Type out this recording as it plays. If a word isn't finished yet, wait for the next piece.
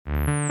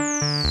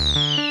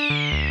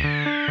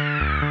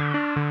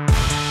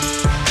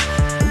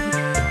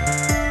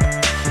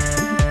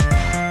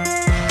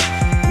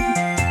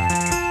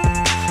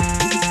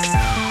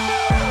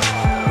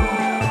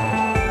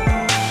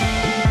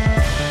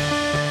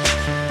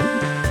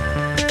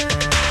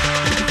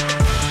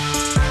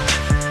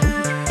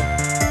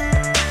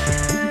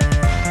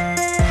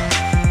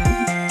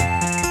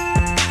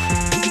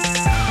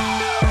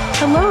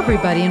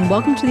everybody, and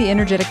welcome to the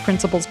Energetic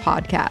Principles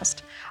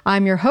Podcast.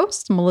 I'm your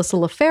host, Melissa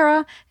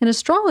LaFera, an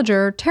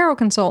astrologer, tarot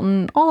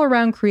consultant,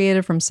 all-around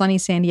creative from sunny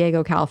San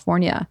Diego,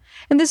 California.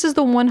 And this is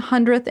the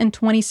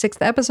 126th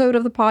episode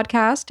of the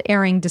podcast,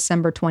 airing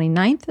December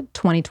 29th,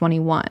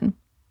 2021.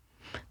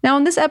 Now,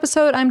 in this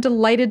episode, I'm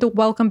delighted to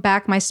welcome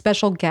back my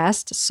special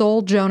guest,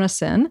 Sol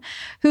Jonassen,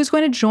 who's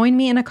going to join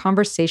me in a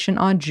conversation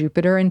on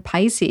Jupiter in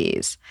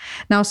Pisces.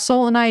 Now,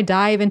 Sol and I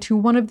dive into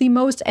one of the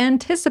most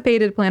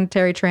anticipated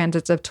planetary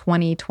transits of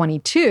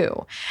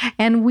 2022,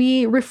 and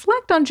we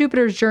reflect on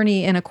Jupiter's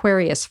journey in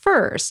Aquarius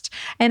first,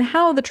 and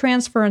how the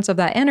transference of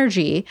that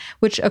energy,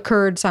 which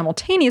occurred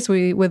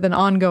simultaneously with an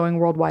ongoing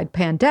worldwide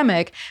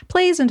pandemic,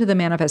 plays into the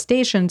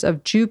manifestations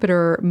of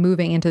Jupiter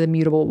moving into the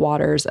mutable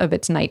waters of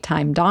its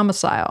nighttime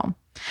domicile.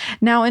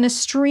 Now, in a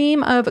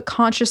stream of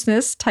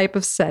consciousness type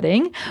of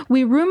setting,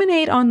 we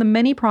ruminate on the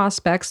many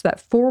prospects that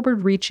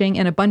forward-reaching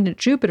and abundant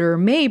Jupiter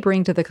may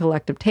bring to the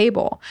collective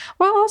table,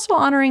 while also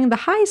honoring the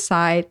high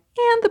side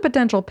and the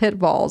potential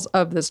pitfalls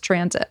of this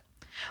transit.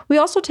 We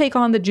also take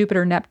on the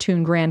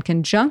Jupiter-Neptune grand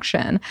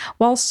conjunction,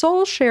 while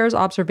Sol shares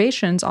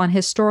observations on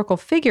historical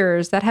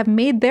figures that have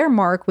made their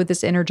mark with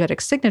this energetic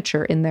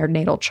signature in their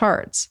natal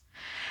charts.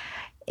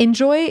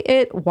 Enjoy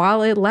it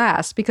while it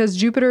lasts, because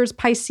Jupiter's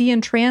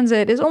Piscean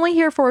transit is only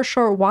here for a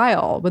short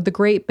while, with the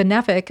great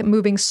benefic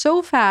moving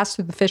so fast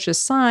through the fish's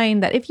sign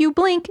that if you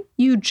blink,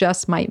 you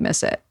just might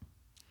miss it.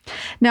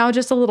 Now,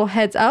 just a little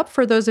heads up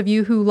for those of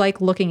you who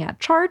like looking at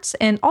charts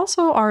and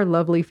also our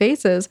lovely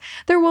faces,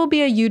 there will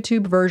be a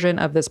YouTube version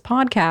of this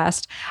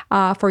podcast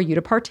for you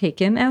to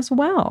partake in as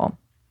well.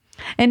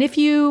 And if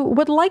you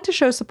would like to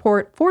show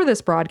support for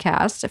this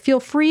broadcast,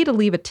 feel free to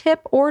leave a tip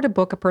or to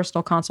book a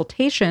personal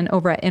consultation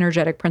over at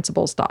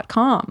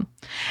energeticprinciples.com.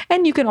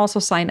 And you can also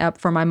sign up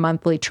for my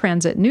monthly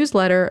transit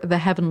newsletter, The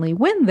Heavenly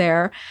Wind,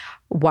 there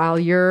while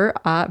you're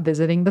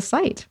visiting the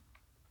site.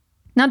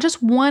 Now,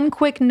 just one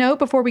quick note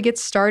before we get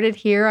started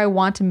here. I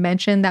want to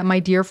mention that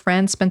my dear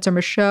friend Spencer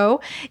Michaud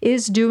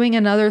is doing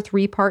another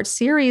 3-part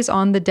series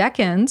on the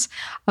decans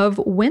of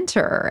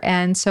winter.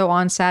 And so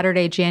on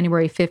Saturday,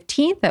 January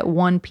 15th at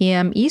 1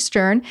 p.m.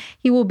 Eastern,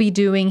 he will be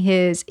doing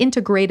his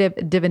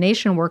integrative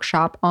divination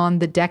workshop on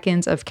the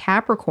decans of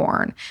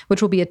Capricorn,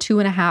 which will be a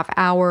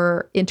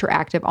 2.5-hour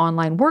interactive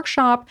online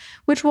workshop,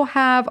 which will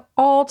have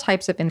all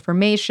types of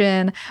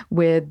information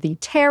with the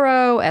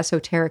tarot,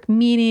 esoteric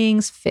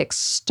meanings,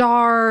 fixed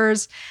stars,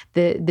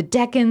 the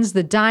decans,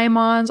 the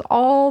daimons,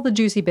 all the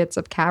juicy bits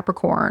of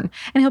Capricorn.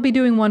 And he'll be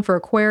doing one for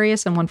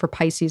Aquarius and one for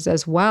Pisces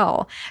as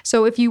well.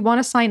 So if you want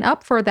to sign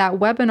up for that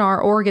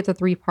webinar or get the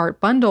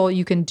 3-part bundle,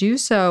 you can do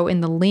so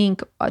in the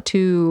link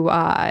to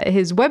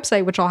his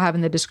website, which I'll have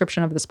in the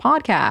description of this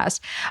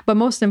podcast. But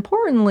most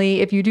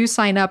importantly, if you do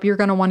sign up, you're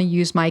going to want to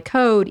use my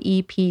code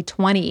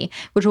EP20,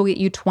 which will get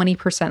you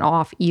 20%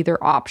 off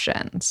either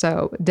option.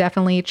 So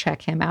definitely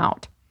check him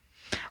out.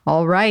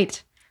 All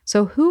right.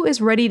 So who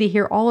is ready to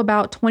hear all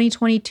about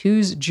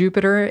 2022's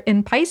Jupiter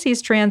in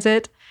Pisces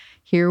transit?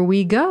 Here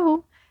we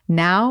go.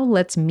 Now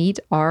let's meet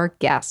our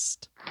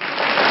guest. All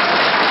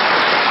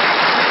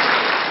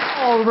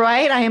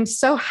right. I am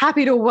so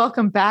happy to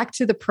welcome back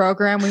to the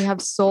program. We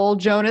have Sol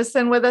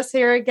Jonassen with us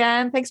here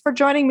again. Thanks for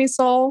joining me,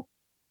 Sol.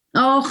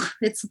 Oh,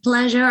 it's a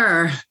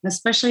pleasure,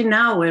 especially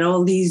now with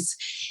all these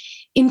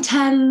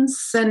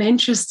intense and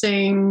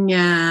interesting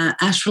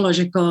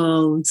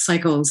astrological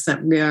cycles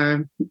that we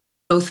are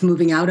both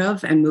moving out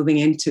of and moving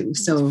into.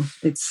 So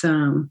it's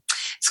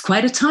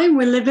quite a time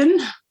we live in.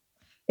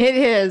 It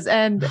is.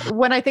 And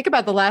when I think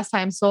about the last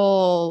time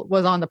Sol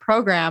was on the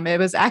program, it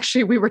was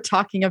actually, we were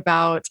talking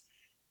about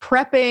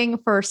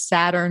prepping for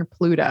Saturn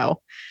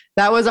Pluto.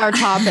 That was our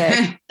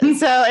topic.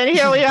 And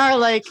here we are,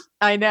 like,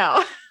 I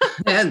know.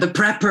 Yeah, the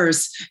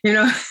preppers, you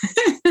know.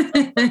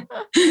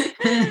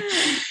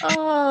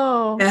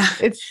 Oh, yeah.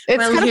 It's well,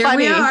 kind of here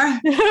funny. We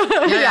are.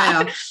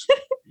 Yeah.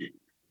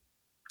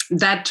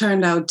 That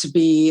turned out to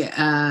be,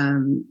 I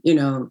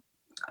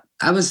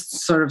was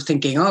sort of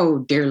thinking, oh,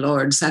 dear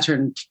Lord,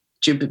 Saturn,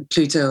 Jupiter,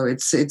 Pluto,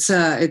 it's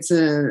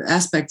a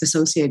aspect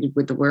associated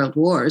with the world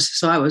wars.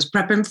 So I was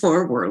prepping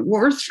for World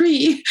War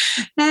III.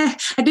 I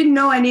didn't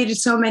know I needed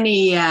so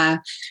many, that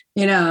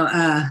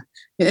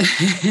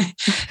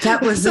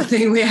was the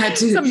thing we had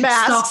to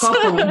stock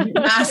up on.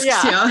 Masks,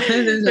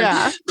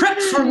 yeah. Prep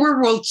for World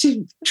War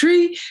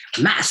III,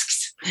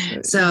 masks.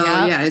 So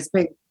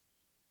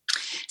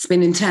it's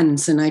been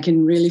intense, and I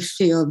can really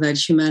feel that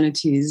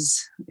humanity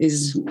is,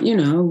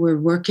 we're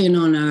working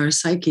on our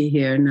psyche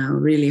here now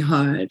really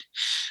hard.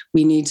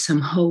 We need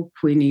some hope.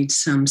 We need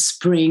some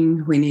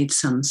spring. We need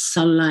some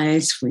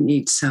sunlight. We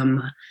need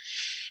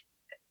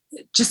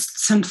just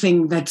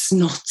something that's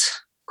not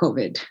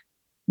COVID.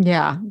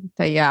 Yeah.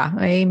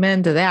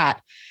 Amen to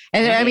that.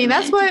 And I mean,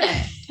 that's what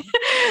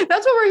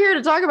That's what we're here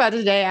to talk about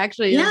today,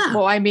 actually. Yeah.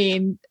 Well, I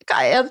mean,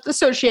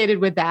 associated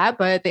with that,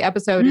 but the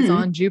episode is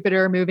on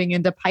Jupiter moving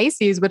into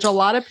Pisces, which a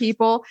lot of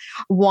people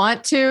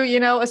want to,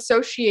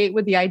 associate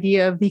with the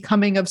idea of the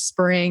coming of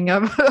spring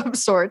of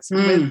sorts,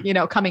 with,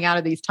 coming out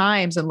of these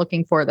times and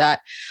looking for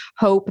that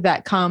hope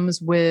that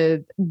comes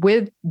with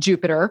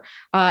Jupiter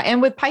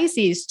and with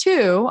Pisces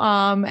too.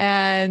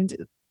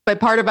 But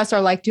part of us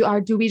are like,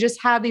 do we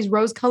just have these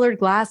rose-colored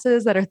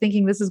glasses that are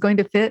thinking this is going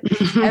to fit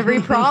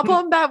every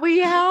problem that we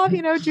have,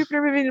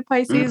 Jupiter moving to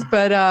Pisces?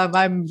 But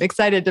I'm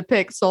excited to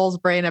pick Sol's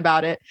brain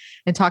about it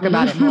and talk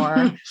about it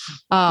more.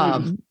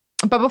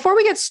 But before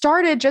we get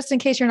started, just in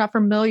case you're not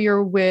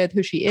familiar with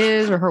who she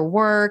is or her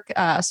work,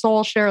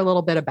 Sol, share a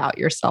little bit about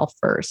yourself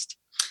first.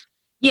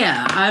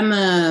 Yeah, I'm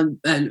a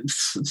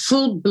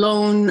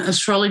full-blown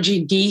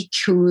astrology geek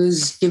who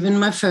was given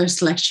my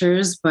first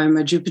lectures by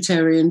my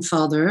Jupiterian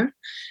father,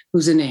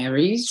 who's in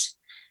Aries.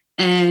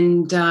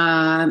 And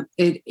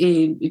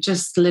it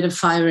just lit a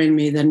fire in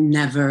me that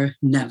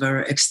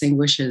never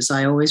extinguishes.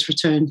 I always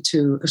return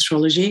to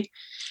astrology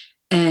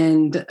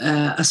and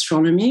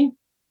astronomy,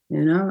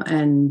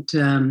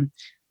 and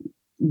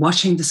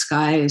watching the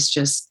sky is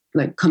just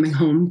like coming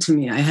home to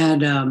me.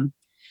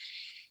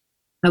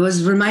 I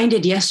was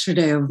reminded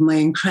yesterday of my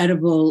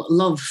incredible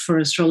love for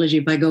astrology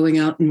by going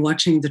out and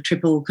watching the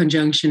triple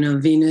conjunction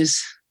of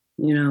Venus,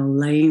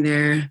 laying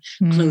there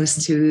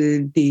close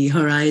to the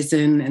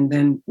horizon, and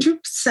then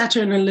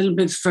Saturn a little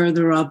bit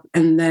further up,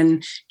 and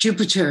then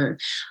Jupiter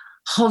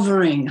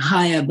hovering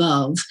high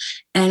above.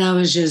 And I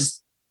was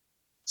just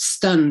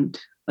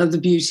stunned of the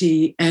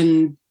beauty.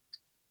 And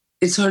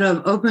it sort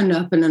of opened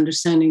up an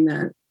understanding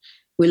that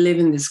we live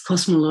in this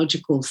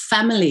cosmological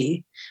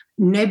family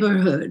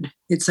neighborhood.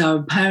 It's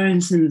our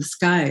parents in the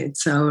sky.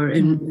 It's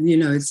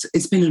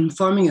it's been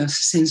informing us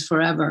since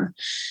forever.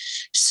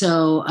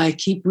 So I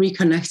keep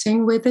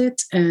reconnecting with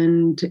it,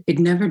 and it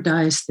never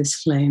dies, this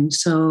flame.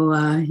 So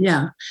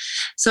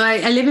So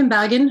I live in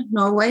Bergen,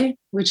 Norway,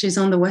 which is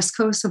on the west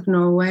coast of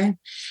Norway.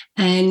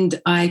 And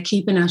I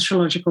keep an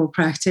astrological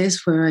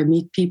practice where I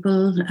meet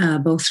people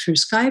both through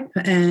Skype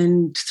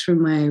and through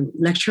my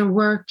lecture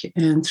work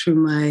and through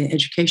my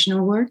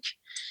educational work.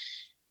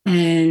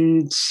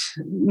 And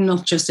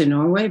not just in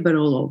Norway, but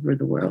all over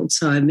the world.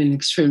 So I've been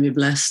extremely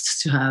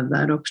blessed to have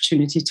that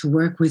opportunity to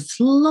work with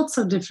lots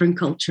of different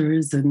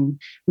cultures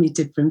and meet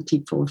different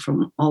people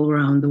from all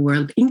around the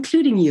world,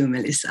 including you,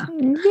 Melissa.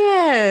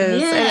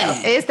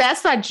 Yes.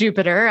 That's not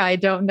Jupiter. I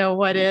don't know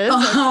what is.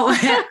 Oh,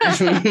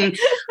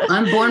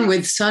 I'm born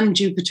with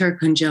Sun-Jupiter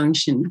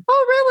conjunction.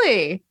 Oh,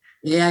 really?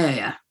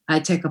 Yeah. I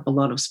take up a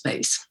lot of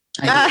space.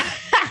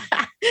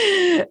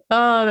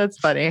 Oh, that's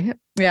funny.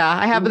 Yeah,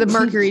 I have the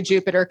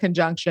Mercury-Jupiter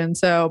conjunction,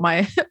 so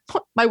my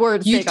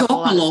words take up a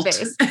lot of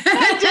space.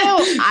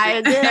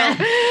 I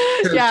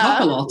do. Yeah,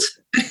 talk a lot.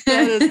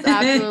 That is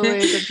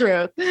absolutely the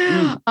truth.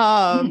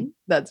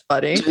 That's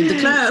funny. Join the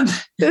club.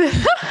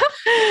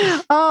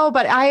 Oh,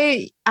 but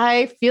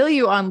I feel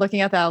you on looking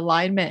at that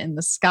alignment in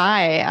the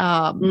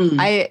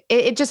sky.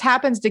 It just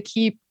happens to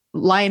keep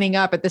lining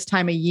up at this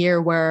time of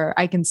year where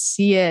I can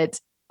see it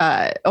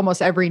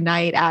almost every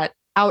night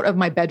out of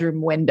my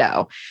bedroom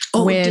window.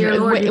 Oh, dear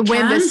Lord,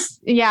 when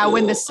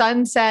the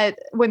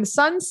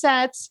sun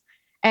sets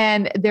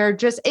and they're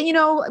just,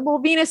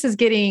 Venus is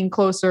getting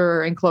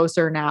closer and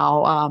closer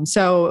now.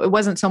 So it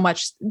wasn't so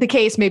much the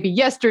case maybe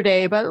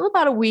yesterday, but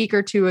about a week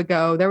or two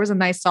ago, there was a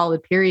nice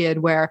solid period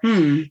where,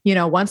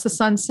 once the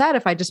sun set,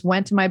 if I just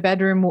went to my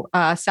bedroom,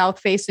 south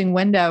facing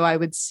window, I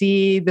would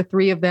see the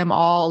three of them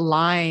all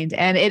aligned.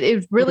 And it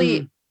is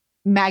really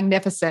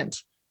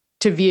magnificent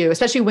to view,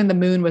 especially when the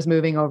moon was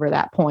moving over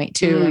that point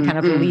too, and kind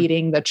of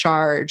leading the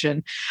charge.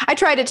 And I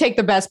tried to take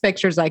the best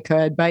pictures I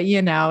could, but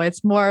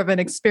it's more of an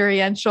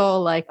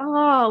experiential, like,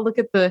 oh, look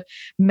at the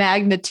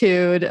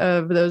magnitude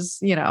of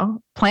those,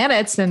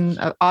 planets. And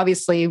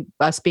obviously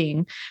us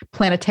being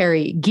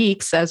planetary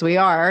geeks as we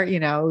are,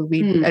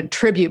 we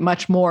attribute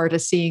much more to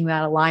seeing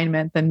that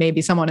alignment than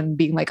maybe someone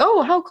being like,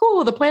 oh, how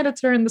cool, the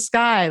planets are in the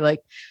sky. Like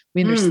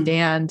we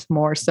understand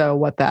more so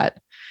what that,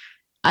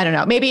 I don't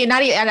know, maybe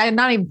I'm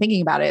not even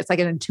thinking about it. It's like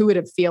an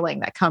intuitive feeling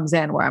that comes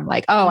in where I'm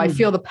like, oh, I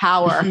feel the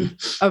power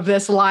of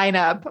this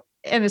lineup,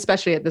 and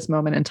especially at this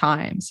moment in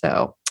time.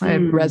 So I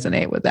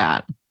resonate with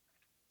that.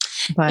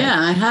 But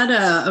yeah, I had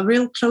a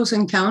real close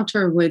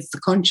encounter with the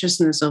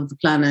consciousness of the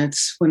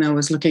planets when I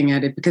was looking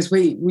at it, because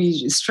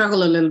we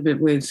struggle a little bit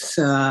with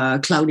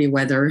cloudy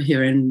weather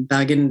here in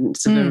Bergen.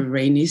 It's a very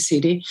rainy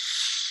city.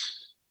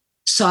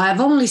 So I've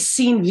only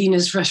seen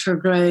Venus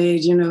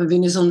retrograde,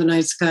 Venus on the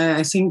night sky,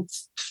 I think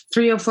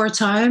 3 or 4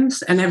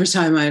 times. And every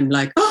time I'm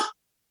like, oh,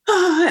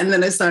 and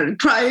then I started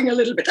crying a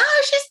little bit.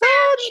 Oh, she's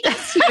there,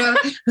 Venus.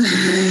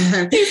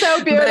 She's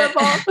so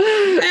beautiful.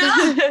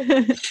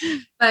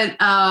 But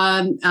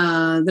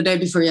the day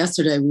before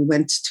yesterday, we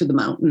went to the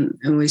mountain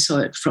and we saw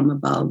it from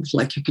above.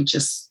 Like you could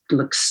just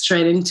look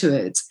straight into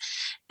it.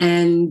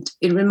 And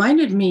it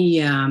reminded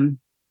me...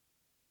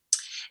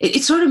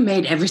 It sort of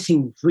made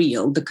everything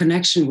real, the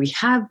connection we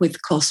have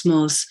with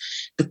cosmos,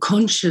 the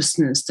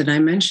consciousness, the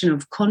dimension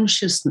of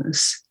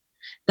consciousness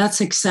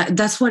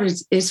that's what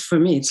it is for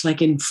me. It's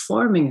like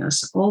informing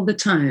us all the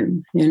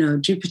time.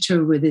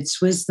 Jupiter with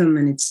its wisdom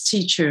and its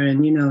teacher,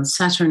 and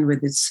Saturn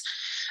with its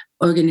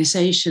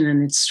organization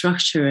and its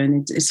structure,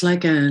 and it's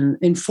like an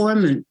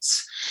informant,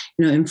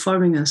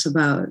 informing us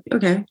about,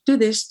 okay, do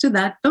this, do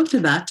that, don't do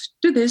that,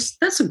 do this,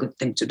 that's a good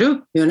thing to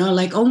do,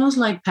 like almost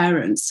like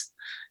parents.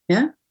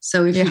 Yeah.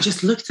 So if you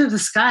just look to the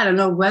sky, I don't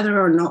know whether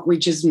or not we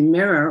just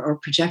mirror or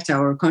project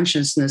our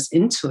consciousness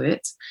into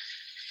it.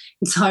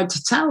 It's hard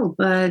to tell,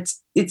 but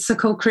it's a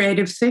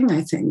co-creative thing,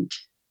 I think.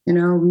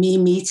 Me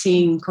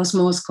meeting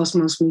Cosmos,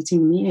 Cosmos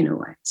meeting me in a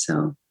way.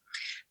 So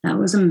that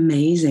was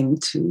amazing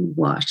to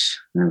watch.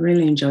 I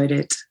really enjoyed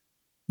it.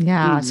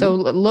 Yeah. Mm-hmm. So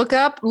look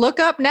up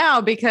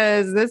now,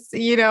 because this,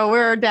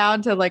 we're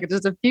down to like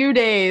just a few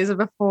days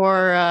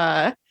before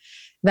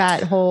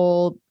that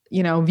whole,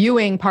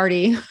 viewing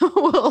party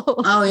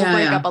will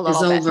break up a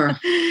little bit. It's over.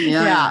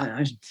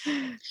 Yeah.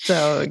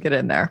 So get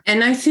in there.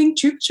 And I think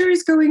Jupiter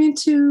is going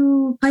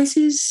into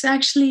Pisces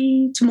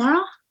actually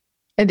tomorrow.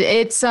 And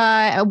it's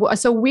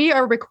so we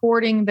are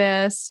recording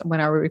this. When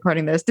are we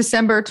recording this?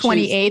 December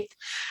 28th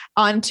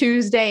on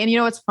Tuesday. And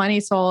what's funny,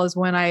 Sol, is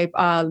when I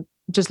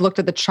just looked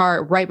at the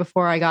chart right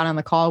before I got on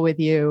the call with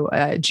you,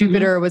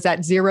 Jupiter was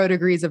at 0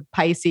 degrees of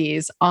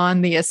Pisces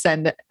on the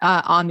ascendant.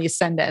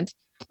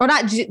 Or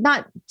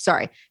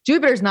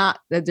Jupiter's not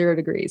at 0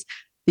 degrees.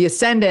 The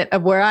ascendant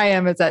of where I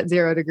am is at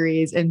 0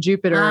 degrees, and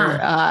Jupiter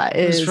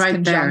is right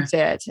conjunct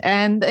it.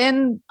 And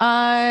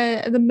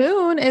the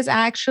moon is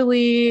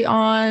actually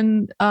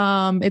on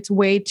its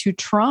way to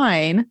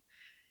trine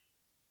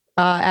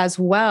as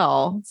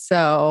well.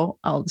 So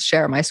I'll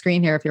share my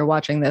screen here if you're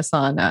watching this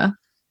on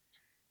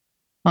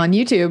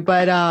YouTube.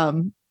 But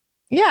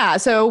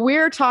so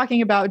we're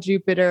talking about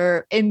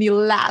Jupiter in the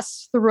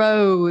last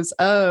throes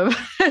of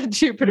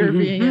Jupiter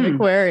being in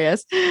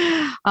Aquarius,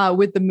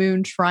 with the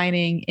moon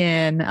trining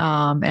in.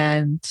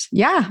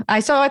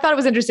 I thought it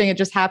was interesting. It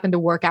just happened to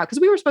work out because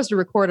we were supposed to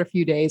record a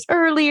few days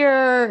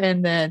earlier,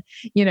 and then,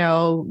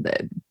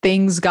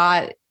 things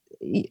got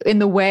in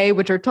the way,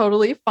 which are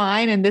totally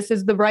fine. And this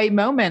is the right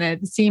moment.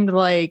 It seemed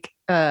like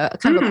kind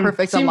of a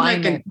perfect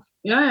alignment.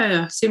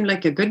 Seemed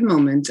like a good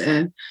moment.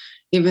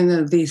 Even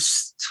though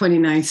these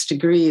 29th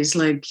degree is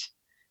like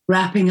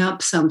wrapping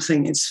up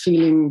something, it's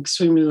feeling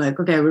extremely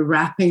like, okay, we're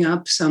wrapping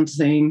up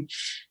something.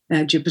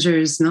 Jupiter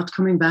is not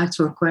coming back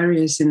to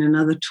Aquarius in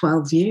another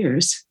 12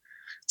 years.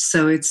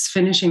 So it's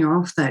finishing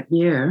off that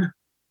year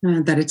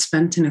that it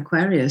spent in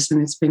Aquarius,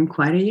 and it's been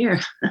quite a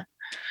year.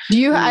 Do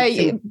you,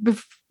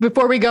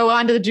 before we go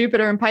on to the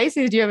Jupiter and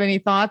Pisces, do you have any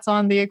thoughts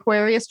on the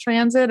Aquarius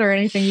transit or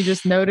anything you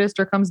just noticed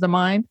or comes to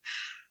mind?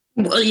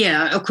 Well,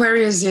 yeah,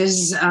 Aquarius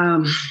is...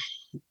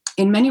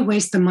 in many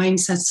ways, the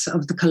mindsets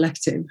of the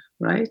collective,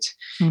 right?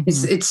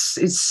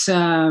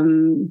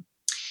 Mm-hmm.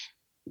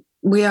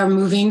 We are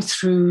moving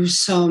through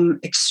some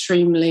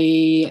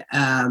extremely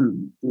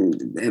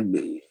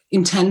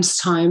intense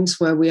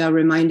times where we are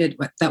reminded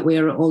that we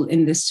are all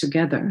in this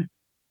together.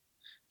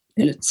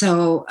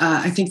 So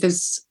I think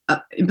there's,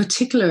 in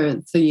particular,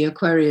 the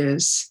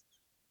Aquarius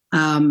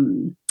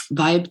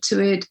vibe to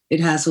it. It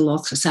has a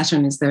lot.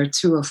 Saturn is there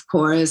too, of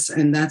course,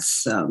 and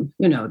that's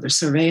the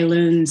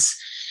surveillance.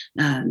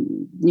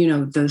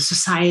 The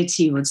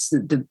society, what's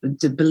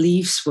the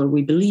beliefs, what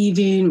we believe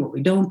in, what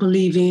we don't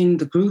believe in,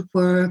 the group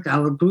work,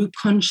 our group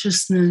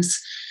consciousness.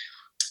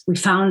 We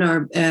found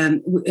our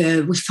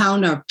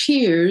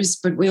peers,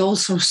 but we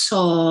also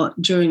saw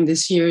during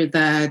this year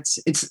that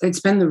it's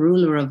been the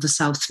ruler of the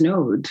South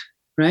Node,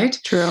 right?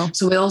 True.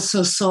 So we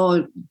also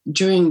saw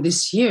during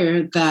this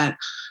year that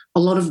a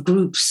lot of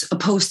groups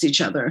opposed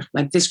each other.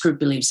 Like this group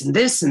believes in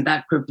this and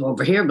that group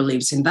over here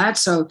believes in that.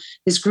 So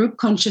this group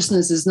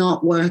consciousness is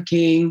not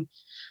working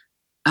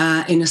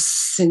in a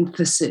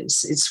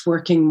synthesis. It's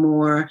working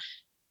more,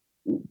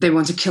 they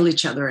want to kill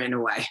each other in a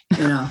way.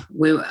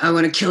 I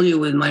want to kill you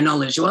with my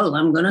knowledge. Well,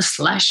 I'm going to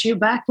slash you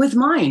back with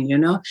mine,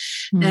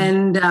 Mm-hmm.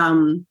 And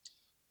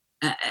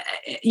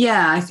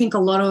I think a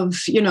lot of,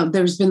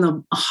 there's been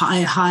a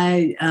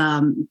high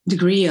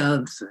degree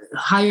of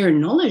higher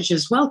knowledge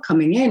as well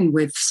coming in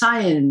with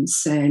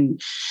science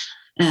and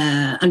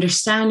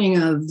understanding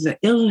of the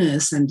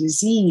illness and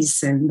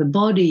disease and the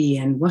body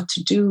and what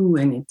to do.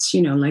 And it's,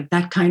 like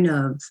that kind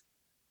of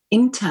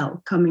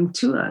intel coming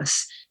to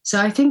us. So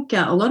I think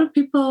a lot of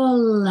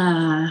people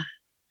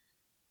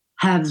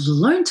have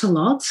learned a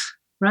lot,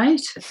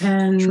 right?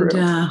 And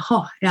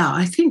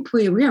I think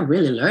we are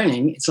really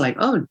learning. It's like,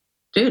 oh,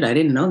 dude, I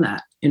didn't know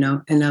that,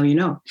 and now you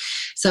know.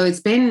 So it's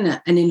been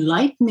an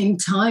enlightening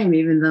time,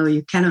 even though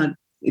it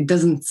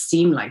doesn't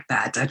seem like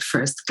that at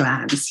first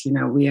glance.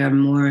 We are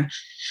more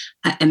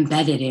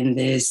embedded in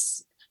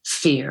this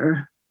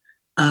fear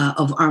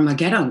of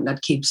Armageddon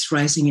that keeps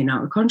rising in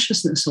our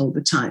consciousness all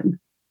the time.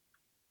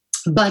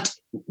 But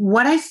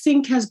what I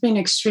think has been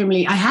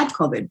I had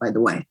COVID, by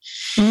the way.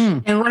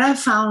 Mm. And what I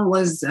found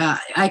was,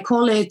 I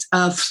call it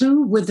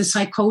flu with the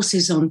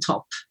psychosis on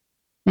top.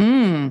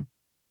 Mm.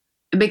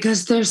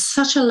 Because there's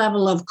such a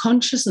level of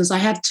consciousness. I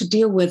had to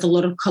deal with a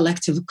lot of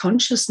collective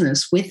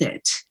consciousness with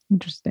it.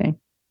 Interesting.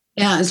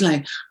 Yeah, it's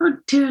like, oh,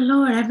 dear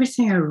Lord,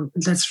 everything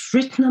that's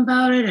written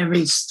about it,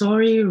 every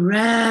story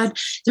read,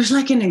 there's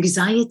like an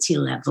anxiety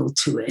level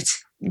to it.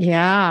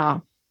 Yeah.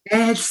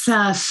 It's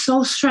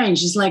so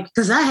strange. It's like,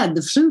 because I had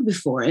the flu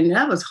before and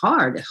that was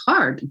hard.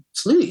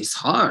 Flu is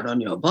hard on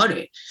your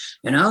body.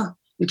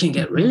 You can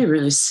get really,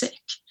 really sick.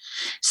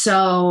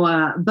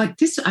 So, but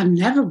this, I'm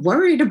never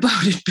worried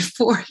about it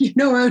before,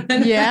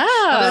 Yeah.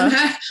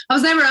 I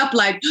was never up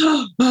like,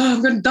 oh,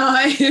 I'm going to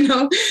die,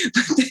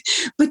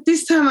 But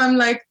this time I'm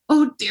like,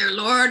 oh, dear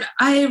Lord,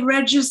 I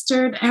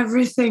registered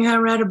everything I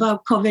read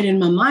about COVID in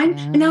my mind.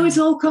 And now it's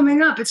all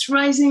coming up. It's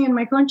rising in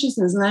my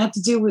consciousness. And I have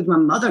to deal with my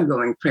mother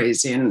going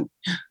crazy and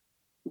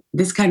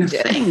this kind of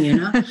thing,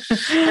 And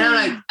I'm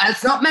like,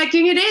 that's not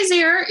making it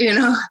easier,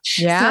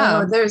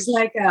 Yeah. So there's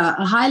like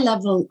a high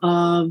level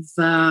of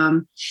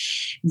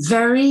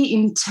very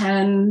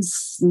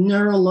intense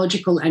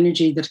neurological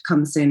energy that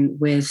comes in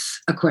with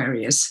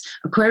Aquarius.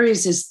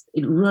 Aquarius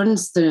it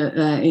runs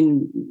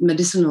in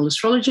medicinal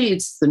astrology,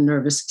 it's the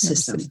nervous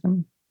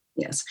system.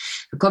 Yes.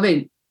 The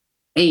COVID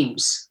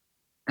aims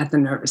at the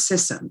nervous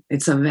system.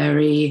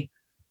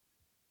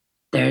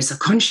 There's a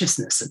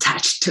consciousness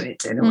attached to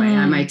it in a way.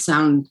 I might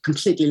sound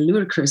completely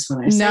ludicrous when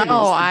I say this.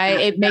 No,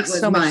 it makes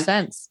so much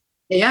sense.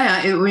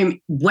 Yeah.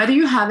 Whether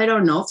you have it or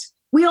not,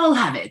 we all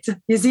have it.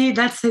 You see,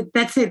 that's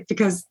it.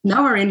 Because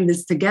now we're in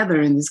this together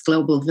in this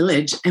global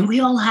village, and we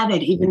all have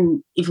it,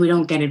 even if we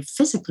don't get it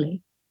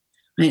physically.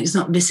 Right? It's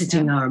not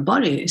visiting our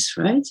bodies,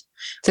 right?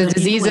 It's a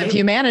disease of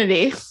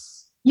humanity.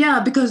 Yeah,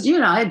 because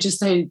I just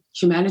say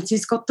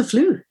humanity's got the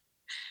flu.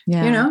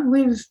 Yeah.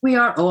 We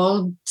are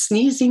all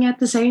sneezing at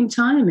the same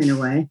time in a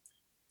way.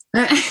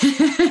 Maybe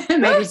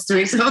it's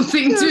doing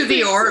something to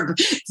the orb.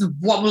 It's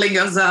wobbling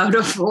us out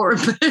of orb.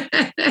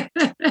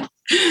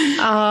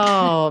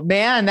 Oh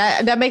man,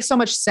 that makes so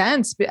much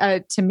sense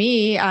to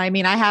me. I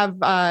mean, I have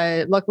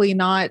luckily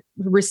not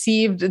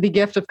received the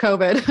gift of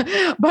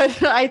COVID,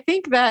 but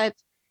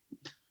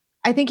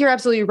I think you're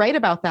absolutely right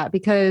about that,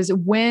 because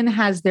when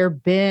has there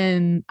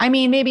been, I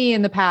mean, maybe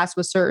in the past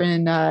with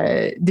certain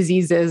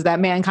diseases that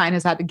mankind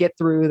has had to get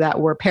through that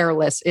were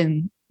perilous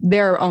in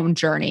their own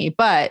journey.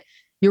 But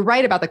you're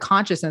right about the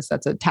consciousness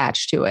that's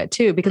attached to it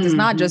too, because it's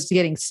not just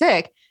getting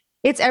sick.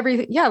 It's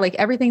everything. Yeah. Like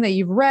everything that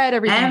you've read,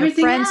 everything your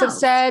friends have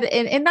said,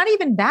 and not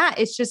even that.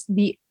 It's just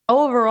the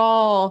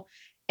overall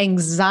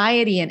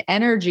anxiety and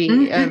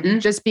energy of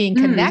just being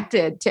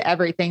connected to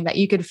everything that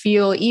you could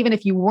feel, even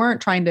if you weren't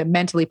trying to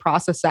mentally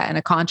process that in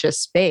a conscious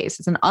space.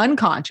 It's an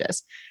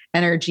unconscious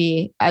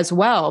energy as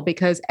well,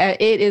 because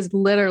it is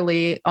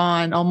literally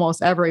on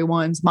almost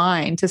everyone's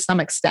mind to some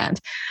extent.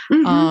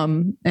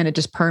 And it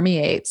just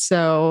permeates.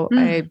 So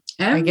I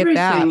get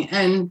that.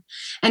 And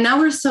now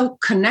we're so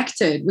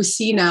connected. We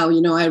see now,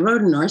 I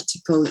wrote an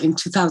article in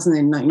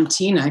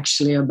 2019,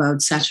 actually,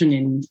 about Saturn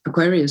in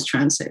Aquarius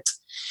transit.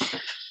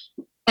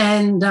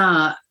 And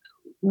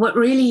what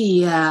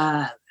really,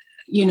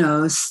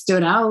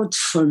 stood out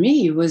for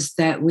me was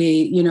that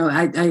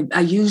I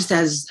used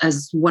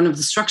as one of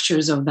the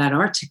structures of that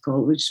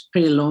article, which is a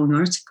pretty long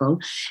article,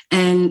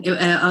 and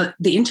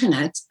the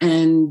internet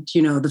and,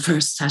 the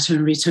first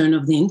Saturn return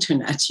of the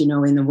internet,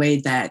 in the way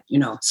that,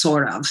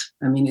 sort of,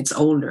 I mean, it's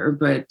older,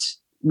 but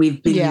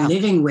we've been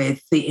living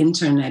with the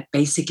internet,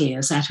 basically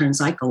a Saturn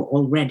cycle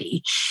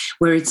already,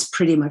 where it's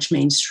pretty much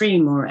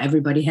mainstream or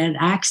everybody had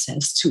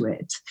access to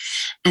it.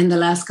 And the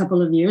last couple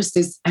of years,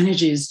 this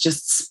energy is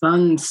just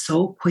spun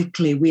so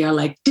quickly. We are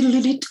like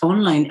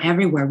online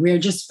everywhere. We are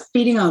just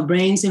feeding our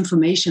brains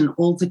information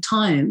all the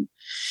time.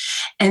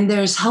 And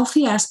there's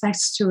healthy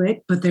aspects to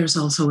it, but there's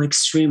also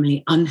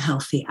extremely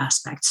unhealthy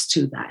aspects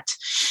to that.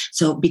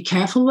 So be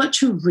careful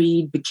what you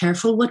read, be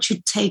careful what you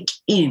take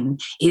in.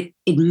 It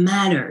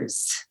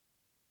matters.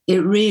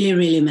 It really,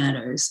 really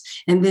matters.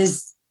 And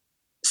this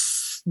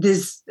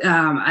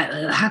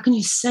how can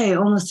you say,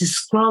 almost this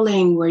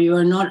scrolling where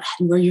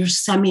you're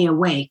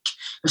semi-awake.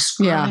 You're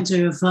scrolling to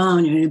your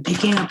phone, you're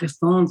picking up your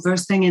phone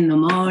first thing in the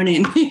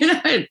morning,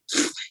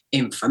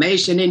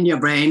 information in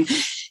your brain.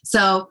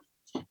 So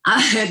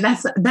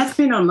that's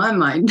been on my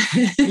mind.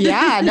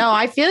 Yeah, no,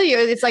 I feel you.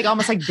 It's like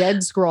almost like dead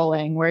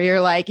scrolling, where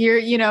you're like,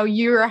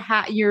 you're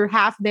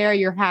half there,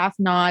 you're half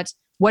not.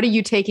 What are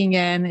you taking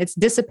in? It's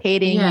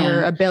dissipating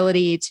your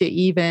ability to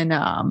even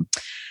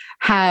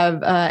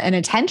have an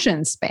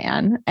attention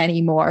span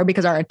anymore,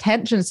 because our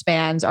attention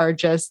spans are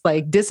just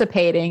like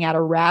dissipating at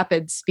a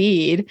rapid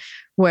speed,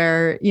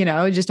 where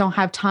just don't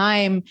have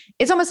time.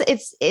 It's almost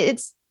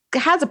it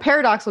has a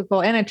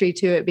paradoxical energy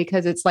to it,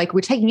 because it's like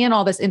we're taking in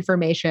all this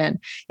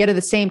information, yet at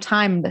the same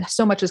time,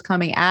 so much is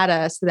coming at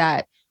us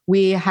that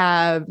we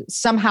have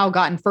somehow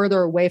gotten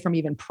further away from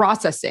even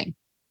processing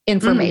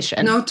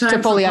information to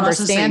fully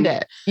understand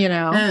it.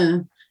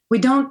 We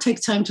don't take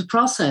time to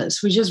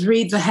process. We just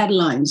read the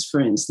headlines,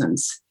 for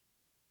instance.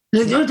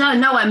 No,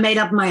 I made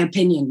up my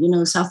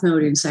opinion. South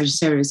Node in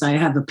Sagittarius, I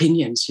have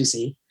opinions, you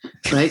see,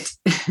 right?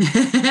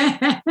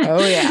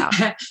 Oh,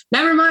 yeah.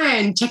 Never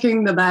mind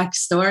checking the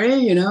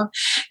backstory,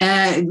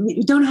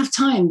 we don't have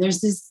time.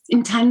 There's this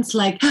intense,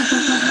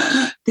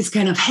 this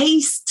kind of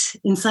haste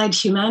inside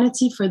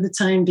humanity for the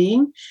time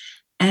being.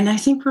 And I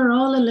think we're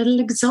all a little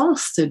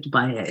exhausted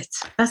by it.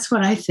 That's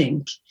what I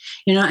think,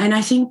 and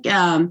I think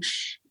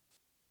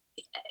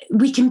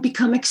we can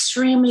become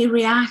extremely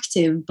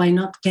reactive by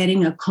not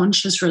getting a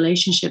conscious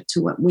relationship to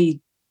what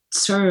we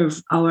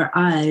serve our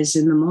eyes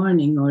in the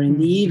morning or in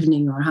the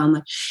evening, or how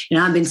much,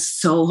 I've been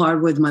so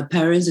hard with my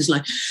parents. It's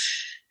like,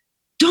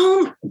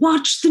 don't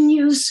watch the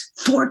news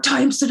 4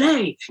 times a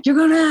day. You're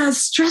going to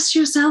stress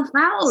yourself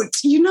out.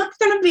 You're not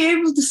going to be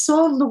able to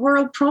solve the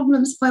world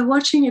problems by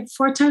watching it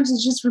 4 times and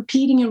just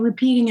repeating and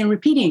repeating and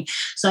repeating.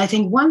 So I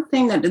think one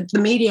thing that the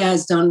media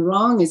has done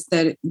wrong is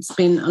that it's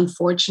been,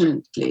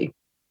 unfortunately,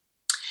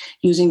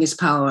 using its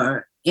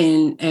power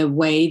in a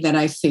way that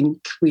I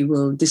think we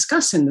will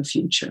discuss in the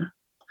future.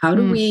 How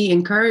do we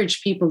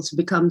encourage people to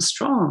become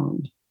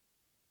strong?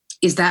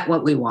 Is that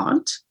what we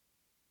want?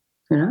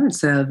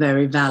 It's a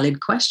very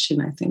valid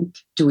question, I think.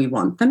 Do we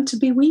want them to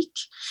be weak?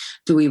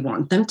 Do we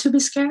want them to be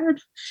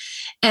scared?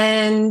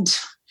 And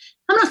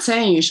I'm not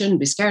saying you shouldn't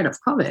be scared of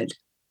COVID.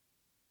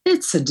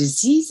 It's a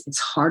disease. It's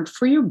hard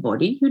for your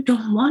body. You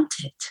don't want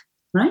it,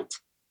 right?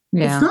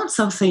 Yeah. It's not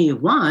something you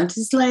want.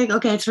 It's like,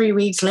 okay, 3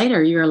 weeks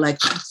later, you're like,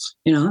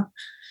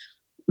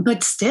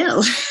 but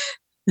still,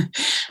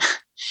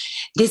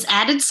 this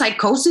added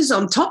psychosis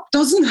on top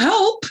doesn't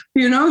help,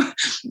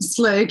 It's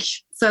like,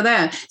 so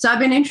I've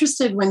been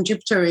interested when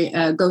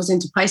Jupiter goes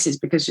into Pisces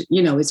because,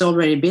 it's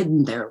already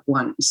been there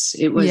once.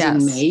 It was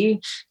in May,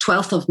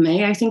 12th of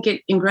May, I think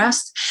it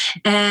ingressed.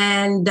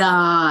 And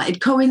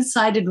it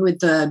coincided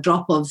with the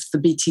drop of the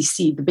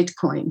BTC, the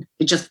Bitcoin.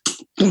 It just,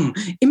 boom,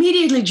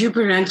 immediately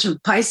Jupiter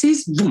entered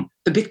Pisces, boom,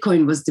 the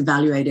Bitcoin was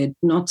devaluated.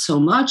 Not so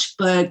much,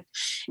 but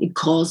it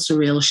caused a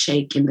real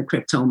shake in the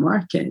crypto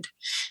market.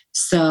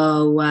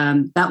 So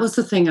that was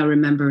the thing I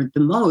remembered the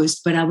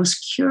most. But I was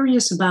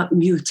curious about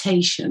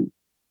mutation.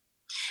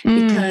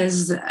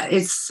 Because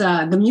it's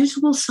the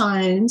mutable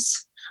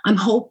signs. I'm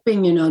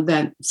hoping,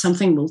 that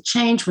something will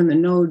change when the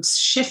nodes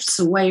shifts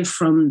away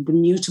from the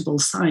mutable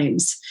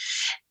signs.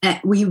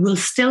 We will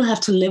still have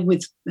to live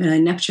with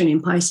Neptune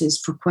in Pisces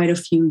for quite a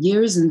few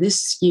years. And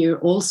this year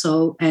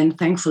also, and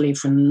thankfully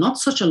for not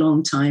such a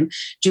long time,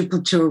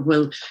 Jupiter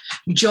will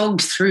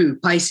jog through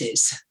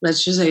Pisces.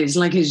 Let's just say it's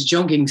like he's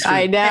jogging through.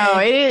 I know.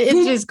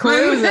 It's just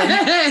cruising.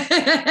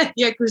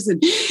 Yeah,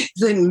 cruising.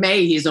 In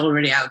May, he's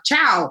already out.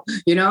 Ciao,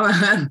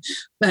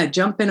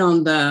 jumping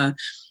on the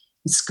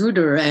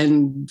scooter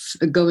and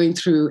going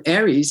through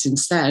Aries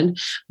instead.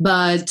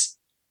 But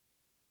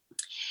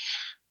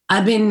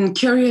I've been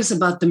curious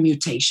about the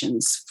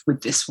mutations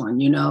with this one,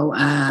 Now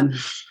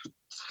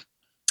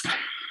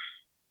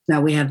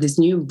we have this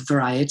new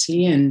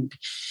variety and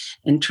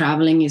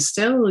traveling is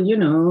still,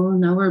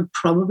 now we're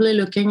probably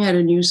looking at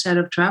a new set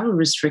of travel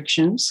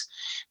restrictions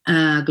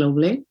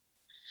globally.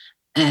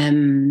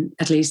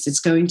 At least it's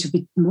going to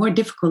be more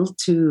difficult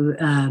to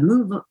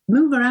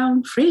move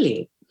around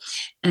freely.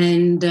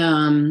 And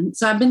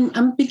so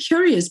I'm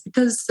curious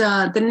because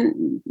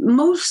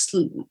most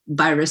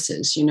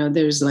viruses,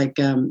 there's like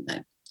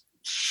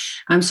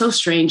I'm so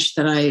strange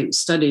that I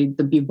studied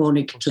the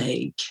bubonic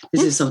plague.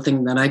 This is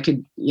something that I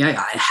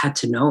had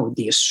to know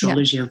the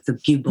astrology of the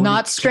bubonic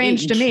Not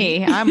strange plague. To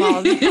me. I'm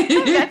all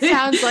that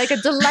sounds like a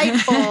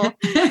delightful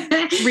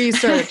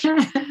research.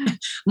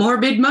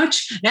 Morbid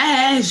much?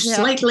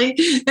 Slightly.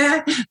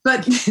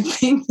 But the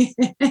thing,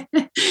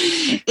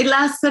 it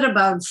lasted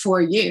about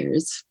 4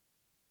 years.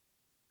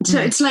 So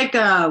it's like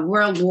a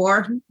world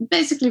war,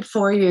 basically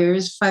 4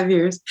 years, 5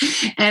 years.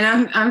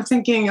 And I'm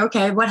thinking,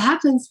 okay, what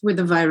happens with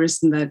the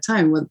virus in that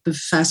time? Well, the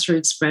faster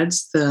it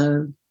spreads,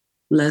 the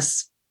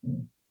less,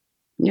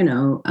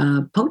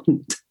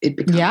 potent it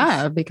becomes.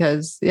 Yeah,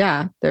 because,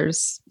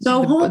 there's...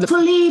 So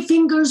hopefully,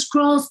 fingers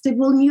crossed, it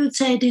will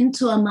mutate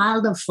into a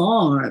milder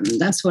form.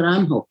 That's what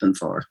I'm hoping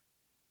for.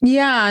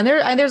 Yeah, and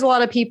there's a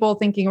lot of people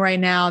thinking right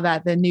now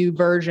that the new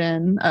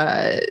version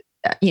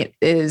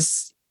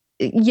is...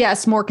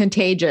 Yes, more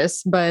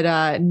contagious,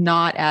 but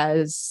not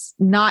as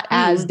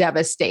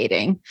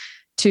devastating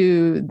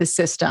to the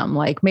system.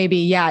 Like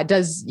maybe,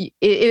 it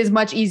is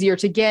much easier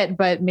to get,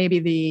 but maybe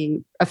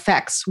the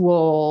effects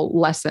will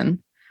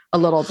lessen a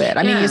little bit.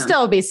 I mean, you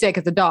still be sick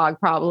as a dog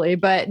probably,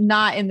 but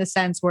not in the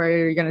sense where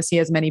you're going to see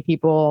as many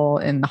people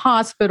in the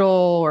hospital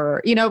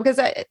or, because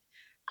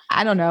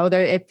I don't know,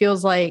 it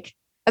feels like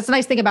that's the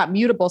nice thing about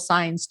mutable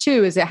signs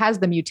too, is it has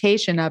the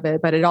mutation of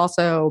it, but it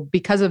also,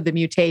 because of the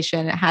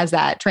mutation, it has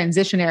that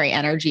transitionary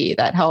energy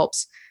that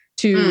helps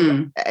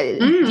to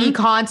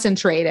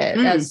deconcentrate it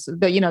as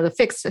the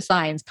fixed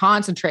signs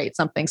concentrate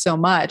something so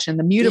much, and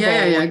the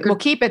mutable will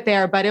keep it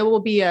there, but it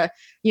will be a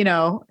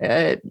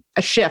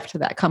shift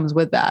that comes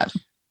with that.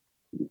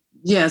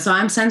 Yeah, so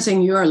I'm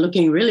sensing you are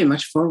looking really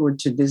much forward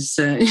to this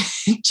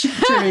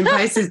Jupiter in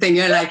Pisces thing.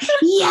 You're like,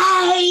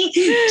 yay,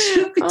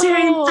 Jupiter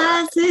in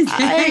Pisces.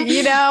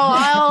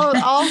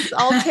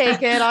 I'll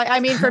take it.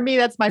 I mean, for me,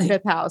 that's my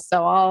 5th house,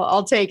 so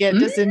I'll take it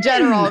just in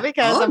general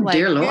because I'm like,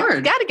 dear Lord,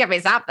 you got to give me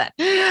something,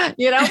 right?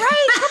 Come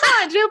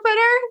on,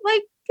 Jupiter,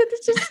 like.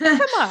 It's just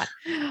come on.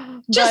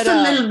 Just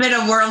a little bit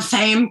of world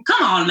fame.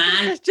 Come on,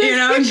 man.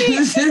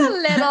 Just a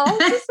little,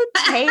 just a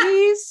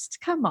taste.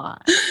 Come on.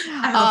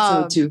 I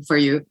hope so too for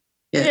you.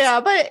 Yes.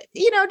 Yeah, but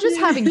just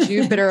having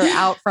Jupiter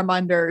out from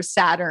under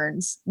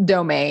Saturn's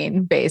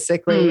domain,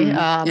 basically.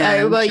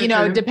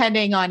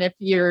 Depending on if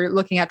you're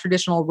looking at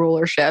traditional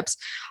rulerships,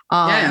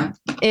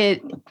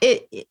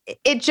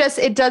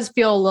 it does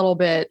feel a little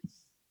bit.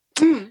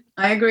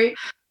 I agree.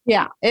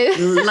 Yeah,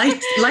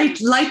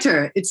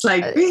 lighter. It's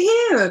like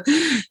here.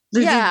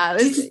 Yeah.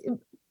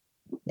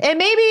 And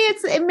maybe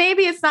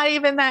it's not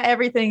even that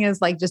everything is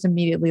like just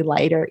immediately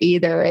lighter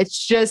either.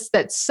 It's just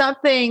that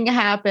something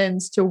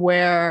happens to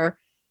where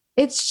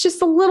it's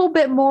just a little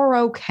bit more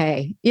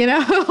okay,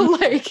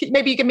 like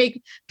maybe you can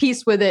make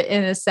peace with it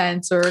in a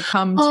sense or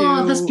come to.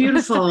 Oh, that's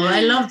beautiful.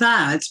 I love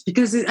that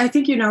because I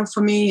think,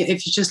 for me,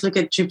 if you just look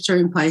at Jupiter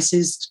in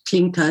Pisces,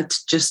 clean cut,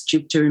 just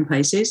Jupiter in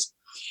Pisces,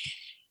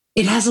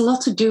 it has a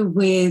lot to do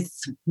with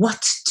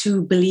what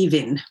to believe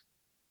in.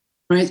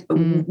 Right?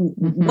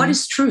 Mm-hmm. What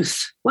is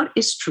truth? What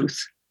is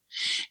truth?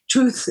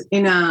 Truth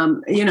in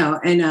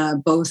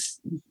both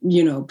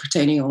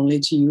pertaining only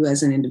to you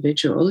as an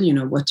individual.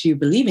 What do you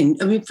believe in?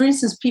 I mean, for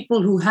instance,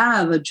 people who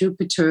have a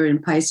Jupiter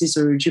in Pisces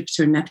or a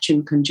Jupiter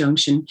Neptune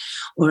conjunction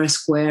or a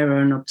square or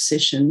an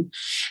opposition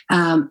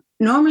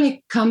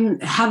normally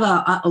have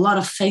a lot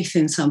of faith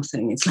in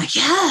something. It's like,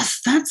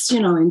 yes, that's,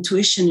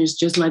 intuition is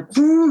just like,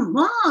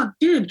 wow,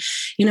 dude,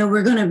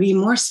 we're going to be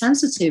more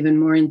sensitive and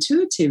more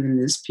intuitive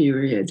in this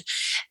period.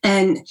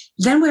 And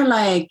then we're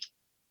like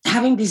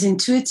having these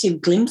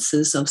intuitive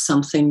glimpses of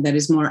something that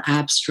is more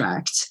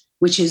abstract,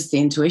 which is the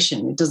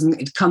intuition.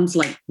 It comes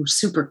like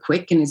super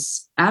quick and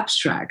it's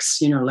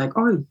abstracts, like,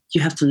 oh, you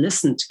have to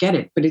listen to get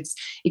it. But it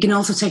can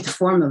also take the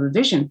form of a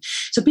vision.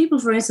 So people,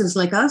 for instance,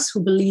 like us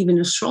who believe in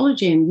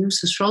astrology and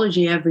use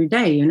astrology every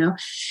day,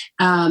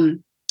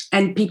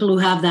 and people who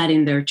have that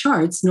in their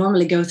charts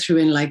normally go through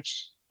in like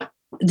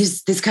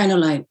this kind of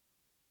like,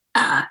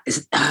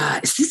 is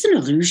this an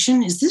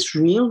illusion? Is this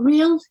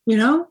real?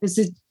 Is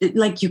it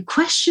like you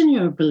question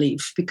your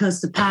belief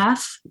because the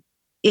path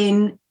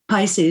in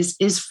Pisces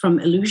is from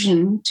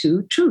illusion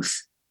to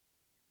truth.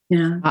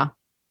 Wow.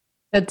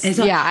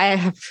 I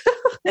have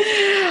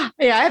I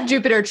have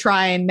Jupiter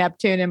trine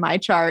Neptune in my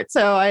chart.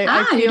 So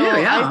I feel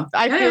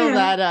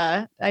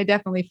that I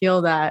definitely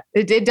feel that.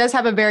 It does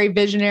have a very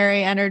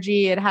visionary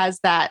energy. It has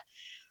that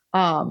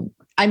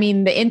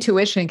the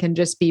intuition can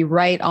just be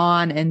right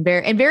on and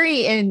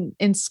very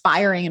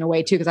inspiring in a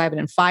way too, because I have it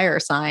in fire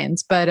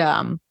signs. But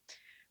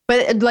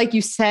like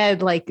you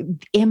said, like,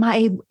 am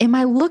I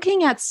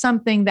looking at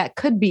something that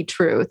could be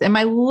truth? Am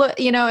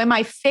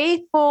I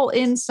faithful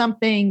in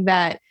something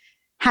that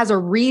has a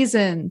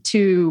reason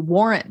to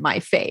warrant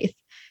my faith?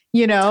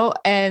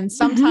 And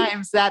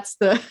sometimes that's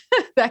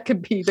that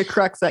could be the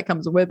crux that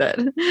comes with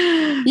it.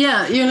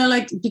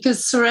 Yeah.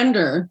 Because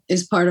surrender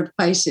is part of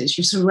Pisces.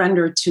 You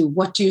surrender to,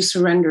 what do you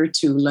surrender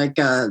to? Like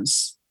a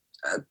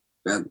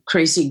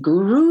crazy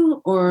guru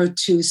or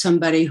to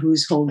somebody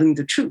who's holding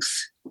the truth?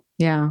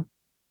 Yeah.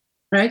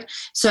 Right.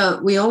 So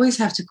we always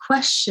have to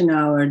question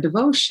our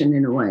devotion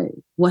in a way.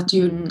 What do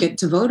you get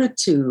devoted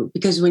to?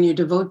 Because when you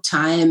devote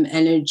time,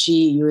 energy,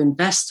 you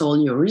invest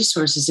all your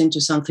resources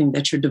into something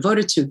that you're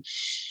devoted to,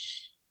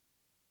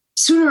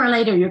 sooner or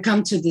later you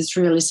come to this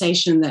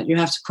realization that you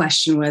have to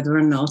question whether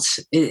or not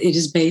it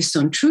is based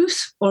on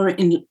truth or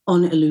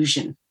on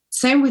illusion.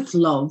 Same with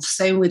love,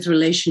 same with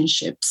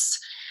relationships,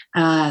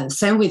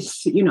 same with,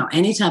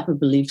 any type of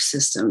belief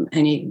system,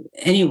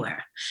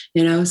 anywhere,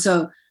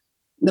 So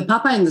the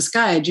Papa in the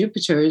sky,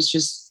 Jupiter, is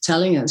just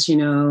telling us, we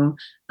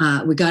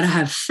got to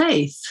have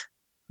faith,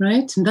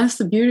 right? And that's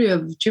the beauty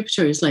of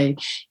Jupiter, is like,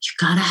 you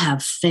got to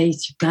have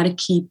faith. You got to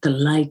keep the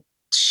light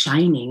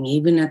shining,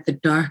 even at the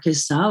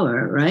darkest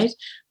hour, right?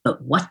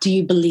 But what do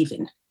you believe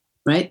in,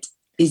 right?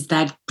 Is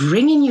that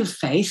bringing you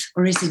faith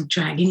or is it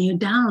dragging you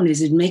down?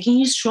 Is it making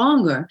you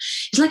stronger?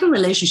 It's like a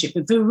relationship.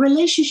 If a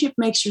relationship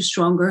makes you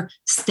stronger,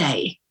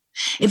 stay.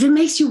 If it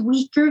makes you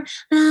weaker,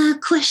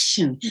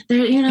 question.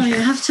 There, you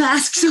have to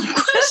ask some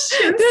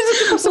questions.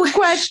 There's some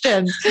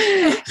questions.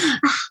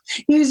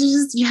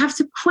 You have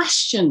to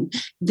question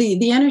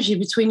the energy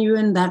between you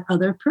and that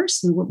other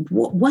person.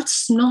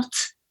 What's not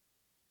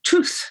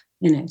truth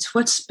in it?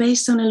 What's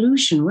based on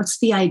illusion? What's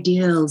the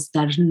ideals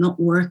that are not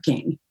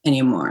working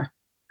anymore?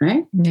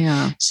 Right?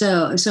 Yeah.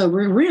 So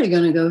we're really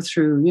going to go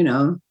through,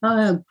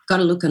 got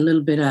to look a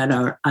little bit at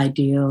our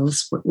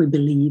ideals, what we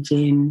believe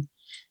in.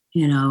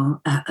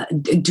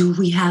 Do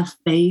we have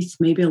faith?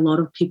 Maybe a lot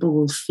of people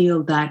will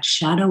feel that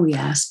shadowy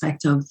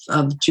aspect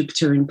of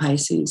Jupiter in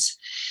Pisces.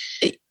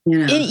 And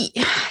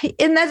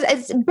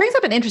it brings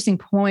up an interesting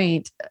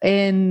point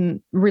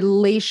in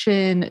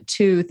relation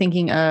to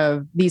thinking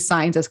of these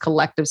signs as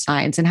collective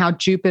signs and how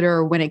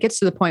Jupiter, when it gets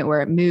to the point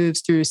where it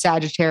moves through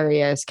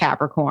Sagittarius,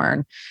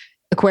 Capricorn,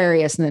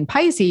 Aquarius, and then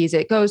Pisces,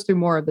 it goes through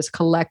more of this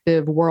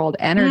collective world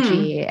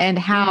energy and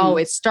how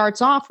it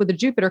starts off with a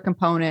Jupiter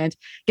component,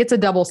 gets a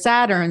double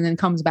Saturn, and then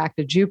comes back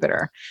to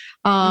Jupiter.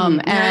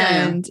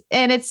 And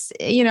it's,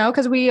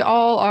 because we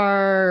all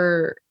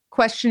are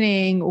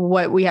questioning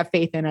what we have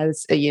faith in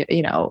as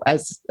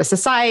as a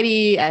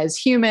society, as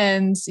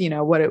humans,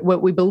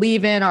 what we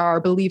believe in, are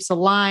our beliefs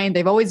aligned?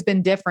 They've always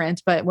been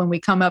different, but when we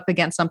come up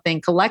against something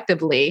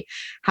collectively,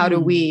 how do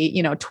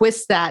we,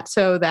 twist that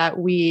so that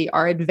we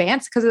are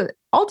advanced? Because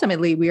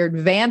ultimately we are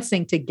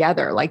advancing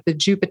together. Like the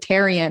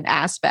Jupiterian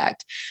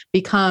aspect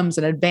becomes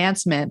an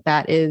advancement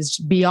that is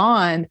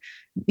beyond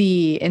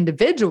the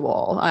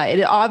individual.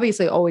 It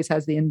obviously always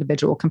has the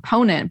individual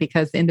component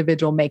because the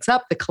individual makes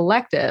up the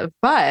collective,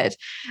 but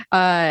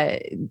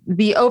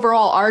the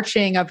overall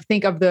arching of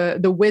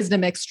the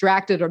wisdom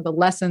extracted or the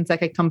lessons that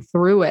could come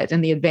through it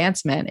and the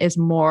advancement is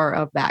more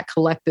of that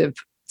collective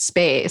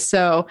space.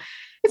 So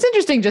it's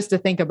interesting just to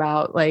think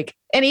about, like,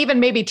 and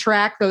even maybe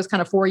track those kind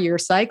of 4-year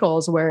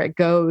cycles where it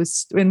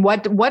goes and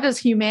what does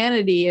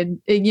humanity and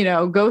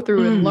go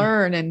through and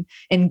learn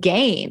and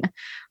gain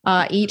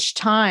each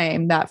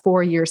time that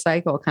 4-year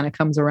cycle kind of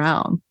comes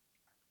around.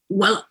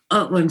 Well,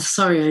 I'm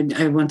sorry.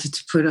 I wanted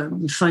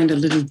to find a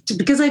little,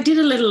 because I did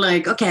a little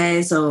like,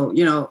 okay, so,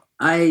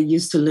 I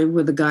used to live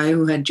with a guy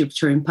who had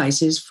Jupiter in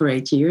Pisces for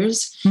 8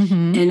 years.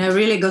 Mm-hmm. And I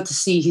really got to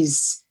see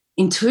his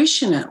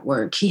intuition at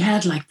work. He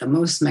had like the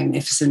most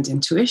magnificent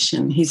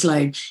intuition. He's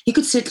like, he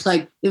could sit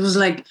like, it was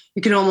like,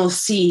 you could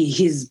almost see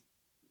his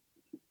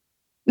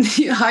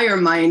higher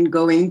mind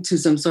going to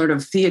some sort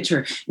of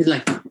theater. He's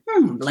like,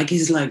 like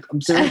he's like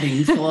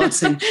observing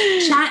thoughts and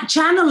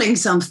channeling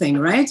something,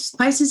 right?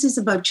 Pisces is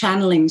about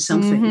channeling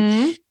something.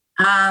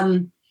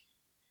 Mm-hmm.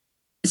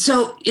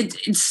 So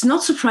it's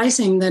not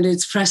surprising that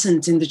it's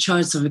present in the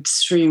charts of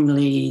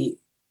extremely,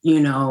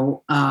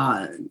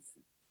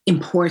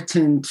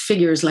 important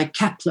figures like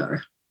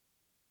Kepler.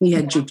 He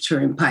had Jupiter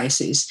in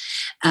Pisces.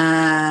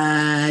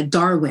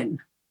 Darwin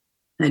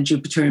had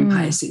Jupiter in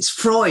Pisces.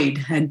 Freud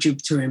had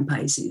Jupiter in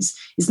Pisces.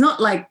 It's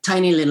not like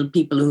tiny little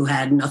people who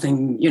had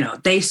nothing,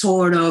 they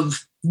sort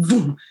of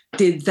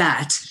did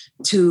that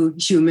to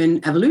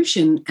human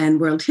evolution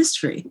and world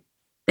history.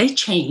 They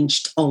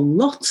changed a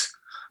lot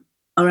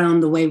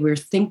around the way we're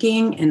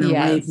thinking and the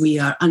way we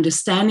are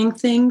understanding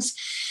things.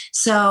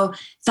 So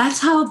that's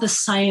how the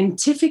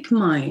scientific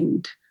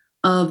mind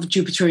of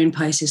Jupiter in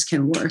Pisces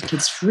can work.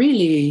 It's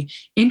really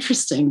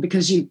interesting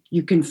because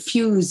you can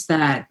fuse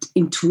that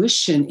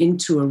intuition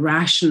into a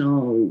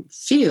rational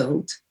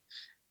field,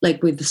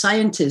 like with the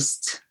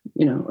scientist,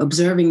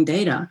 observing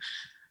data.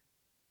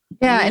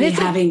 Yeah, really and it's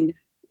having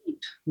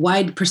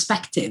wide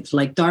perspective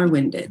like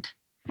Darwin did.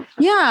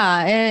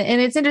 Yeah.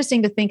 And it's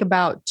interesting to think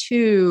about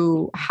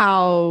too,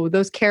 how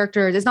those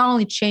characters, it's not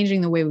only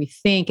changing the way we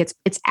think, it's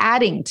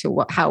adding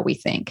to how we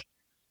think.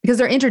 Because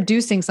they're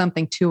introducing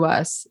something to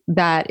us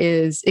that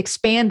is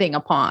expanding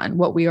upon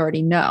what we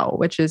already know,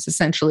 which is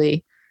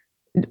essentially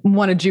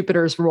one of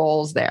Jupiter's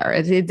roles there.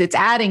 It's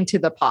adding to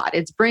the pot.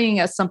 It's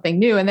bringing us something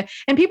new. And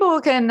people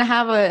can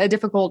have a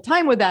difficult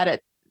time with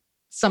that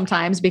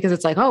sometimes because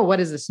it's like, oh, what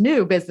is this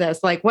new business?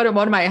 Like, what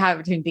am I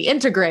having to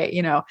integrate?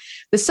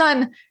 The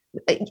sun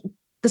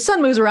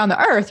moves around the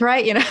earth,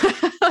 right?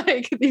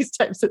 Like these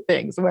types of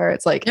things where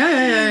it's like,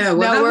 yeah.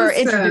 Well, now we're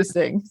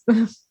introducing.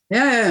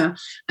 Yeah.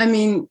 I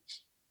mean,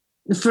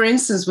 for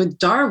instance, with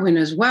Darwin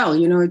as well,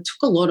 it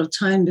took a lot of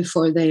time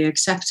before they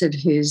accepted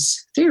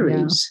his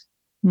theories.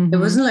 Yeah. Mm-hmm. It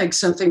wasn't like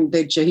something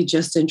that he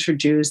just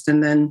introduced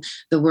and then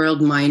the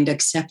world mind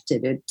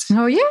accepted it.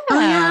 Oh, yeah.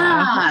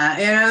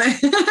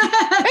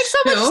 Makes so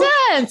much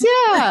sense.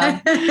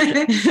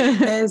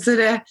 Yeah.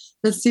 So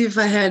let's see if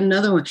I had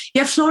another one.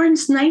 Yeah,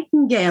 Florence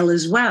Nightingale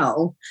as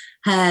well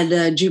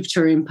had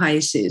Jupiter in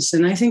Pisces.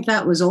 And I think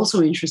that was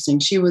also interesting.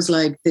 She was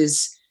like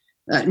this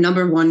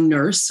number one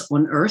nurse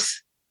on Earth.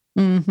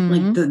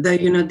 Mm-hmm.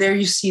 Like there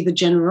you see the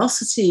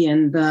generosity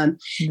and the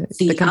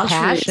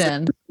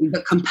compassion,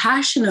 the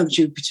compassion of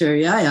Jupiter.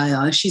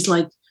 Yeah. She's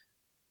like,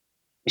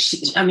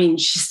 she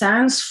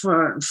stands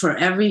for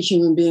every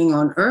human being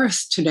on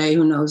Earth today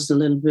who knows a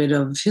little bit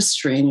of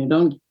history, and you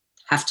don't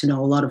have to know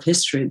a lot of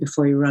history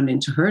before you run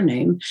into her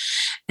name.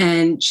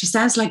 And she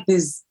stands like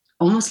this,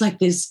 almost like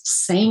this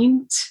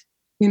saint,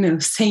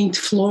 Saint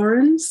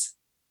Florence.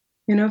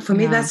 For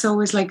me, that's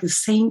always like the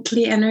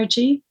saintly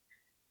energy.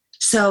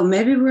 So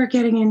maybe we're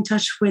getting in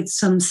touch with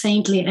some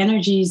saintly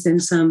energies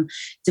and some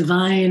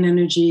divine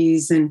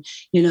energies. And,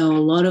 a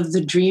lot of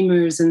the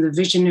dreamers and the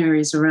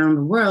visionaries around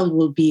the world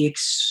will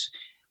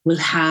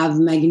have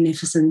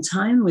magnificent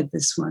time with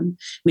this one.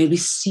 Maybe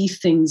see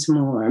things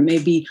more,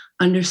 maybe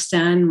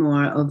understand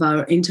more of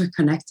our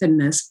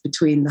interconnectedness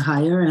between the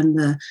higher and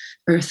the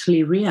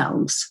earthly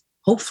realms.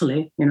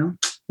 Hopefully,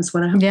 that's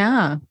what I hope.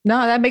 Yeah,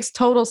 no, that makes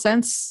total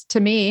sense to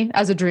me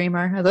as a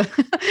dreamer, as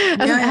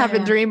an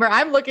avid dreamer.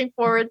 I'm looking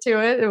forward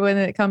to it when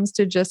it comes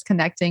to just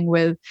connecting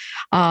with,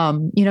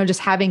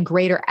 just having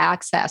greater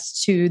access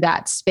to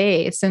that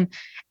space and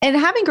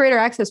having greater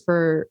access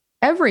for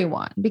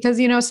everyone, because,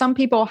 some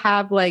people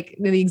have like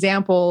the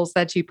examples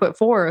that you put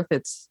forth.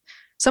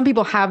 Some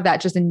people have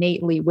that just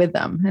innately with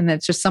them, and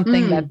it's just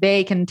something that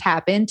they can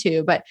tap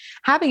into. But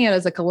having it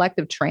as a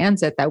collective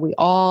transit that we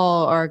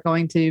all are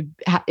going to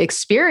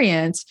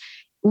experience,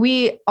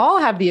 we all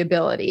have the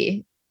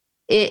ability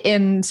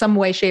in some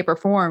way, shape, or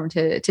form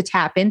to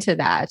tap into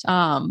that.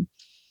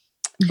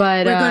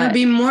 But we're going to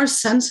be more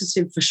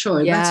sensitive for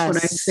sure. Yes. That's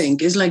what I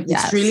think. It's like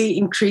it's really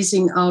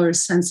increasing our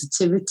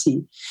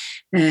sensitivity.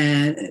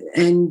 And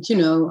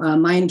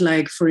mind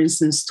like, for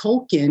instance,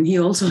 Tolkien, he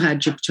also had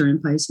Jupiter in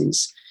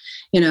Pisces.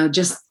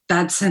 Just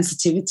that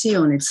sensitivity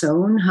on its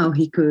own, how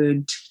he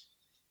could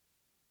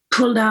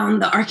pull down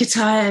the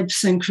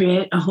archetypes and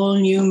create a whole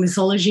new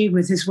mythology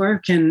with his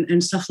work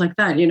and stuff like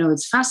that.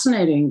 It's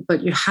fascinating,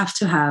 but you have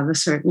to have a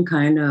certain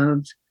kind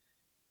of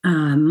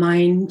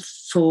mind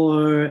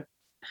for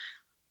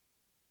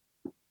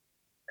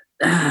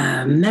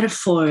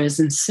metaphors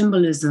and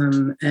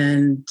symbolism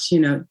and,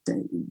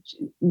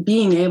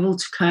 being able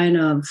to kind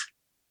of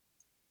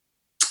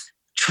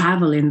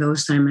travel in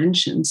those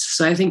dimensions.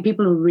 So I think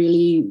people who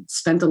really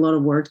spent a lot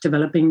of work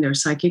developing their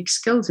psychic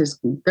skills,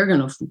 they're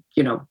going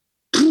to,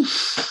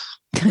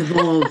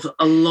 evolve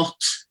a lot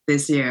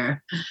this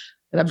year.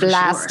 The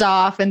blast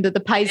off into the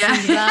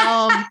Pisces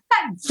realm. I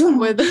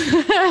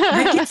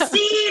can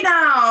see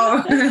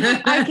now.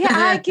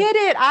 I get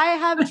it. I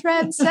have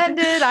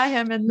transcended. I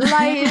am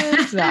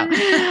enlightened.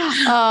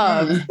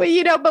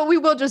 But we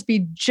will just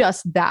be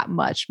just that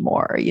much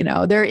more.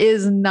 There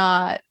is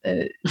not.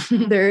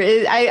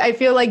 I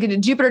feel like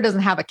Jupiter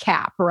doesn't have a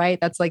cap, right?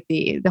 That's like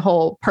the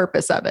whole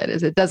purpose of it.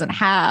 Is it doesn't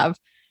have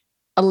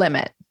a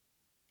limit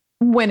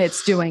when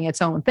it's doing its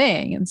own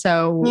thing. And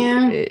so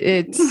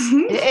it's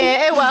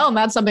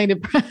that's something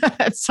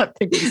that's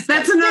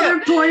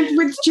another point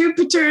with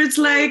Jupiter. It's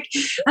like,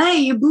 hey,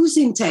 your booze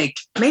intake,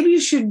 maybe you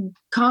should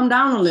calm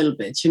down a little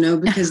bit,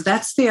 because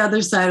that's the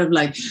other side of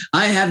like,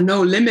 I have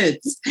no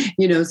limits,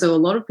 so a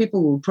lot of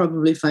people will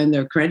probably find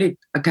their credit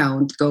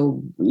account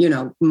go,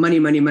 money,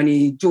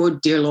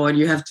 dear Lord,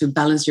 you have to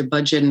balance your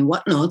budget and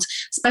whatnot.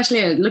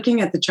 Especially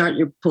looking at the chart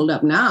you pulled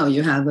up now,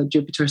 you have a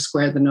Jupiter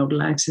square the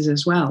nodal axis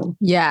as well.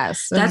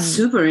 Yes. That's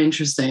super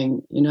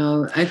interesting.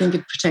 I think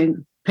it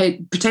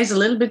pertains a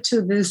little bit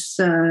to this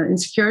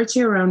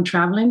insecurity around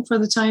traveling for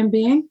the time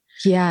being.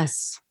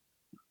 Yes.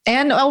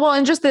 And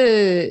and just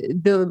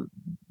the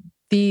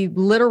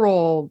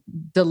literal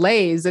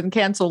delays and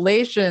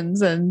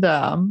cancellations and,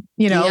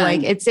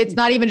 like it's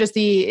not even just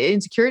the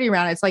insecurity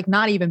around it. It's like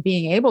not even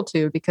being able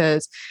to,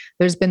 because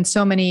there's been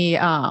so many,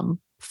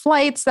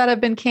 flights that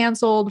have been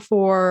canceled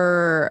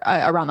for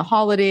around the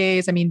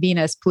holidays. I mean,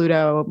 Venus,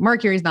 Pluto,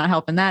 Mercury's not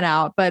helping that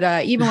out.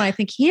 But even when I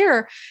think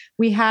here,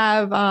 we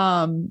have,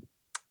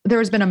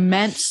 there's been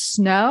immense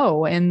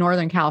snow in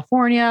Northern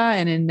California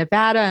and in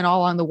Nevada and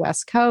all on the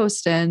West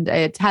Coast. And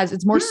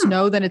it's more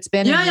snow than it's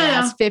been in the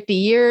last 50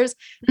 years.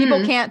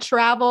 People can't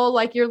travel.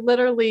 Like you're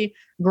literally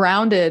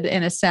grounded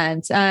in a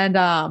sense. And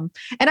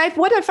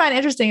what I find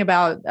interesting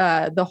about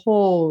the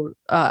whole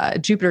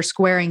Jupiter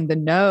squaring the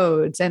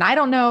nodes, and I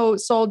don't know,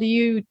 Sol, do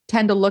you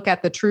tend to look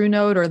at the true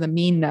node or the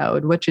mean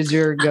node? Which is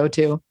your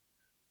go-to?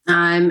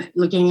 I'm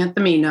looking at the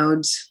mean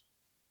nodes.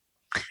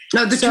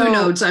 No, true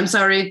nodes. I'm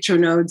sorry, true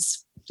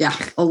nodes. Yeah,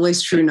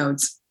 always true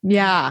nodes.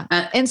 Yeah.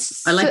 And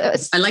I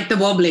like the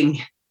wobbling.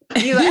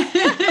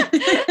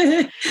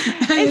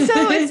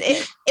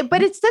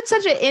 That's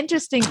such an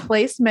interesting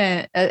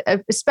placement,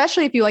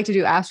 especially if you like to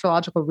do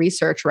astrological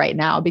research right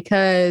now,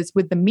 because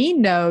with the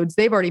mean nodes,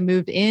 they've already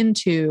moved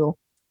into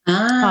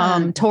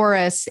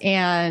Taurus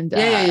and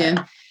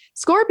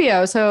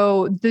Scorpio.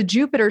 So the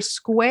Jupiter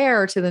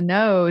square to the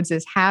nodes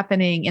is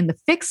happening in the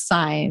fixed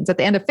signs, at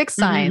the end of fixed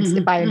signs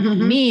by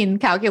mean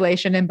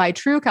calculation, and by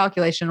true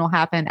calculation will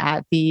happen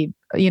at the,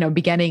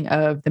 beginning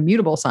of the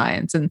mutable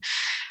signs. And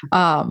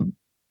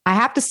I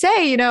have to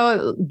say,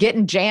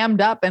 getting jammed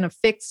up in a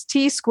fixed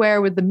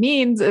T-square with the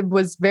means, it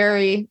was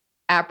very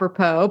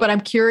apropos, but I'm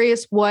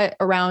curious what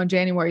around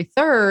January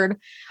 3rd,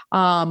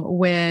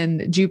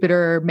 when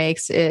Jupiter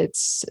makes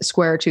its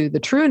square to the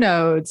true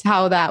nodes,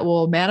 how that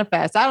will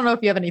manifest. I don't know if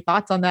you have any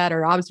thoughts on that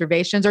or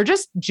observations or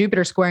just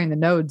Jupiter squaring the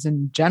nodes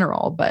in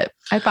general, but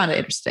I found it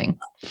interesting.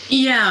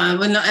 Yeah.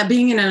 When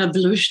being an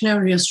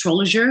evolutionary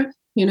astrologer,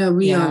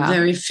 we are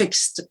very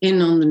fixed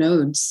in on the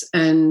nodes,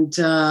 and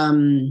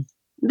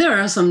there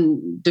are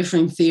some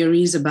different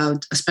theories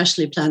about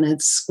especially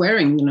planets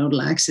squaring the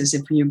nodal axis.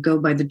 If you go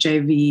by the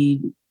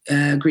JV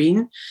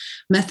Green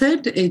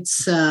method,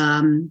 it's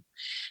a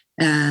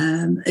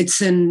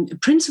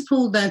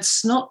principle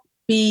that's not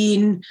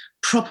been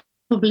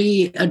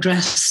properly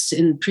addressed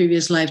in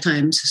previous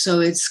lifetimes. So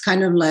it's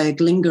kind of like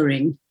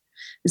lingering.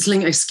 It's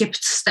like a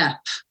skipped step,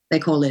 they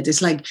call it.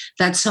 It's like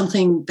that's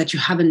something that you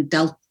haven't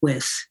dealt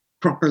with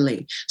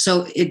properly.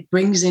 So it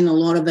brings in a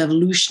lot of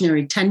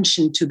evolutionary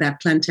tension to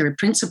that planetary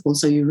principle.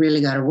 So you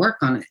really got to work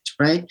on it,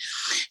 right?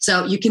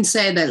 So you can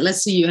say that,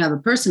 let's say you have a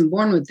person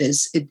born with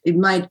this,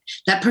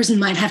 that person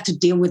might have to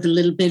deal with a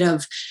little bit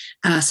of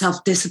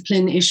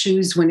self-discipline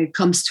issues when it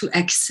comes to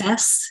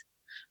excess.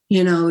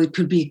 It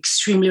could be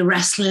extremely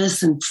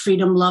restless and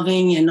freedom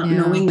loving and not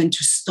knowing when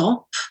to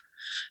stop.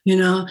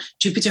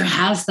 Jupiter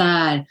has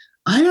that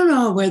I don't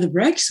know where the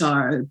brakes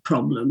are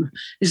problem.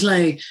 It's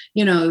like,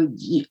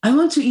 I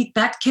want to eat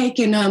that cake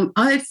and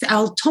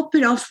I'll top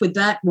it off with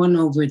that one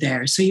over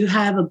there. So you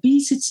have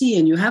obesity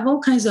and you have all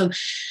kinds of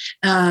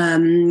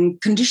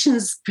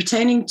conditions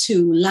pertaining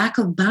to lack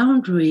of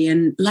boundary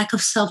and lack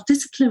of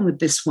self-discipline with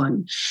this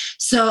one.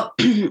 So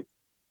if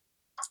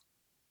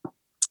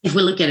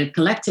we look at it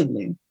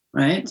collectively,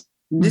 right?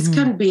 This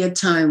can be a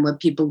time where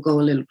people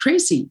go a little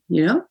crazy,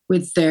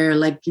 with their,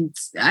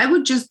 I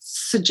would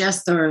just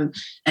suggest or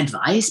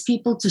advise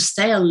people to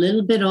stay a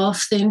little bit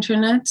off the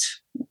internet.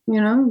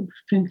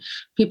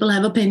 People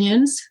have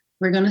opinions.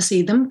 We're going to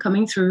see them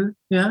coming through.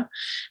 Yeah.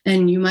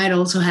 And you might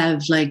also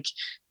have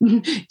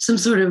some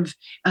sort of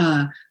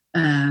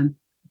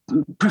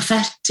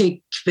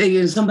prophetic,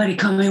 somebody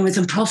coming with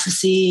some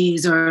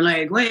prophecies or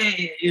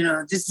wait,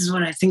 this is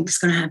what I think is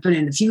going to happen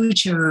in the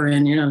future.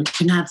 And, you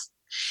can have,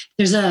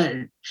 there's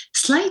a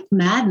slight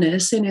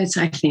madness in it,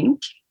 I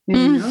think,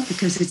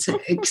 because it's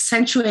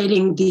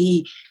accentuating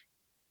the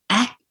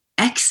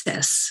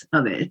excess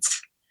of it.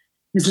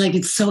 It's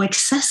it's so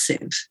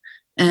excessive.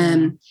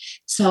 And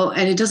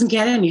it doesn't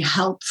get any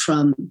help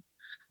from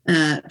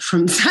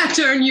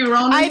Saturn,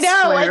 Uranus. I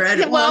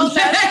know.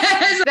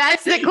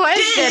 That's the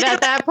question at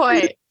that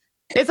point.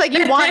 It's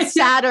you want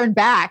Saturn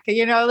back,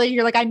 you're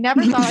I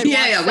never thought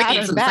I'd want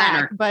Saturn back,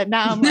 Saturn. But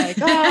now I'm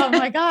oh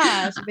my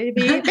gosh,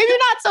 maybe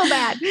not so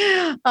bad.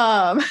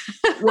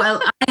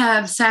 Well, I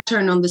have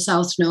Saturn on the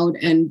South Node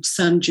and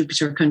Sun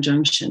Jupiter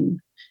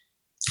conjunction.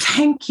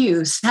 Thank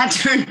you,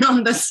 Saturn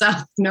on the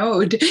South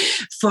Node,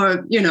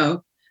 for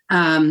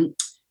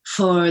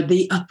for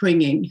the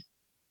upbringing,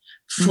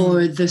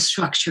 for the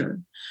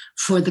structure,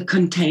 for the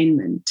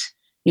containment.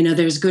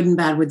 There's good and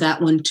bad with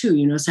that one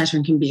too.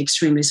 Saturn can be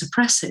extremely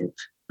suppressive,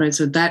 right?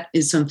 So that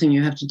is something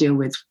you have to deal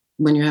with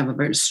when you have a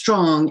very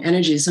strong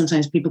energy.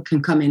 Sometimes people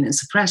can come in and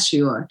suppress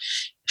you or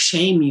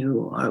shame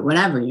you or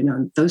whatever,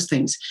 those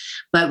things.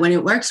 But when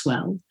it works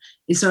well,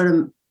 it sort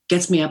of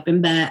gets me up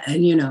in bed,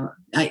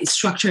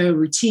 structure,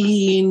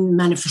 routine,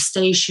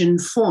 manifestation,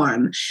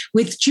 form.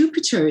 With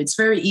Jupiter, it's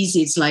very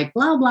easy. It's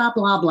blah, blah,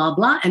 blah, blah,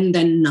 blah, and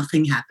then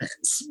nothing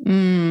happens.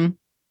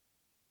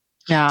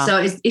 Yeah.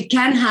 So it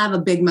can have a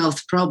big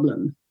mouth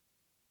problem.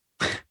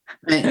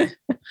 Right?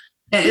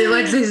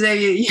 What they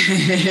say?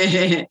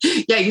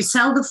 Yeah, you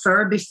sell the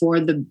fur before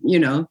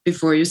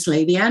before you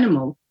slay the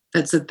animal.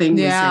 That's a thing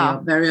they say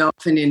very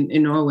often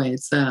in Norway.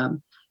 It's a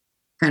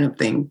kind of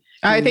thing.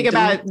 I think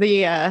about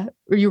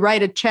you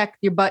write a check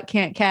your butt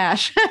can't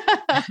cash.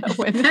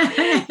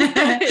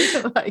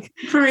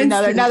 For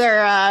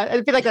another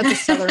I feel that's a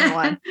Southern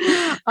one.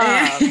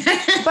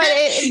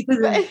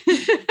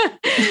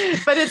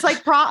 But it's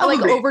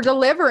over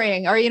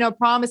delivering or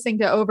promising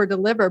to over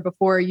deliver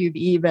before you've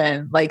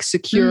even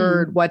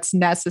secured what's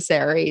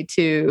necessary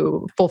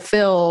to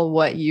fulfill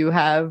what you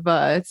have.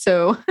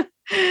 Saturn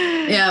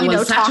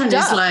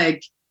is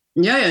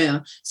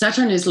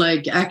Saturn is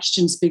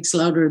action speaks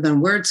louder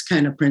than words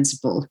kind of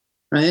principle,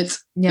 right?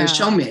 Yeah. So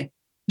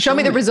show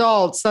me the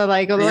results. So when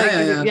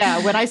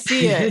I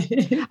see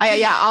it,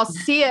 I'll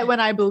see it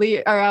when I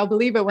believe, or I'll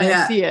believe it when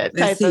I see it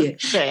type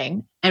of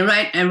thing. And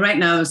right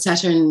now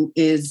Saturn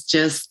is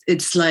just,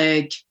 it's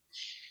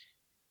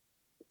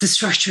the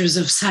structures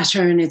of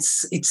Saturn,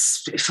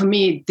 it's for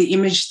me, the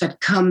image that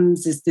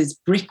comes is this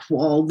brick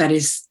wall that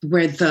is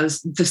where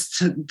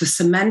the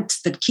cement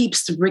that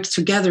keeps the brick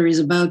together is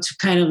about to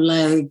kind of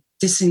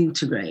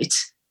disintegrate.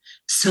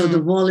 So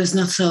the wall is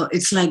not so,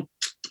 it's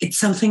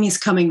something is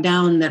coming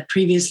down that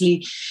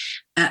previously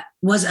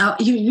was out.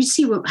 You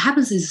see what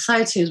happens in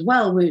society as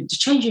well. We're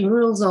changing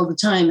rules all the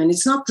time, and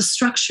it's not the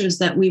structures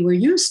that we were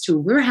used to.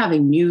 We're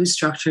having new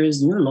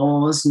structures, new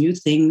laws, new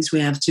things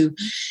we have to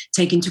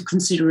take into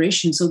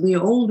consideration. So the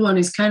old one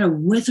is kind of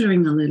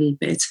withering a little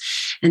bit.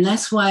 And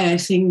that's why I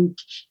think,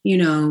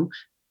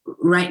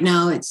 right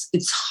now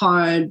it's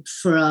hard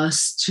for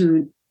us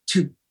to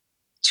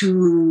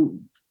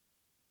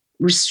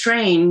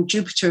restrain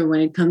Jupiter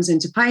when it comes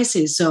into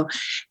Pisces. So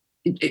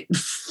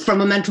from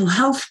a mental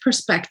health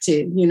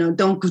perspective,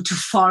 don't go too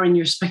far in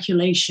your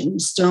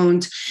speculations.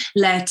 Don't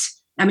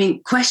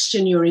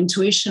question your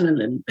intuition a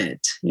little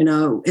bit.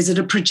 Is it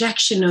a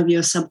projection of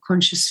your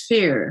subconscious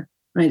fear,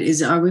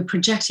 right? Are we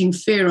projecting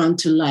fear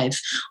onto life?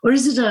 Or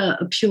is it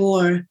a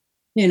pure,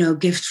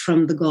 gift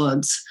from the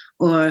gods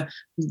or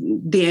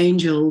the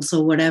angels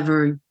or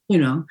whatever,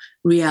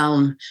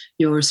 realm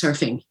you're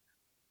surfing?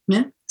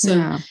 Yeah. So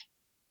yeah.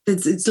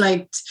 It's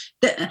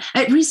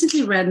I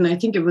recently read, and I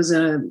think it was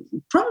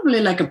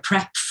probably a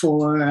prep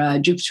for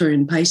Jupiter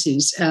in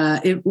Pisces.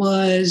 It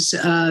was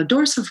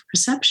Doors of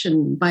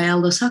Perception by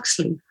Aldous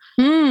Huxley.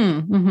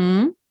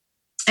 Mm-hmm.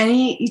 And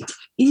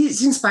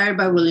he's inspired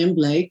by William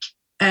Blake.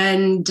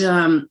 And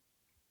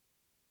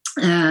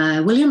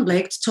William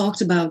Blake talked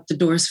about the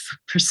doors of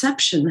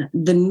perception,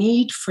 the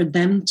need for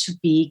them to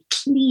be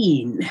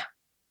clean.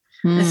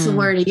 That's the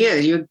word he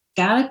used. You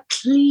gotta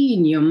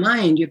clean your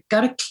mind. You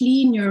gotta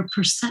clean your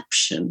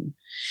perception.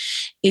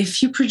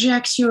 If you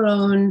project your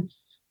own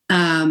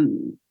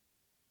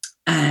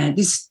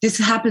this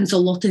happens a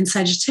lot in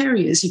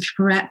Sagittarius. If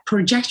you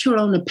project your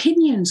own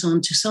opinions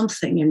onto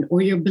something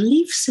or your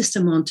belief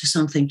system onto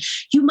something,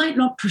 you might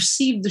not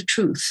perceive the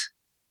truth.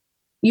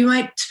 You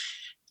might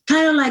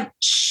kind of like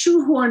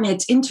shoehorn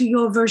it into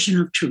your version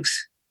of truth,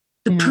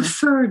 the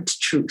preferred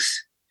truth.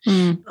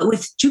 But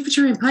with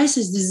Jupiter in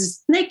Pisces, this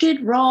is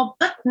naked, raw,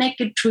 but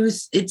naked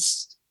truth.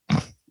 It's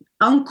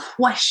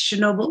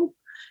unquestionable.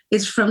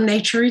 It's from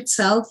nature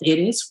itself. It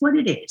is what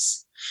it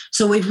is.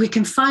 So if we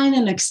can find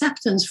an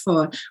acceptance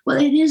for,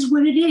 well, it is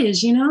what it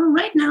is,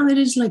 right now it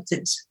is like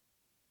this.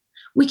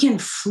 We can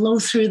flow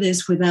through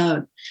this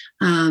without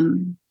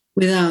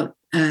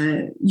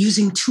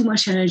using too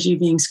much energy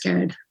being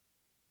scared.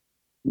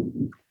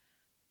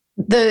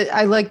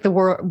 I like the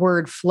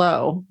word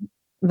flow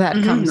that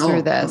comes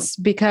through this,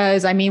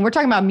 because we're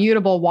talking about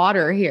mutable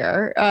water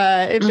here.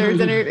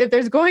 If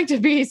there's going to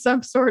be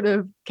some sort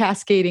of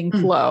cascading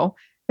flow,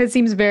 it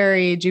seems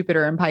very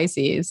Jupiter and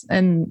Pisces.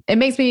 And it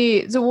makes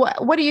me, so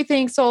what do you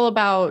think, Sol,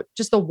 about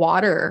just the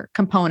water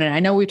component?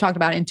 I know we've talked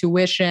about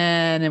intuition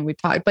and we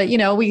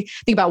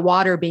think about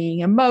water being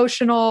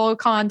emotional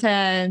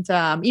content,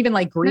 even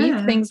like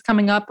grief things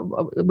coming up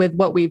with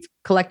what we've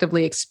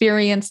collectively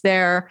experienced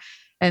there.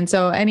 And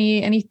so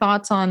any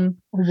thoughts on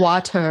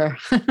water?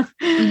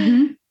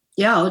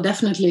 Yeah,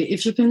 definitely.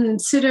 If you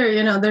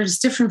consider, there's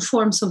different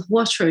forms of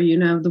water,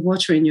 the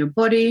water in your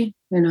body,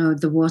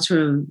 the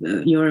water of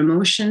your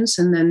emotions,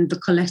 and then the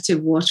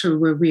collective water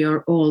where we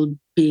are all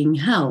being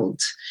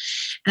held.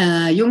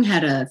 Jung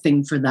had a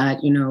thing for that,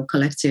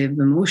 collective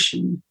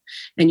emotion.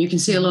 And you can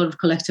see a lot of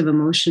collective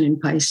emotion in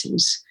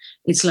Pisces.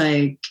 It's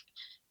like,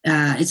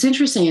 it's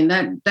interesting, and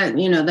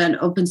that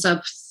opens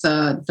up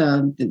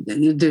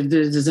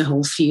there's a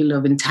whole field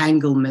of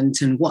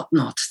entanglement and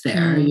whatnot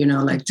there,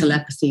 like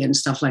telepathy and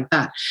stuff like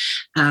that.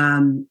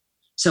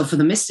 So for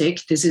the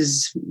mystic, this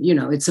is,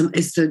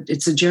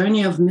 it's a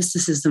journey of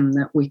mysticism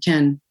that we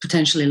can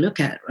potentially look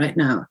at right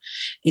now.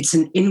 It's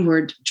an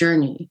inward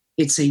journey.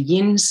 It's a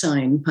yin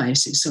sign,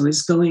 Pisces, so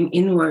it's going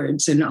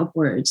inwards and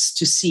upwards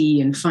to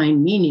see and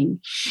find meaning.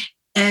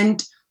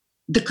 And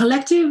the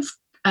collective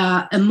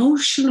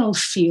emotional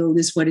field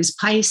is what is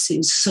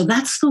Pisces. So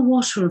that's the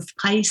water of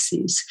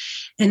Pisces.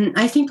 And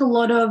I think a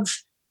lot of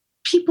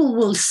people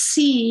will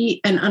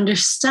see and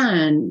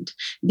understand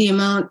the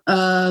amount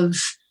of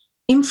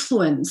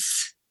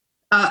influence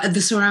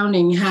the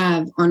surrounding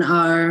have on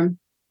our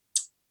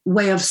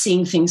way of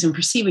seeing things and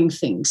perceiving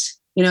things.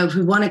 If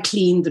we want to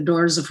clean the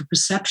doors of a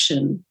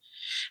perception,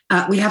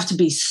 we have to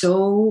be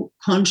so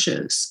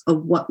conscious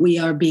of what we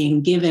are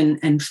being given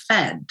and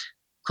fed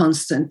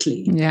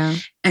constantly,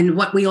 and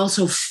what we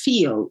also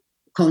feel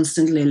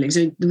constantly. Like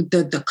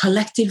the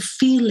collective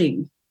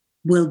feeling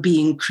will be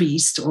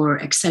increased or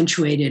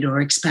accentuated or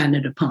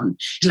expanded upon.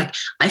 It's like,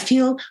 I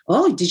feel,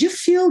 oh, did you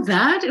feel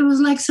that? It was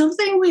like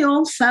something we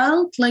all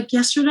felt. Like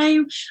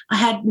yesterday, I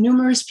had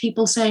numerous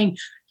people saying,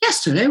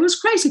 yesterday was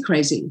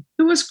crazy.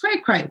 It was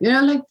cray. And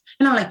I'm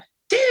like,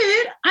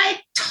 dude, I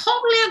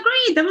totally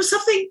agree. There was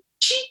something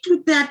cheap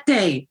with that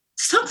day.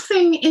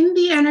 Something in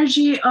the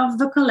energy of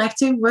the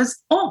collective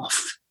was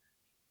off.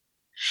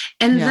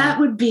 And that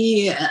would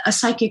be a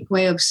psychic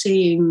way of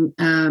seeing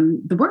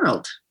the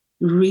world,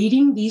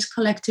 reading these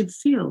collective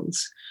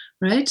fields,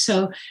 right?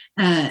 So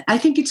I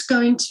think it's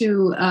going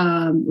to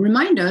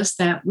remind us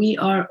that we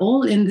are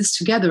all in this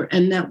together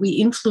and that we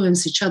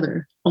influence each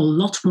other a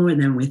lot more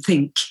than we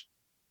think.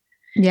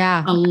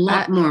 Yeah. A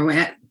lot more.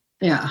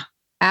 Yeah.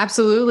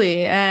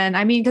 Absolutely.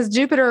 And because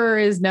Jupiter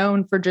is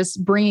known for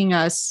just bringing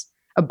us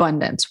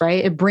abundance,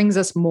 right? It brings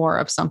us more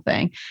of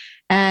something.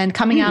 And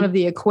coming out of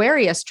the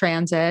Aquarius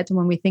transit,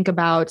 when we think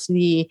about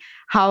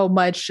how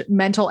much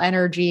mental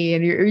energy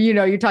and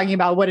you're talking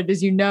about what it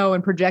is,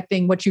 and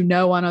projecting what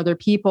on other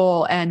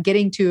people, and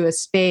getting to a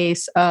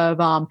space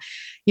of,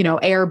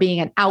 air being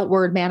an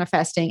outward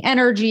manifesting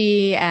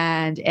energy,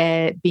 and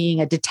it being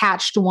a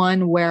detached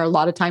one, where a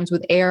lot of times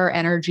with air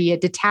energy,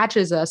 it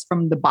detaches us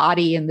from the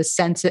body and the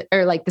sense,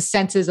 or like the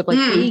senses of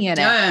being in it.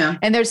 Yeah.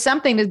 And there's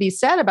something to be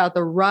said about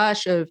the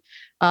rush of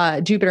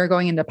Jupiter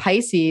going into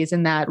Pisces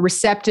and that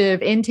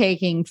receptive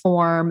intaking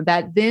form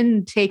that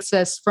then takes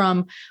us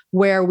from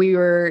where we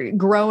were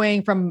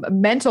growing from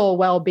mental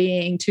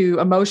well-being to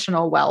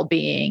emotional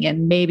well-being,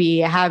 and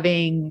maybe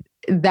having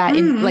that,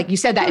 like you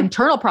said, that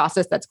internal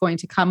process that's going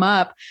to come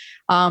up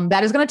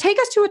that is going to take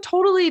us to a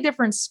totally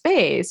different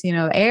space.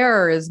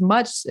 Air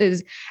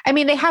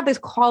they have these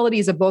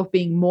qualities of both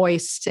being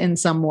moist in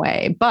some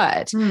way,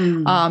 but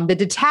the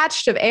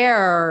detached of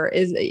air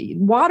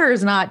water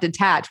is not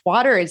detached.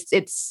 Water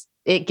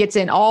it gets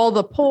in all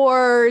the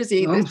pores.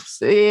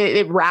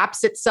 It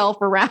wraps itself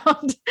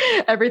around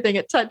everything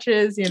it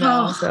touches,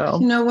 So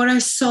what I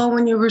saw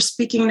when you were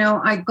speaking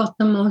now, I got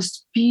the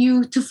most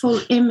beautiful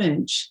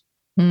image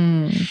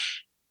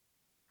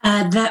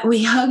that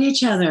we hug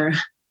each other,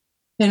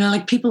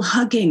 like people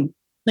hugging,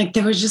 like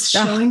they were just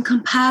showing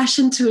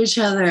compassion to each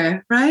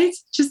other, right?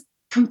 Just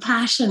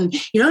compassion.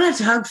 You don't have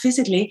to hug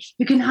physically.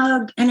 You can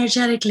hug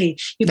energetically.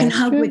 You can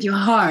hug with your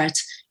heart.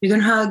 You can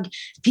hug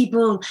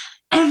people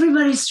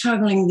everybody's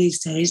struggling these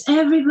days.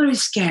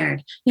 Everybody's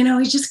scared. You know,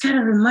 we just got to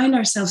remind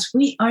ourselves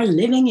we are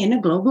living in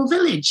a global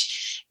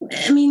village.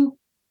 I mean,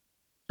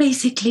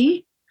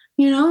 basically,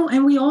 you know,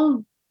 and we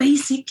all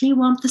basically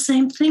want the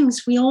same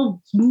things. We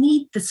all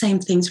need the same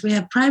things. We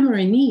have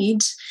primary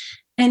needs,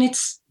 and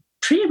it's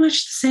pretty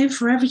much the same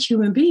for every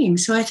human being.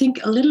 So I think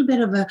a little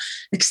bit of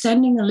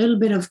extending a little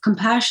bit of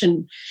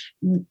compassion,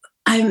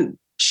 I'm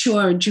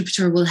sure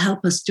Jupiter will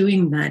help us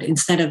doing that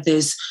instead of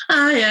this,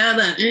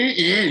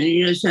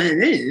 this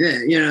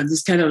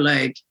kind of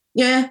like,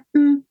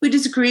 we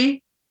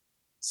disagree.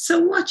 So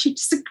what? You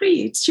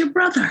disagree. It's your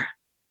brother.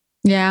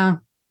 Yeah.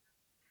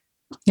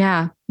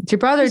 Yeah. It's your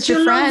brother. It's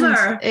your friend.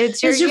 Lover.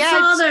 It's your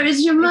father.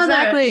 It's your mother.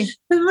 Exactly.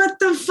 What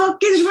the fuck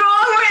is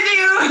wrong with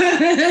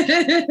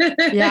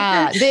you?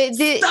 Yeah.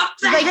 Stop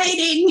the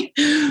hating.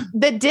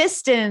 The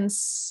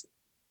distance,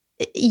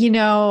 you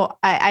know,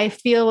 I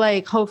feel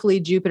like hopefully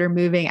Jupiter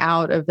moving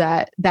out of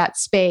that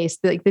space,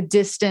 like the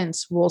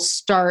distance will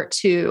start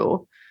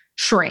to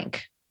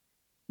shrink,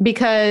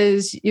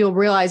 because you'll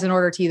realize in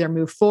order to either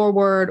move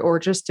forward or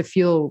just to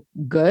feel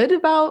good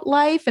about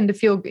life and to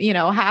feel, you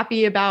know,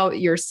 happy about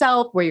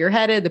yourself, where you're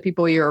headed, the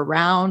people you're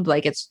around,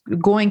 like it's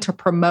going to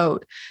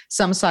promote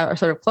some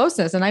sort of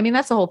closeness. And I mean,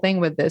 that's the whole thing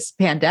with this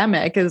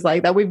pandemic, is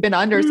like that we've been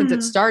under since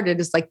it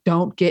started. Is like,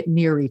 don't get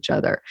near each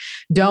other.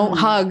 Don't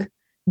hug.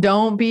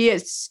 Don't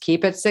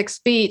keep it 6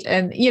 feet.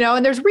 And, you know,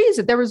 and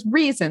there was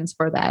reasons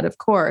for that, of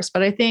course.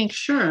 But I think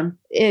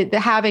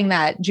having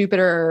that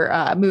Jupiter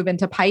move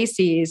into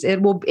Pisces, it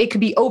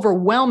could be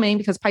overwhelming,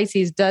 because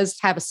Pisces does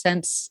have a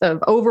sense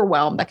of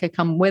overwhelm that could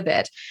come with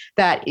it,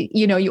 that,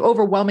 you know, you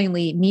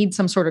overwhelmingly need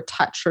some sort of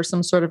touch or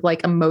some sort of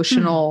like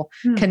emotional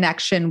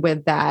connection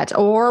with that.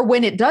 Or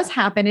when it does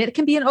happen, it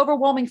can be an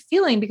overwhelming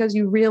feeling, because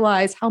you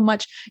realize how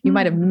much you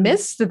might have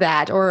missed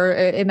that, or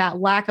in that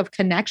lack of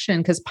connection,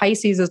 because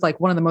Pisces is like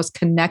one of the most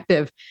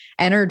connective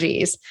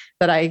energies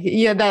that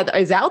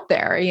is out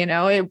there. You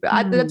know,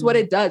 that's what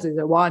it does, is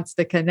it wants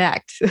to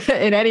connect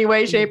in any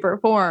way, shape, or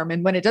form.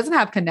 And when it doesn't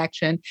have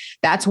connection,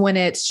 that's when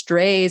it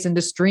strays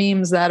into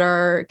streams that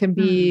can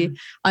be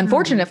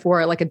unfortunate for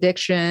it, like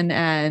addiction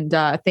and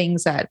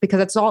things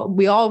because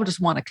we all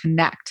just want to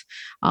connect.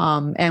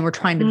 And we're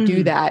trying to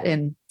do that.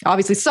 And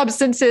obviously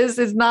substances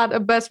is not a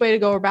best way to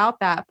go about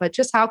that, but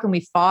just how can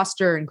we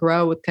foster and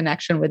grow with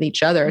connection with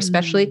each other,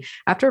 especially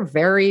after a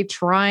very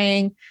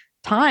trying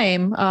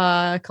time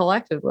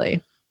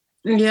collectively.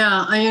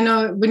 Yeah. You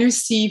know, when you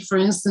see, for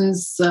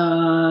instance,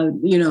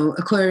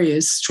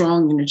 Aquarius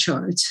strong in a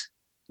chart,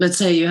 let's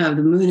say you have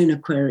the moon in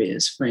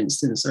Aquarius, for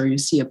instance, or you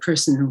see a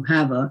person who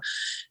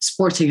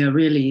sporting a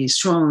really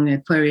strong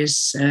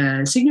Aquarius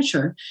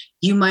signature,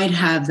 you might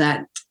have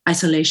that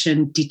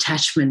isolation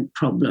detachment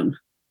problem.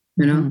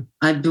 You know,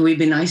 we've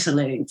been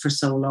isolating for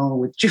so long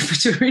with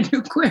Jupiter in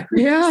Aquarius.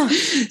 Yeah.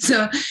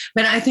 So,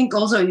 but I think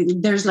also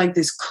there's like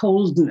this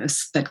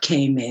coldness that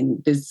came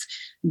in,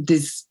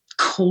 this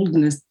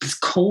coldness, this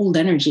cold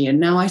energy. And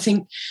now I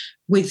think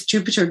with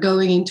Jupiter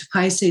going into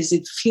Pisces,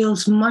 it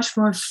feels much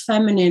more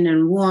feminine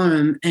and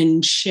warm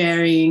and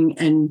sharing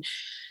and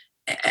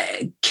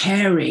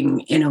caring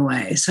in a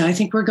way. So I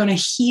think we're going to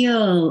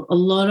heal a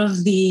lot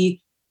of the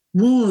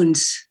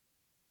wounds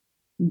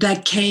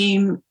that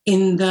came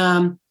in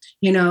the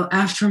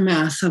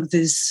aftermath of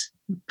this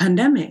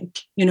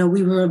pandemic. You know,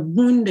 we were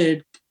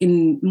wounded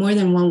in more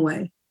than one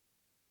way.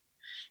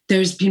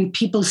 There's been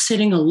people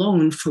sitting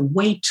alone for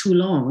way too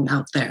long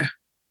out there,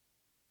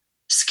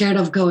 scared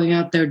of going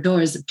out their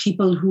doors.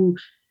 People who,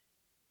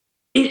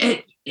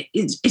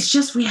 it's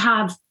just, we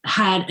have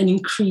had an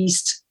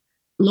increased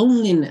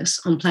loneliness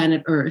on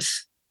planet Earth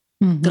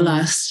the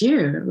last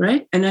year,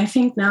 right? And I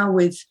think now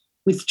with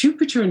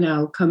Jupiter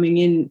now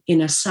coming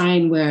in a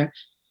sign where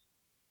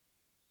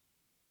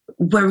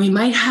we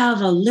might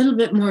have a little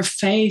bit more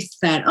faith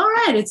that, all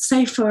right, it's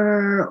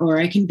safer, or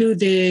I can do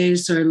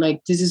this, or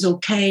like, this is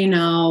okay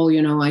now,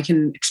 you know, I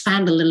can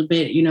expand a little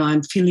bit, you know,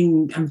 I'm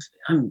feeling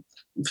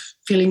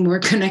more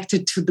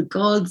connected to the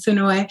gods in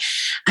a way.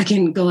 I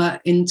can go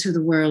out into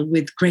the world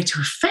with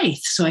greater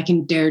faith, so I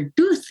can dare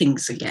do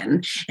things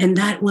again. And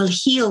that will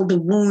heal the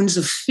wounds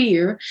of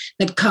fear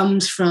that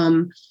comes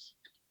from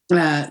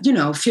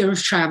fear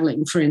of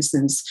traveling, for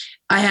instance.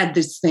 I had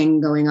this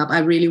thing going up. I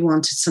really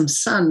wanted some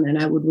sun,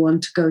 and I would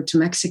want to go to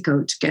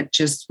Mexico to get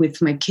just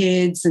with my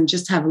kids and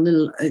just have a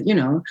little,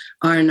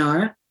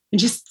 R&R and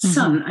just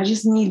sun. I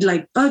just need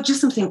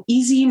just something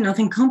easy,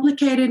 nothing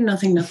complicated,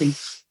 nothing.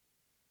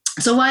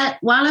 So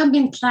while I've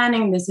been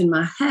planning this in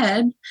my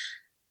head,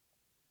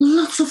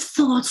 lots of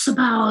thoughts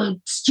about,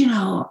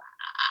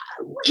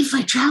 if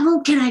I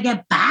travel, can I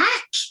get back?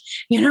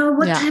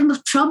 What type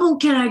of trouble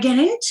can I get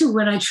into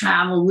when I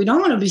travel? We don't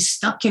want to be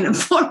stuck in a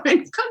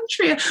foreign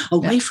country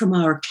away from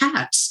our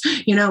cats.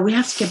 We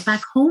have to get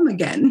back home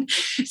again.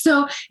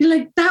 So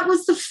that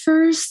was the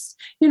first,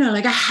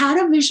 I had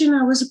a vision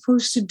I was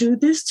supposed to do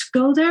this, to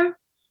go there.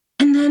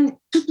 And then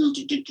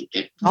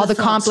all the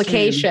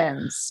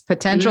complications,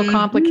 potential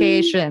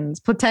complications,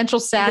 potential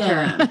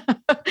Saturn.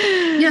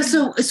 Yeah.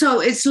 So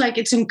it's like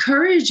it's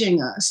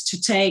encouraging us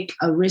to take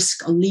a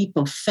risk, a leap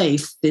of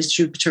faith, this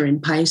Jupiter in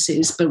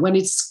Pisces. But when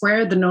it's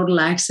square the nodal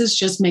axis,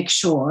 just make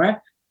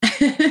sure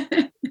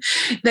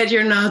that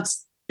you're not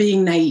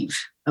being naive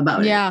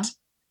about it.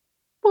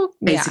 Well,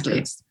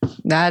 basically,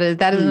 that is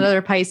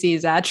another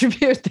Pisces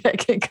attribute that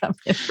can come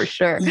in for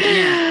sure.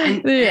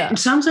 And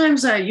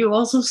sometimes you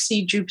also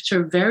see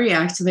Jupiter very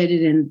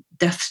activated in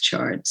death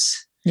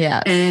charts.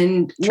 Yeah,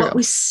 and what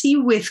we see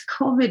with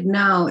COVID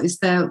now is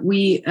that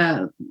we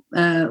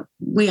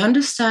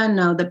understand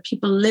now that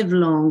people live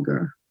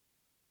longer.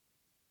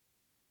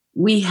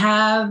 We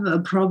have a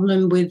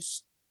problem with,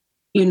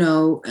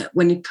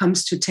 when it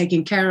comes to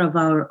taking care of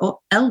our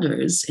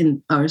elders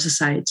in our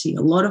society. A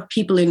lot of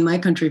people in my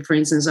country, for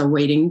instance, are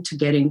waiting to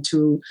get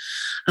into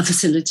a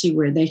facility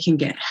where they can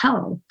get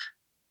help.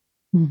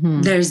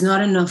 Mm-hmm. There's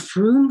not enough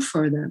room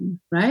for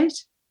them, right?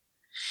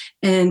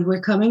 And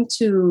we're coming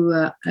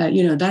to,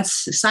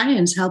 that's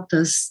science helped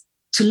us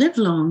to live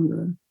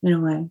longer in a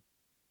way,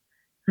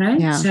 right?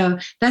 Yeah. So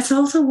that's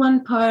also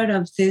one part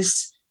of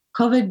this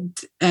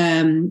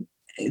COVID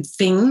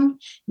thing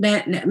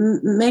that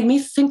made me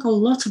think a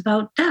lot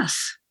about death.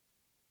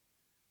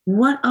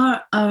 What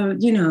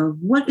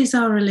is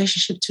our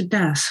relationship to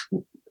death?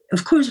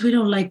 Of course, we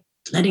don't like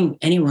letting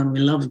anyone we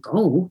love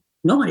go.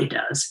 Nobody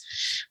does.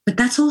 But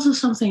that's also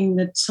something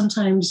that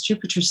sometimes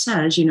Jupiter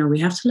says, we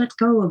have to let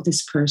go of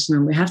this person,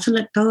 and we have to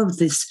let go of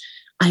this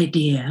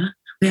idea.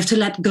 We have to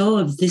let go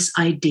of this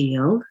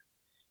ideal,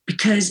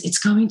 because it's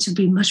going to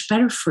be much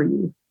better for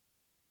you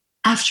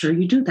after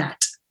you do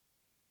that.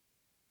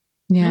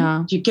 Yeah.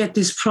 And you get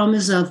this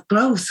promise of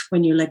growth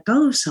when you let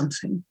go of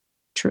something.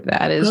 True.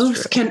 That is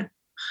true.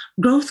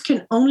 Growth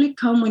can only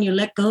come when you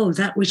let go of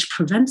that which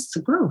prevents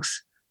the growth.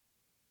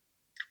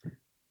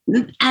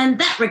 And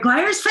that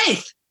requires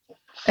faith.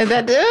 And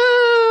that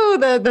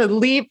the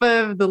leap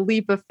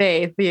of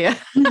faith. Yeah.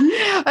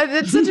 Mm-hmm.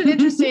 It's such an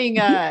interesting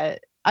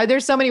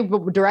there's so many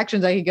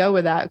directions I could go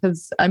with that,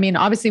 because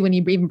obviously when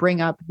you even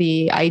bring up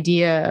the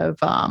idea of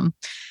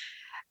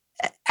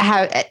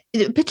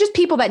but just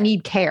people that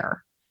need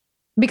care.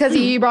 Because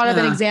you brought up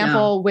an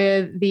example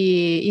with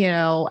the,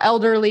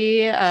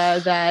 elderly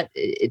that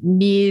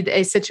need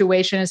a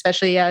situation,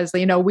 especially as,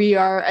 we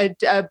are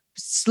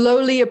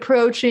slowly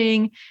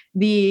approaching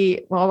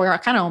we're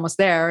kind of almost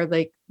there,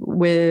 like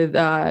with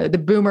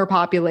the boomer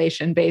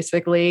population,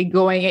 basically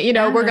going,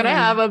 we're going to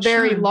have a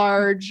very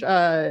large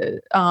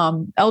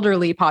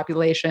elderly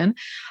population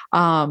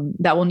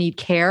that will need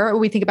care.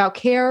 We think about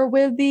care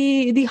with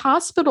the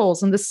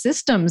hospitals and the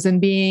systems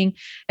and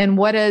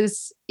what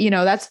is,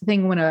 that's the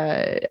thing when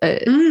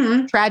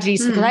a tragedy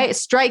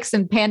strikes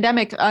and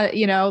pandemic,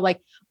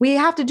 like we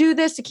have to do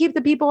this to keep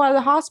the people out of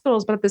the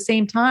hospitals. But at the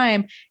same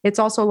time, it's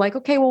also like,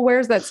 okay, well,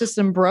 where's that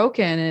system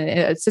broken?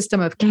 A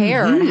system of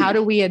care. And how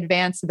do we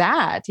advance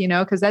that?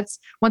 Because that's,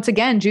 once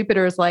again,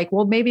 Jupiter is like,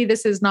 well, maybe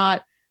this is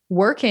not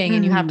working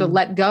and you have to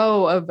let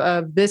go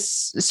of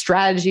this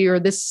strategy or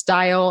this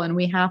style. And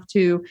we have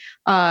to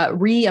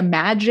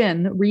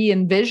re-envision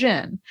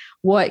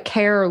what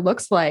care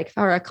looks like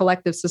for a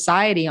collective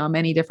society on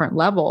many different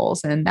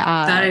levels. And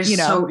that is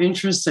so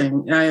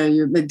interesting.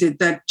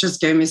 That just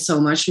gave me so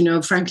much.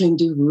 Franklin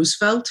D.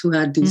 Roosevelt, who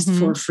had these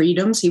 4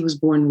 freedoms, he was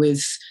born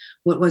with,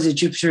 what was it,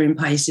 Jupiter in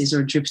Pisces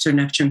or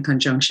Jupiter-Neptune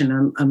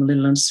conjunction? I'm a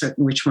little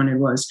uncertain which one it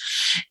was.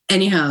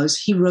 Anyhow,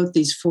 he wrote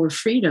these 4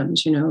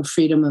 freedoms,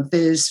 freedom of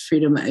this,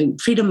 freedom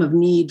of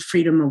need,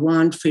 freedom of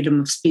want,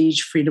 freedom of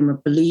speech, freedom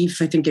of belief,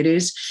 I think it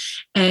is.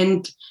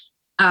 And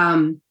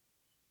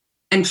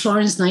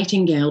Florence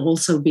Nightingale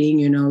also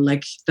being,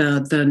 like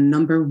the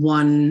number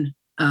one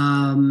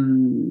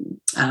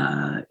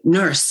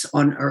nurse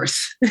on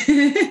Earth.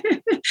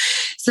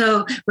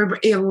 So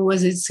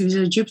was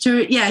it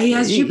Jupiter? Yeah, he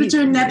has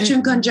Jupiter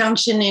Neptune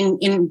conjunction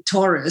in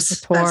Taurus.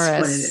 That's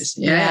what it is.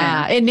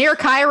 Yeah. And near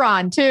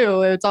Chiron too.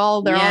 They're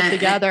all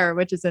together,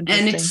 which is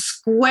interesting. And it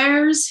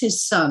squares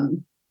his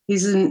sun.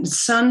 He's a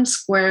Sun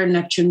square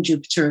Neptune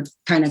Jupiter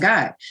kind of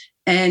guy.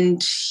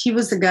 And he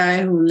was the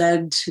guy who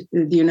led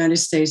the United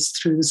States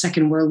through the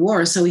Second World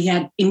War. So he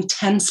had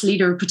intense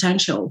leader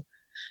potential.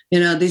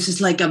 This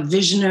is like a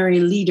visionary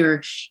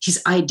leader.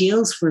 His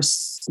ideals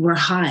were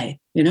high,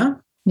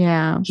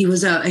 Yeah.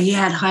 He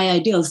had high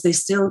ideals. They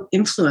still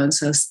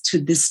influence us to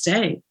this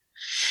day.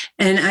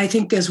 And I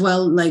think as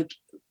well, like,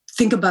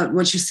 think about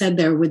what you said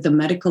there with the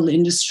medical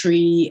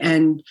industry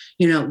and,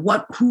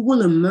 who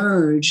will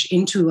emerge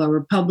into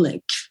our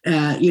public,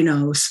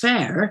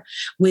 sphere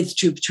with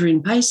Jupiter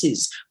in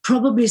Pisces.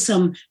 Probably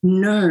some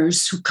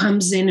nurse who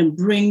comes in and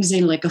brings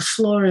in like a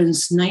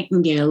Florence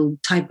Nightingale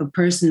type of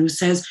person who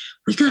says,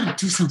 we got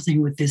to do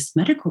something with this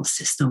medical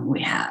system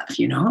we have,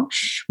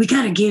 we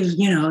got to give,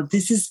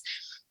 this is,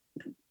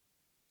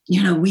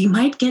 we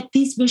might get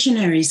these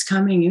visionaries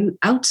coming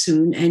out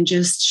soon and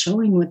just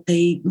showing what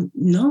they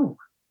know,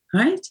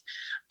 right?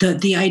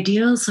 The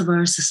ideals of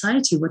our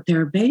society, what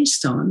they're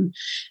based on.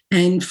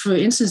 And for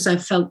instance, I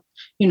felt,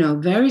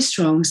 very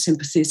strong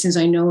sympathy, since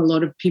I know a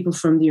lot of people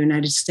from the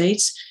United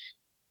States.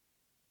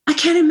 I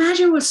can't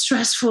imagine what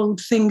stressful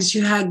things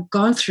you had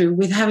gone through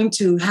with having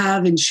to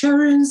have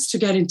insurance to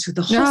get into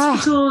the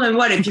hospital. And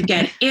what if you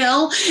get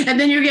ill and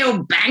then you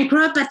go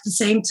bankrupt at the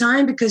same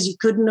time because you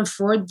couldn't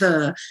afford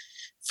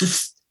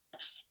because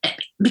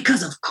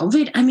of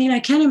COVID? I mean,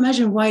 I can't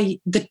imagine why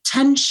the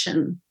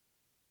tension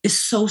is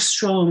so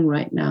strong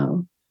right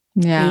now.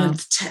 Yeah.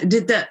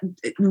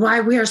 Why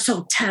we are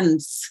so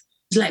tense.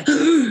 It's like,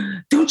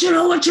 don't you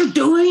know what you're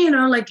doing?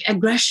 Like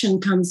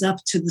aggression comes up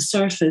to the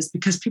surface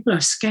because people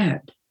are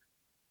scared.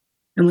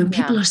 And when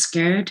people are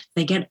scared,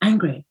 they get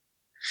angry.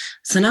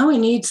 So now we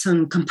need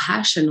some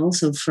compassion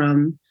also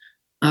from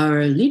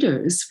our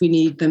leaders. We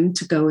need them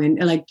to go in,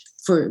 like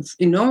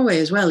in Norway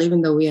as well,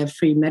 even though we have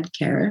free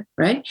Medicare,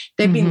 right?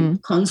 They've been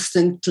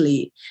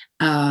constantly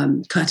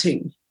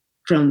cutting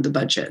from the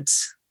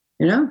budgets,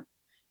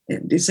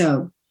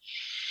 So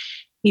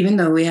even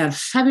though we have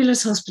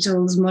fabulous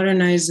hospitals,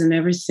 modernized and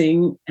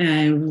everything,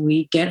 and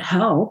we get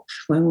help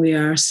when we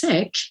are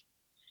sick,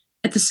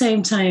 at the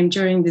same time,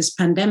 during this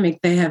pandemic,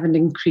 they haven't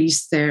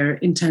increased their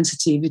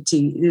intensive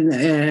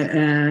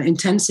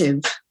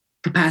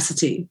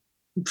capacity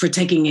for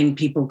taking in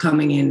people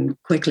coming in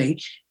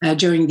quickly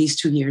during these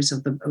 2 years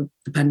of the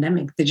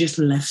pandemic. They just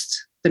left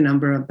the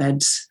number of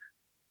beds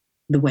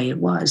the way it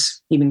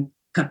was, even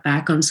cut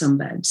back on some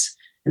beds.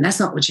 And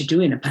that's not what you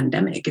do in a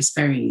pandemic.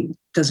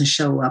 Doesn't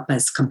show up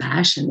as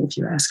compassion, if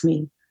you ask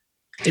me.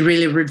 It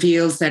really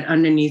reveals that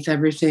underneath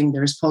everything,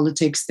 there's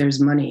politics, there's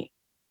money.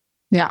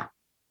 Yeah.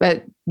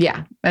 But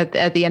yeah,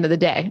 at the end of the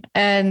day.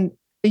 And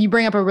you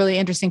bring up a really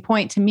interesting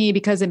point to me,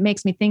 because it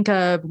makes me think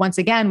of, once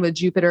again, with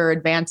Jupiter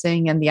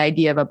advancing and the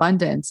idea of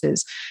abundance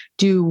is,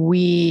 do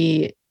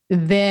we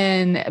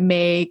then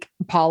make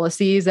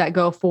policies that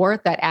go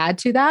forth that add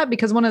to that?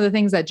 Because one of the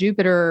things that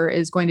Jupiter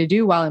is going to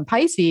do while in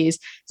Pisces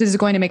is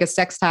going to make a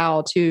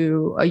sextile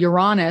to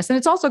Uranus. And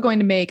it's also going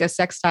to make a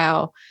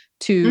sextile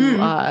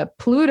to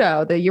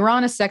Pluto. The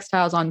Uranus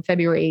sextile is on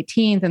February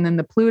 18th, and then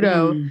the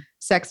Pluto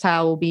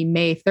sextile will be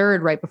May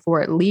 3rd, right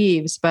before it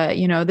leaves. But,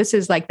 this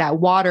is like that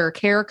water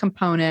care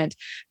component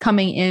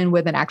coming in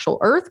with an actual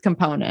earth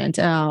component,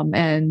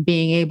 and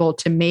being able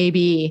to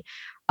maybe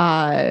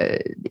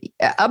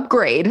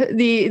upgrade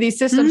the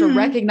system to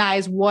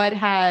recognize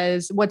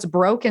what's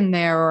broken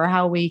there, or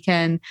how we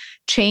can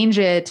change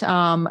it,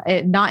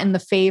 not in the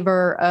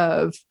favor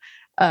of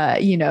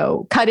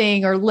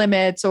cutting or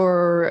limits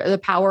or the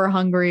power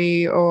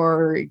hungry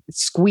or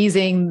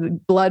squeezing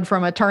blood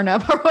from a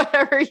turnip or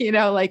whatever,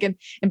 and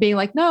being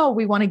like, no,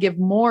 we want to give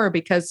more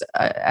because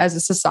as a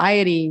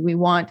society, we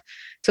want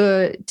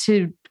to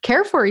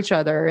care for each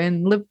other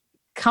and live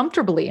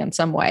comfortably in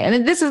some way.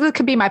 And this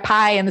could be my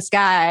pie in the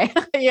sky,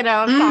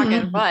 I'm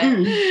talking, but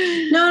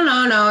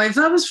no. If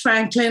I was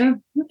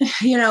Franklin,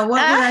 what would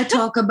I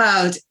talk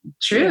about?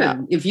 True. Yeah.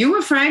 If you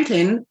were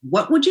Franklin,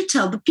 what would you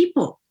tell the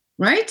people,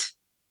 right?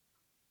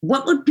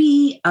 What would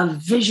be a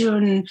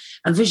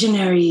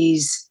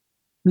visionary's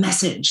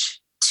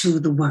message to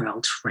the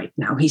world right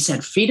now? He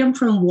said, freedom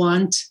from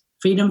want,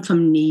 freedom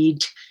from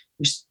need.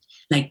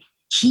 Like,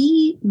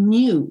 he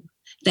knew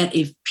that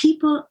if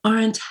people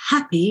aren't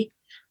happy,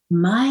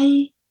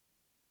 my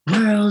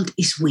world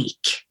is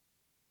weak.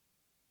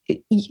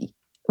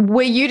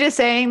 Were you just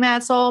saying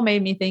that, Sol,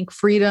 made me think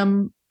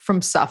freedom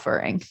from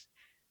suffering.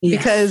 Yes.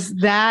 Because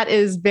that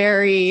is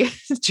very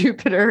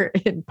Jupiter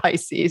in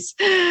Pisces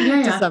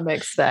to some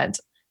extent.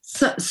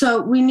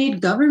 So we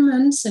need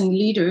governments and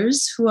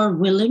leaders who are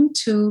willing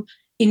to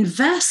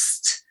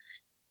invest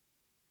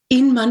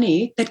in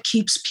money that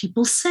keeps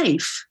people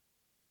safe.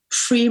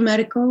 Free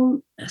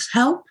medical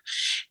help.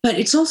 But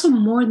it's also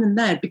more than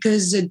that,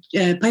 because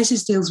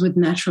Pisces deals with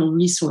natural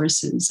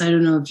resources. I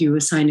don't know if you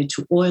assign it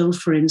to oil,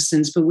 for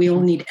instance, but we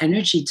all need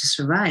energy to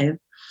survive.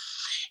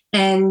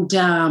 And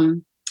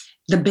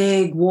the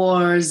big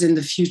wars in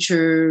the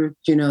future,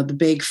 the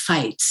big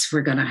fights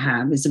we're going to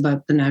have is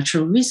about the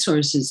natural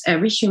resources.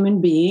 Every human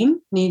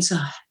being needs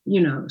a,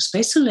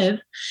 space to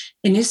live.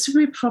 It needs to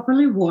be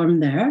properly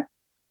warm there,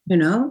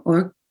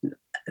 or,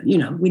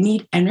 we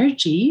need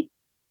energy.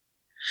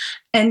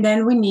 And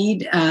then we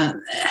need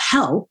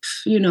help,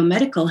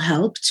 medical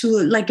help to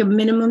like a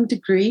minimum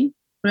degree,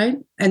 right?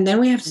 And then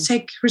we have to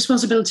take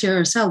responsibility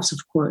ourselves, of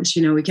course.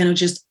 We cannot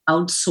just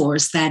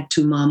outsource that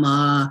to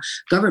mama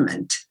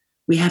government.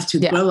 We have to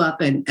grow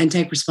up and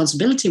take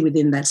responsibility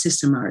within that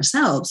system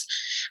ourselves.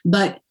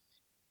 But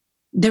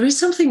there is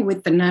something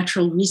with the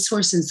natural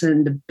resources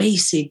and the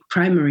basic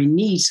primary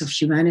needs of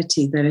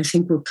humanity that I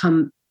think will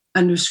come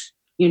under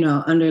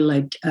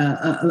like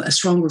a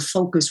stronger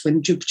focus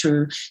when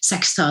Jupiter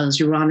sextiles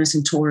Uranus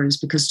and Taurus,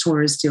 because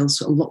Taurus deals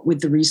a lot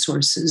with the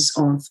resources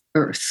of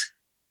Earth.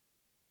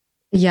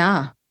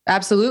 Yeah,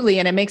 absolutely.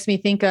 And it makes me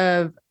think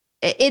of,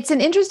 it's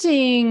an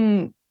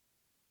interesting,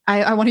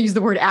 I want to use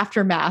the word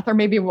aftermath, or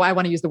maybe I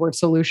want to use the word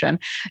solution,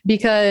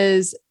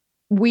 because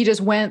we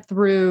just went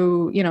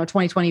through,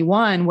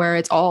 2021 where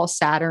it's all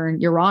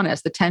Saturn,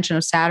 Uranus, the tension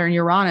of Saturn,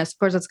 Uranus. Of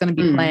course, it's going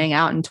to be playing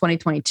out in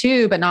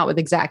 2022, but not with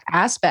exact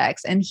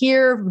aspects. And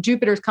here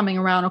Jupiter's coming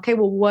around. Okay,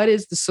 well, what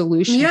is the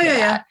solution to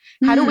that?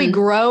 How do we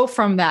grow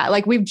from that?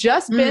 Like we've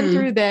just been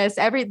through this.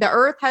 The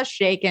earth has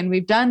shaken.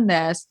 We've done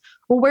this.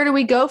 Well, where do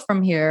we go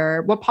from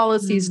here? What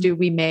policies do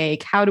we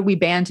make? How do we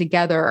band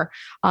together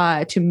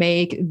to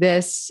make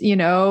this,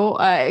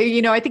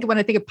 I think when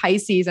I think of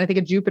Pisces, I think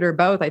of Jupiter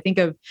both. I think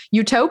of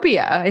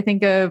utopia. I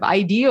think of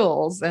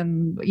ideals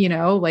and,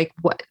 like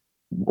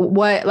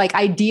like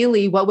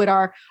ideally, what would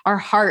our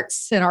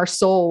hearts and our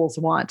souls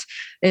want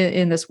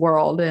in this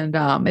world? And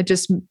it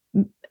just,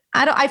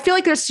 I feel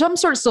like there's some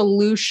sort of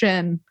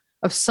solution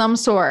of some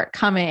sort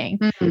coming.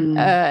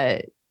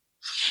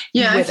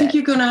 I think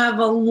you're going to have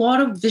a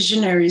lot of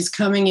visionaries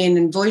coming in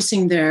and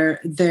voicing their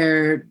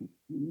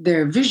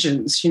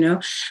visions,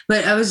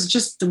 But I was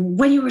just,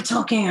 when you were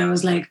talking, I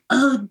was like,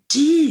 oh,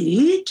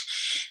 dude,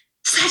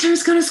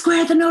 Saturn's going to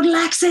square the nodal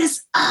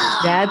axis. Oh.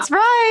 That's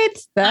right.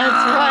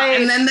 Right.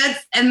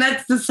 And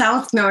that's the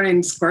South Node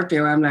in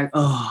Scorpio. I'm like,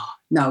 oh,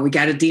 no, we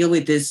got to deal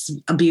with this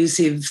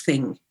abusive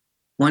thing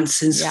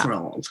once and for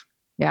all.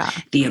 Yeah.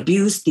 The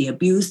abuse.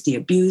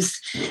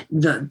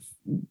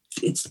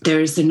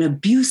 There's an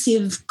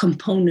abusive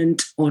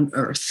component on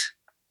Earth.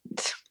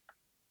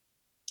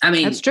 I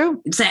mean, that's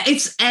true.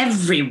 It's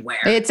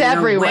everywhere. It's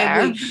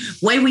everywhere.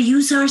 Way we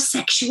use our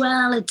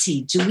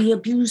sexuality. Do we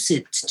abuse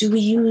it? Do we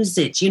use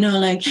it?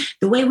 Like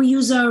the way we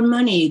use our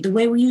money, the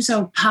way we use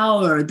our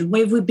power, the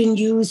way we've been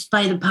used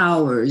by the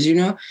powers,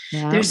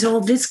 There's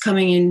all this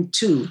coming in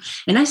too.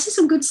 And I see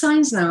some good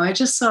signs now. I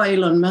just saw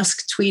Elon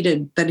Musk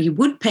tweeted that he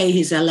would pay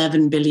his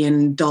 $11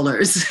 billion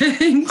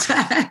in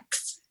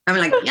tax. I'm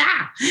like,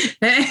 yeah.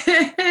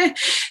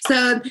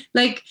 So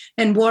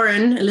and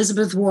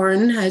Elizabeth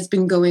Warren has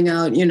been going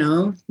out,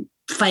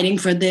 fighting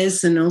for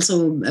this, and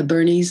also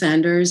Bernie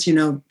Sanders,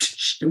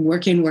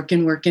 working.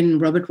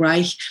 Robert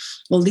Reich,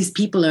 all these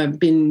people have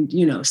been,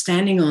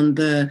 standing on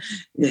the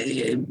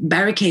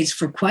barricades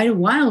for quite a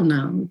while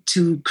now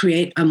to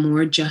create a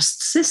more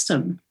just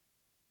system.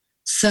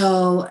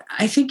 So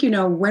I think,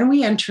 when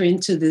we enter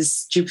into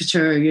this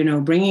Jupiter,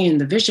 bringing in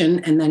the vision,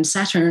 and then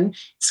Saturn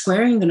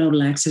squaring the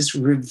nodal axis,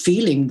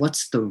 revealing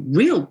what's the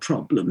real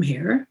problem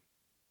here.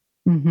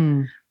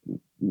 Mm-hmm.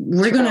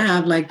 We're going to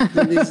have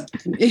this.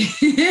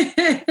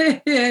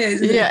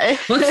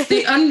 What's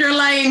the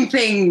underlying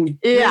thing?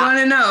 Yeah. You want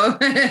to know?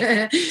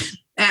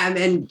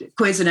 And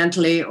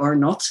coincidentally or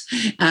not,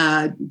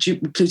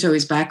 Pluto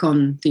is back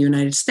on the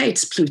United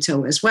States,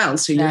 Pluto as well.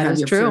 So you have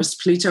your first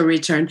Pluto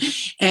return.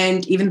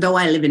 And even though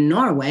I live in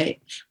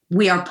Norway,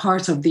 we are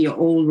part of the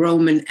old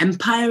Roman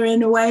Empire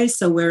in a way.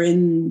 So we're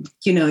in,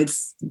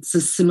 it's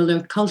a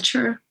similar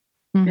culture.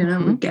 We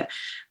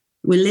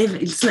live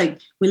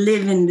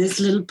in this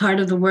little part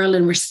of the world,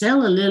 and we're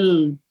still a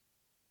little,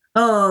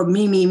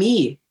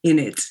 me in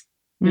it.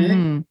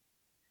 Mm-hmm.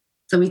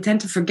 So we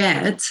tend to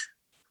forget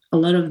a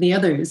lot of the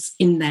others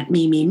in that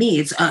me.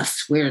 It's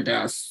us. We're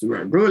the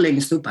ruling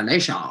super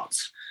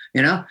nations,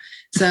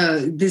 So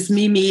this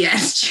me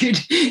attitude.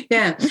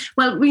 Yeah.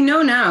 Well, we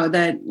know now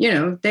that,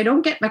 they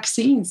don't get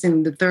vaccines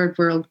in the third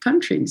world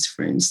countries,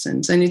 for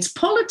instance, and it's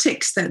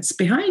politics that's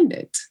behind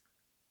it.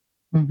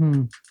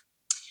 Mm-hmm.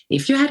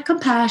 If you had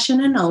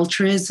compassion and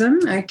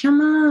altruism,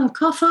 come on,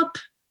 cough up.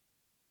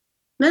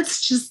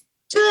 Let's just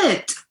do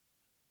it.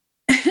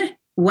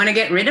 Want to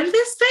get rid of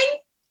this thing?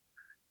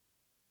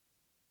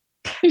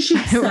 You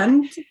should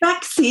send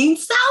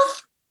vaccines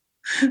south,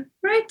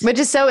 right? Which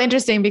is so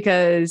interesting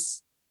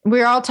because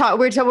we're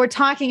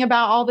talking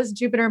about all this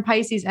Jupiter and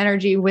Pisces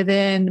energy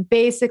within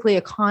basically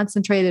a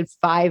concentrated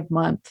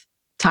 5-month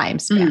time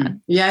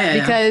span.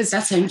 Because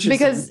that's interesting.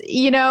 Because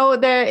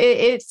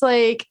it's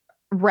like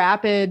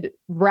rapid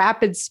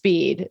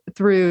speed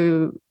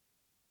through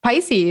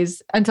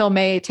Pisces until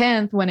May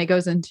 10th when it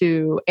goes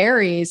into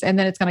Aries, and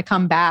then it's going to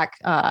come back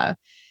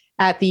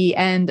at the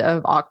end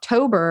of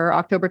October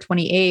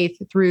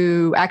 28th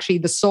through actually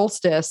the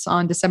solstice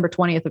on December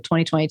 20th of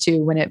 2022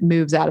 when it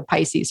moves out of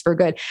Pisces for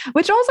good,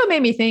 which also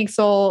made me think,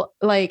 Sol,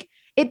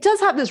 it does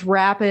have this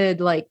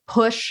rapid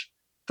push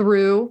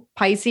through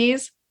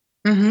Pisces,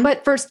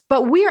 but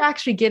we're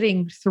actually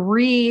getting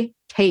 3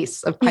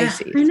 tastes of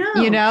Pisces,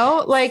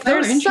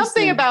 there's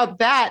something about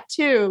that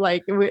too.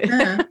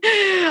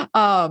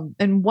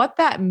 And what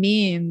that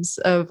means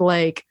of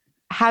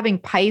having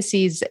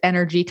Pisces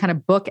energy kind of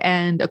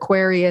bookend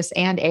Aquarius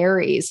and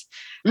Aries,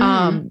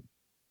 and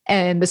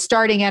the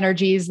starting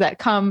energies that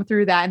come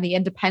through that, and the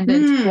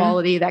independent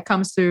quality that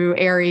comes through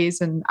Aries.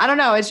 And I don't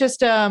know, it's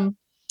just,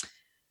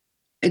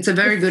 it's a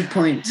very good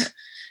point.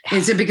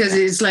 It's because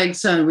it's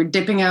so we're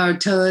dipping our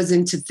toes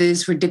into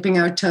this, we're dipping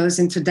our toes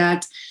into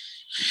that.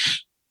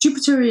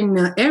 Jupiter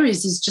in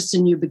Aries is just a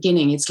new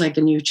beginning. It's like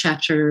a new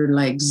chapter,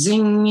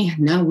 zing,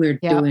 now we're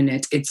doing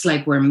it. It's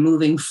like we're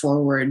moving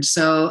forward.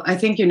 So I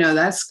think,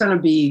 that's going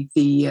to be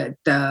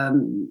a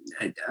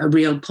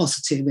real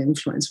positive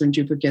influence when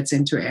Jupiter gets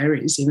into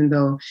Aries, even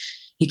though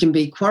he can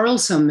be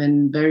quarrelsome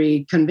and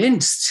very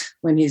convinced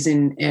when he's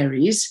in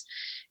Aries.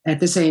 At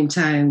the same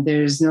time,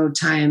 there's no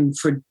time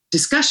for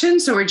discussion,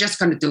 so we're just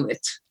going to do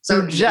it.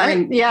 So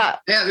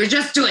we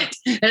just do it.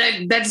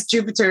 And that's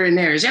Jupiter in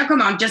Aries. Yeah,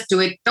 come on, just do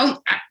it. Don't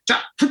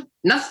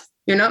nothing,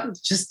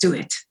 just do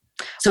it.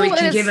 So it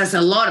can give us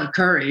a lot of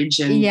courage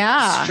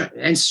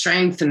and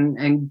strength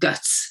and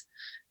guts.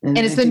 And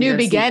it's the new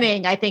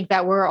beginning, I think,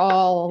 that we're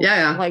all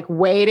like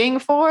waiting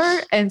for.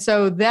 And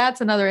so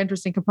that's another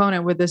interesting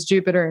component with this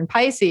Jupiter in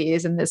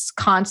Pisces and this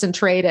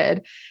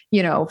concentrated,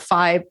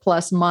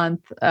 5+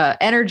 month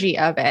energy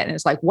of it. And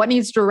it's like, what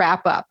needs to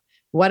wrap up?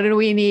 What do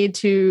we need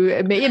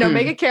to,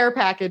 make a care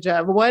package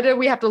of? What do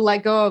we have to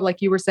let go of,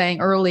 like you were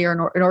saying earlier,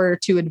 in order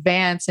to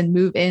advance and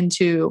move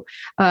into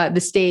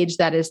the stage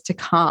that is to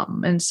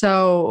come? And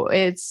so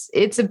it's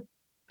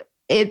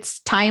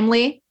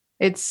timely.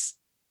 It's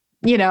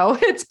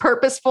it's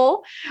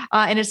purposeful,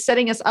 and it's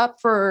setting us up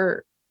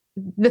for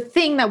the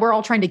thing that we're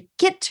all trying to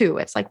get to.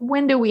 It's like,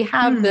 when do we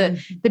have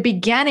the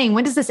beginning?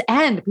 When does this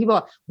end?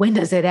 People, when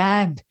does it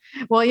end?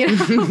 Well, well, you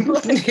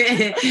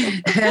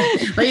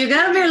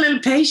gotta be a little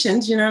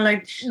patient,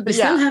 we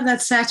still have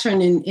that Saturn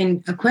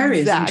in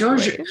Aquarius. Exactly.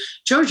 And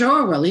George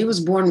Orwell, he was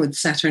born with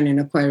Saturn in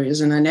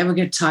Aquarius, and I never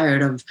get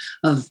tired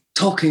of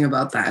talking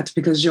about that,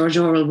 because George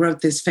Orwell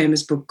wrote this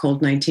famous book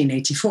called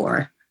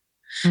 1984.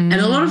 And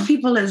a lot of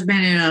people have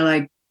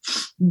been,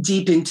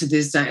 deep into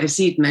this. I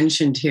see it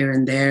mentioned here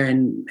and there,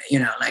 and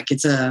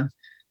it's and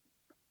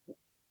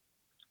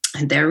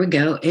there we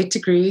go, 8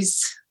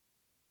 degrees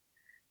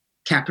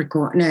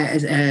Capricorn,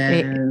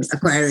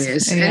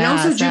 Aquarius, and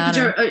also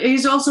Jupiter.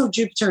 He's also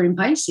Jupiter in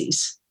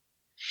Pisces,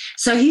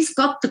 so he's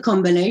got the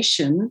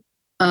combination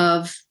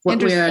of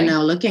what we are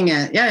now looking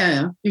at.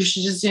 Yeah. You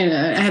should just,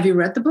 have you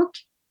read the book?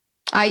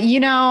 I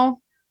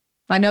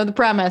know the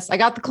premise. I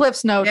got the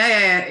Cliff's Notes.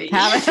 Yeah.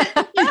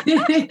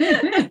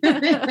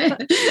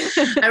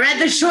 I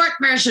read the short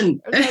version.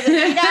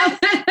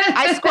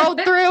 I scrolled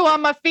through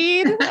on my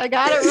feed. I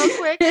got it real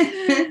quick.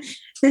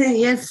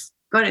 Yes,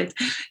 got it.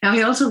 Now,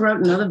 he also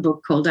wrote another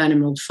book called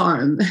Animal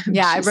Farm.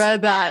 Yeah, I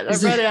read that. I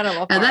read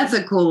Animal Farm. And that's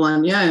a cool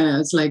one. Yeah.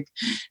 It's like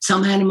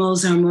some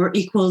animals are more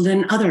equal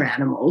than other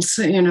animals,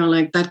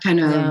 like that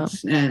kind of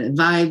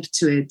vibe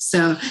to it.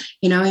 So,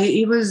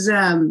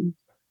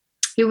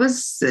 he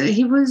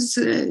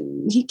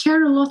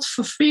cared a lot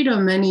for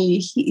freedom, and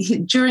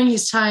he during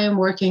his time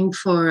working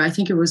for, I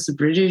think it was the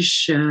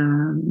British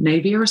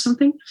Navy or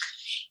something,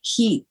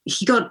 he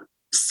got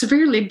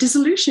severely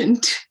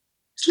disillusioned.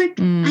 It's like,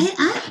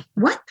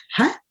 what?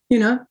 Huh?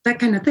 That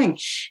kind of thing.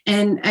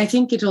 And I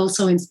think it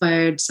also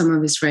inspired some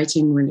of his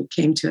writing when it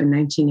came to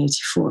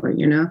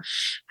 1984,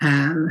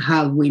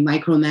 how we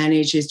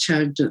micromanage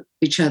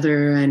each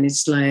other. And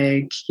it's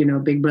like,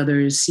 Big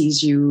Brother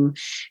sees you,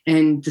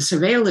 and the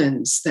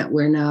surveillance that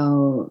we're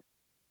now,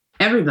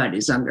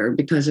 everybody's under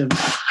because of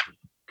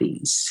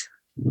these.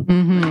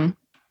 Mm-hmm.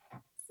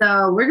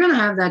 So we're going to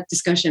have that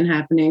discussion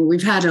happening.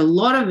 We've had a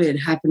lot of it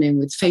happening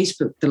with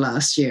Facebook the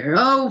last year.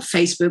 Oh,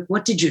 Facebook,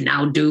 what did you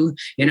now do?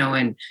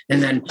 And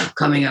then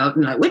coming out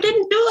and like, we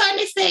didn't do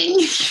anything.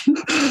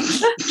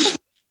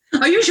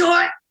 Are you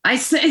sure? I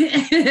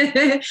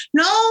say,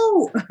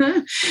 no.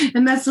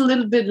 And that's a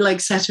little bit like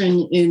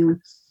Saturn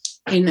in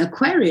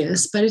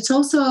Aquarius, but it's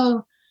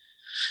also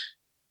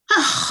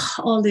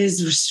all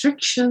these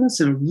restrictions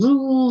and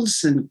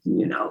rules and,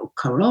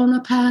 Corona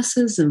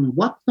passes and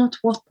whatnot,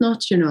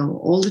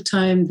 all the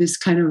time. This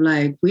kind of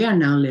like, we are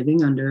now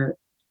living under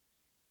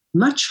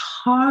much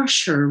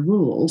harsher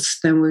rules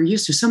than we're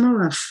used to. Some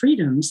of our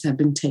freedoms have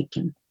been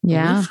taken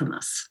away from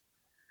us.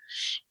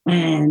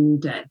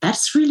 And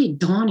that's really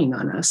dawning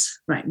on us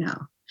right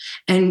now.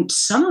 And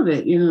some of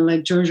it,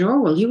 like George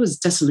Orwell, he was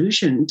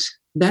disillusioned.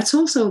 That's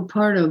also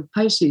part of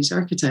Pisces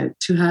archetype,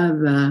 to have,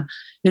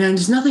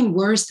 there's nothing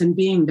worse than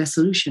being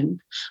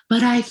disillusioned.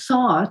 But I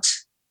thought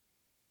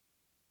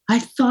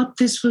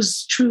this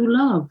was true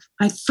love.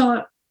 I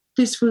thought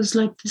this was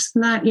like this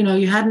and that,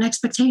 you had an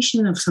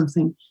expectation of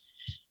something.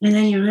 And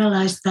then you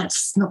realize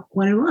that's not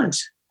what it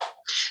was.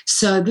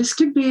 So this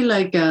could be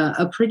like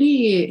a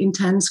pretty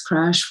intense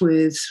crash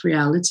with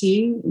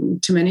reality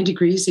to many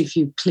degrees if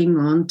you cling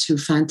on to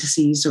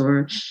fantasies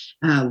or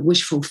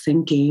wishful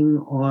thinking,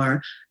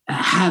 or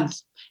have,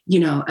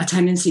 a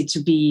tendency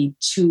to be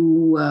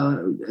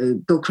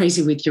go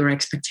crazy with your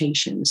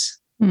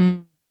expectations.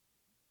 Mm.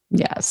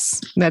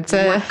 Yes, that's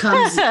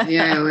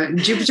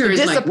Jupiter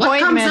is like, what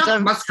comes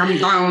up must come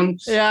down.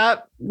 Yeah,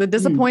 the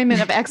disappointment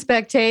of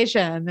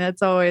expectation.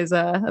 That's always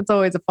a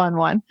fun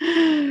one.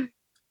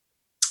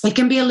 It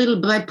can be a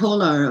little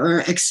bipolar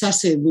or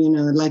excessive,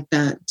 like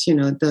that.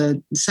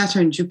 The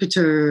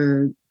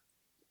Saturn-Jupiter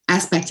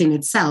aspect in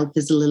itself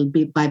is a little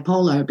bit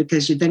bipolar,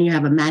 because then you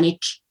have a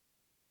manic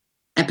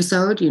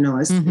episode,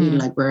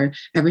 like where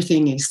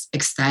everything is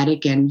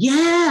ecstatic and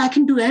I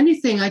can do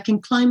anything. I can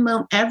climb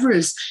Mount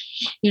Everest,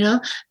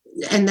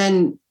 and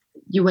then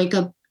you wake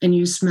up and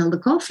you smell the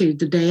coffee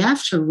the day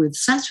after with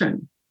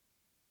Saturn.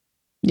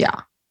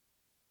 Yeah.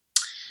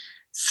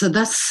 So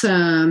that's,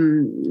 I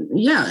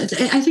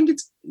think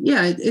it's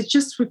it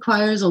just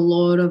requires a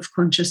lot of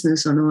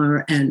consciousness on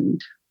our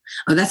end.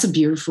 Oh, that's a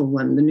beautiful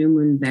one. The new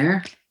moon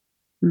there.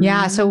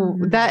 Yeah. So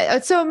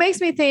it makes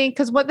me think,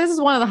 because this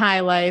is one of the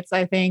highlights,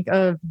 I think,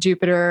 of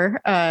Jupiter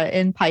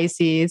in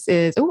Pisces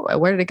is,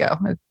 where did it go?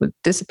 It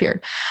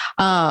disappeared.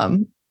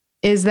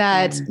 Is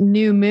that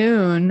new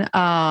moon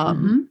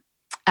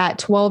at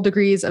 12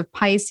 degrees of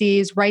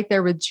Pisces, right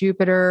there with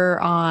Jupiter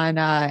on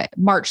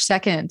March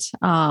 2nd.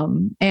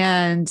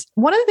 And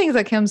one of the things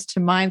that comes to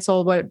mind,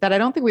 Sol, that I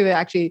don't think we've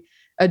actually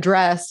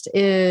addressed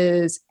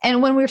is,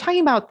 and when we were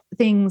talking about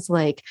things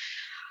like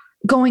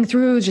going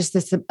through just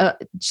this,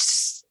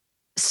 just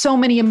so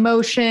many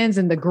emotions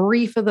and the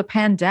grief of the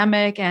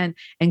pandemic and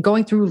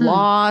going through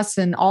loss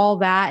and all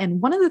that.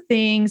 And one of the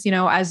things,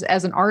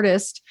 as an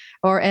artist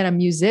and a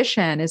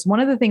musician, is one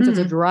of the things that's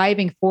a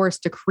driving force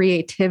to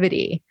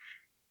creativity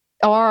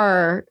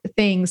are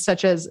things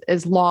such as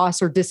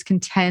loss or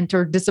discontent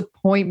or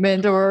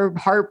disappointment or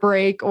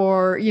heartbreak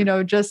or,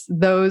 just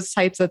those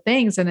types of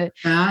things. And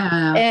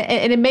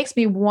it makes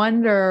me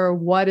wonder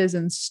what is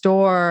in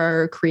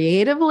store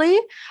creatively,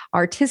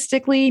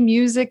 artistically,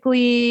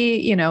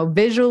 musically,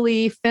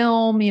 visually,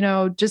 film,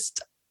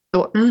 just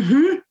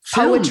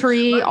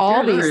poetry,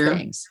 all these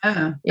things.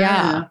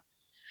 Yeah.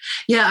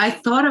 I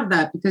thought of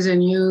that because I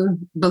knew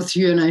both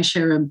you and I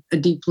share a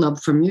deep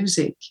love for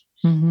music.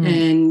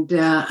 And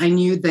I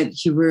knew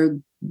that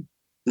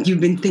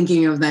you've been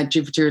thinking of that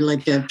Jupiter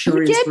like a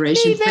pure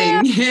inspiration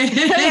thing.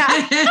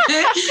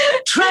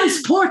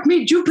 Transport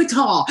me, Jupiter.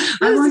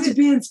 I want to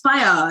be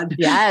inspired.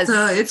 Yes.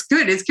 So it's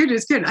good.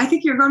 I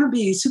think you're going to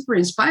be super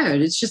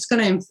inspired. It's just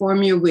going to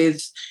inform you with,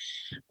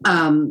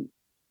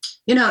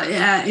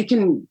 it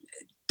can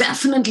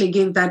definitely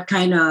give that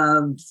kind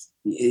of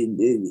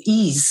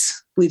ease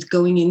with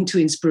going into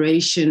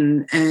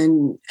inspiration.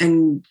 And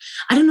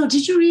I don't know,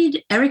 did you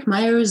read Eric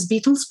Meyer's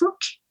Beatles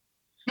book?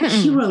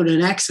 He wrote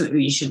an excellent,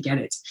 you should get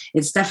it.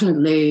 It's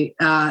definitely,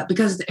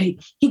 because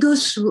he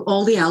goes through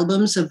all the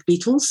albums of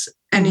Beatles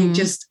and he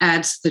just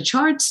adds the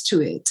charts to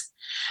it.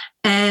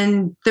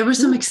 And there was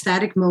some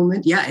ecstatic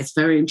moment. Yeah, it's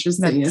very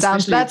interesting.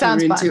 Especially if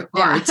you're into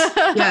art.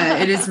 Yeah,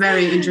 it is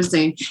very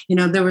interesting.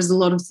 There was a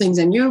lot of things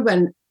I knew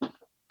when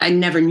I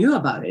never knew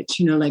about it.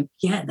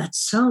 That's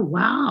so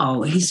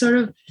wow. He's sort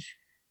of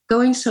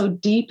going so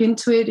deep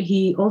into it.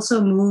 He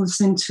also moves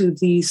into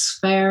these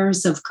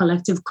spheres of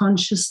collective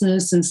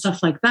consciousness and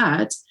stuff like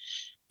that,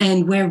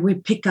 and where we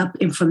pick up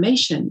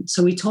information.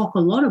 So we talk a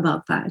lot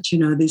about that,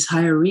 these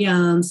higher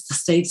realms, the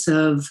states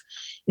of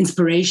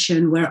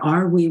inspiration. Where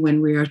are we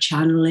when we are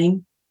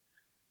channeling?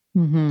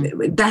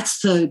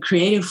 That's the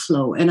creative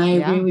flow. And I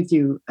agree with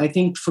you. I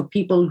think for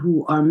people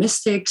who are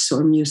mystics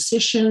or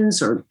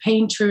musicians or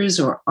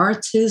painters or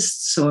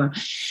artists or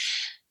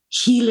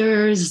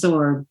healers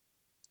or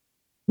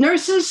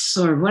nurses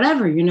or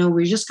whatever,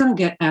 we're just going to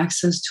get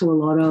access to a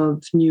lot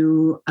of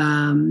new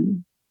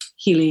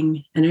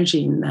healing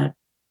energy in that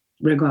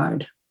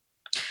regard.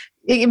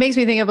 It makes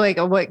me think of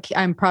what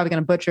I'm probably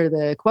going to butcher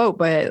the quote,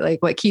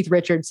 but what Keith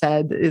Richards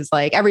said is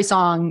every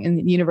song in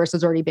the universe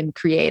has already been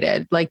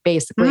created.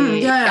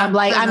 Basically, I'm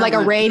like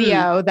a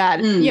radio that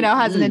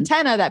has an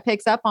antenna that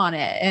picks up on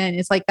it, and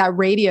it's like that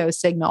radio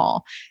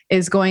signal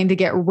is going to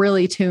get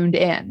really tuned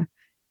in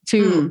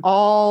to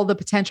all the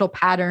potential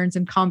patterns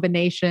and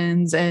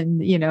combinations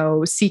and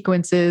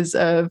sequences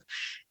of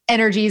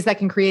energies that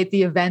can create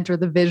the event or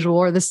the visual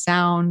or the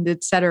sound,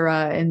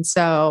 etc. And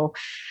so,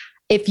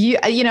 if you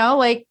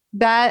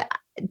that,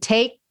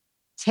 take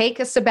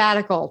a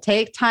sabbatical,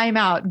 take time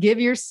out, give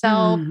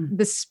yourself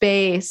the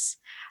space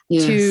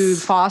to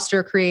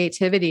foster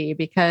creativity,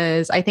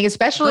 because I think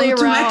especially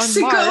around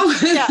Mexico.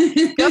 March,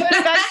 go to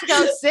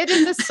Mexico, sit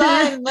in the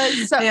sun,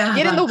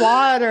 get in the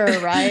water,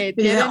 right?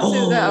 Get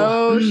into the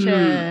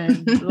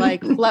ocean,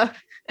 float.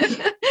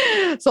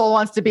 Sol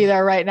wants to be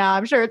there right now.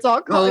 I'm sure it's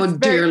all cold. It's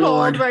very cold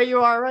Lord. Where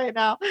you are right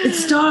now.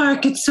 It's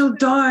dark. It's so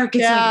dark.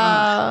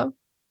 It's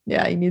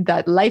yeah, you need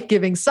that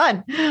life-giving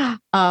sun. And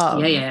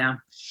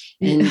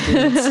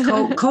it's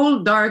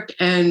cold, dark,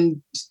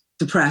 and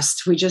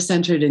depressed. We just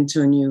entered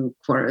into a new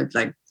quarter.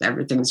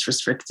 Everything's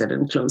restricted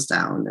and closed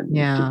down, and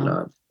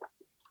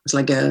it's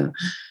like a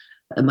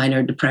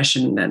minor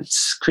depression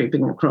that's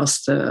creeping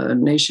across the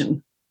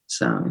nation.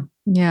 So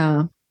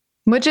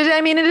which is,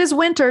 it is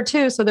winter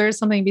too, so there is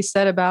something to be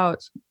said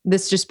about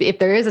this. Just if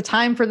there is a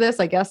time for this,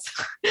 I guess.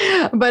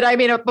 But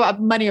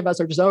many of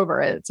us are just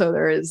over it, so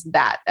there is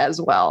that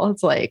as well.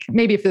 It's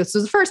maybe if this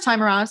was the first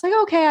time around, it's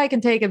okay, I can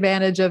take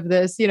advantage of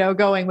this,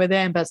 going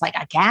within. But it's I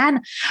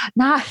can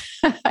not,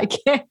 I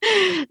can't.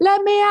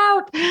 Let me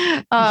out,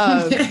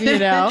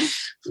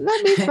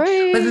 let me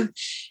free.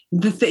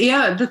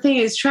 The thing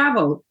is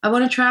travel. I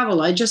want to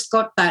travel. I just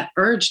got that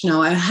urge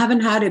now. I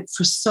haven't had it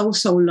for so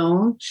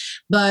long,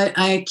 but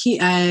I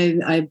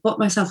bought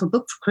myself a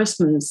book for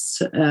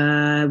Christmas,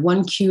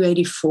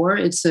 1Q84.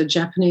 It's a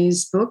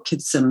Japanese book.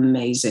 It's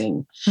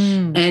amazing.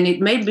 And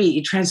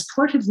it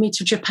transported me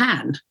to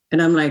Japan.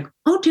 And I'm like,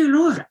 oh, dear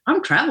Lord,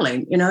 I'm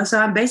traveling, so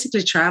I'm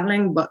basically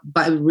traveling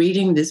by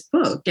reading this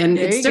book. And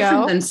it's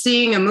different than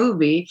seeing a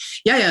movie.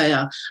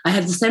 Yeah. I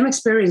had the same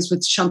experience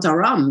with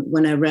Shantaram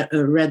when I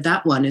read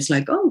that one. It's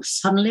like, oh,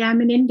 suddenly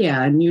I'm in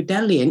India, New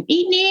Delhi, and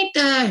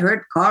I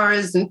heard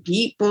cars and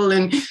people.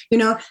 And,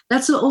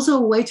 that's also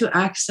a way to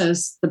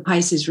access the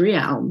Pisces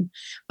realm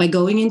by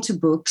going into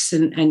books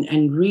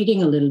and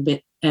reading a little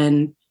bit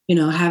and,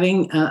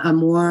 having a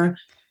more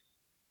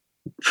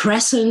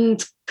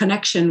present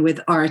connection with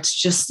art,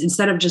 just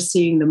instead of just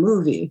seeing the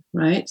movie,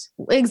 right?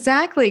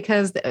 Exactly.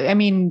 Because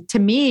to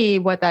me,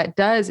 what that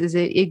does is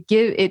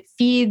it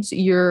feeds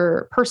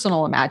your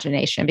personal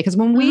imagination. Because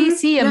when we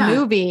see a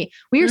movie,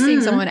 we are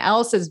seeing someone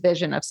else's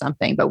vision of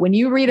something. But when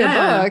you read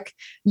a book,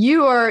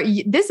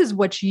 this is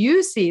what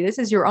you see. This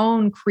is your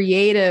own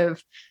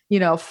creative,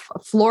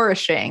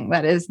 flourishing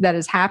that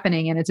is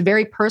happening, and it's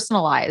very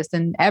personalized.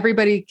 And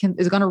everybody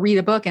is going to read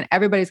a book, and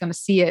everybody's going to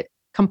see it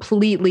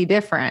completely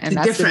different. And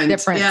that's the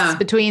difference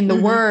between the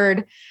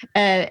word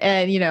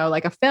and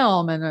like a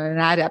film and an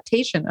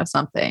adaptation of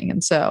something.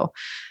 And so,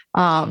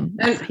 and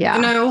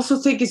I also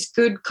think it's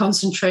good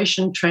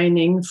concentration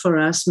training for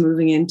us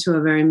moving into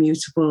a very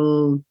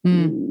mutable,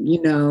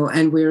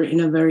 and we're in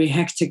a very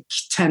hectic,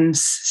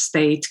 tense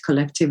state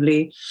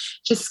collectively.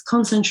 Just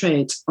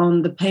concentrate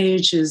on the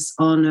pages,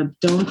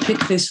 don't pick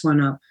this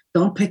one up.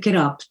 Don't pick it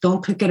up.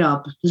 Don't pick it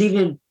up. Leave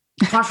it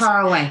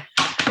far away.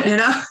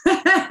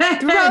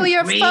 Throw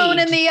your phone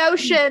in the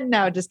ocean.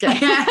 No, just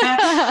kidding.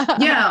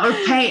 Or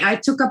paint. I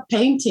took up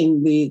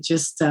painting,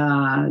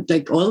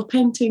 like oil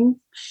painting,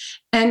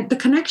 and the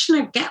connection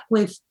I get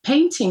with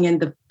painting and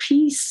the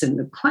peace and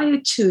the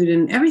quietude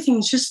and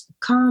everything just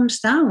calms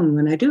down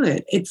when I do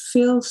it. It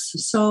feels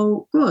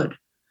so good.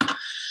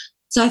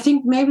 So I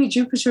think maybe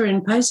Jupiter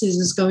in Pisces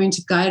is going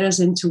to guide us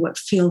into what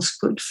feels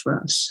good for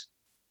us.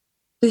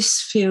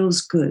 This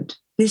feels good.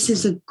 This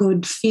is a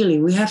good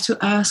feeling. We have to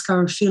ask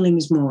our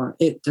feelings more.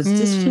 Does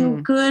this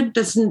feel good?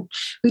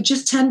 We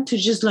just tend to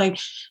just like,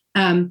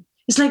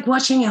 it's like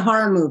watching a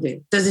horror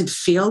movie. Does it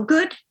feel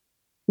good?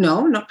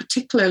 No, not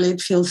particularly.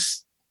 It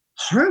feels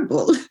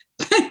horrible.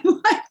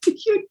 Why do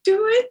you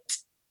do it?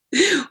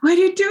 Why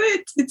do you do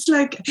it? It's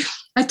like,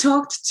 I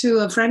talked to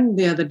a friend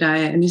the other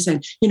day and he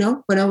said,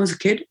 when I was a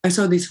kid, I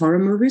saw these horror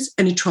movies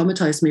and it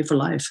traumatized me for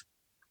life.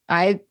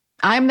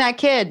 I'm that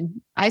kid.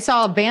 I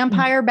saw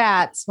vampire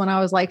bats when I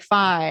was like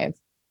 5.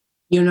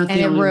 You're not the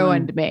only one. And it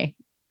ruined me.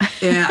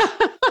 Yeah.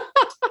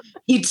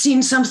 He'd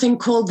seen something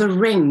called The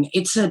Ring.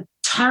 It's a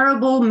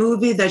terrible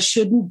movie that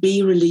shouldn't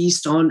be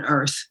released on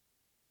Earth.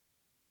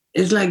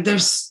 It's like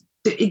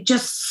it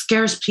just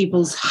scares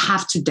people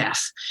half to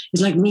death.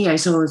 It's like me, I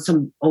saw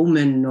some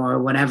Omen or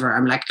whatever.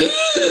 I'm like,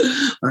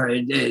 or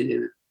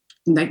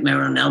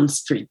Nightmare on Elm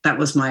Street. That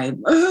was my,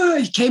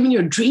 it came in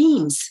your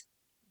dreams.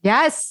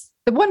 Yes.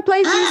 The one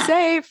place you're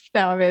safe.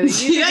 No, you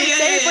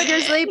safe when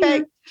you're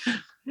sleeping.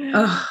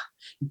 Oh,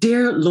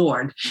 dear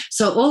Lord.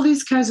 So all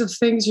these kinds of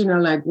things,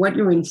 like what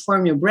you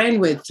inform your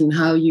brain with and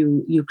how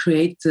you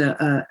create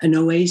an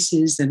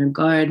oasis and a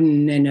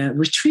garden and a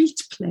retreat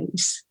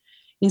place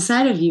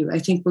inside of you, I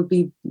think would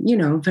be,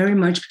 very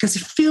much because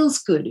it feels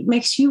good. It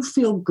makes you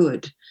feel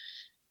good.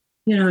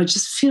 It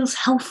just feels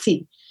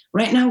healthy.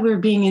 Right now, we're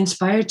being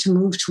inspired to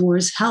move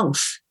towards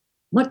health.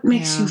 What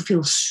makes you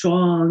feel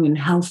strong and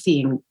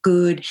healthy and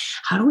good?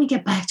 How do we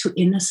get back to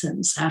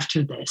innocence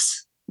after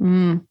this?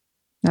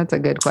 That's a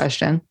good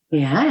question.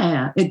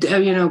 Yeah.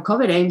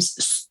 COVID aims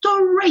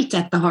straight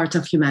at the heart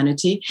of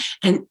humanity.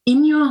 And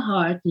in your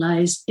heart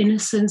lies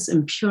innocence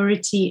and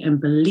purity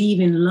and believe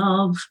in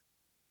love.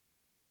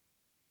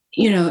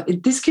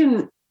 This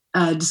can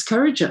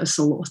discourage us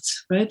a lot,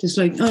 right? It's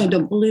like, I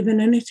don't believe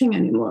in anything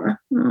anymore.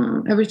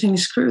 Everything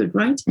is screwed,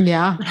 right?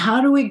 Yeah. But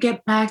how do we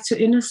get back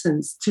to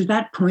innocence, to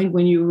that point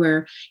when you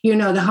were,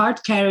 the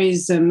heart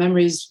carries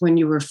memories when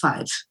you were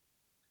 5.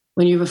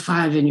 When you were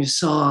 5 and you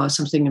saw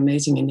something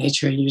amazing in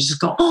nature, you just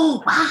go,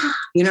 oh, wow,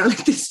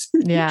 like this.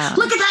 Yeah.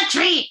 Look at that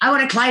tree. I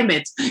want to climb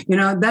it.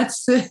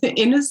 That's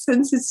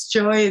innocence. It's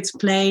joy. It's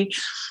play.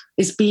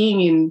 It's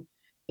being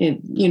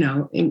in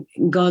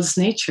God's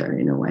nature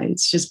in a way.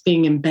 It's just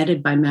being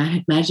embedded by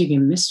magic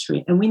and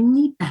mystery. And we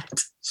need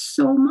that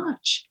so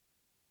much.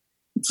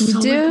 We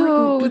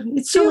do.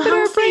 It's so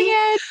healthy. Bring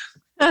it.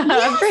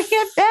 Yes. Bring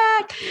it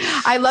back.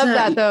 I love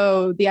that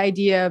though. The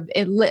idea of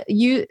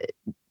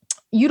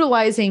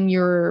utilizing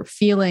your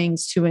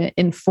feelings to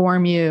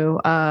inform you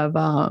of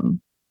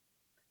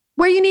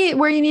where you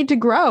need to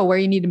grow, where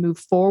you need to move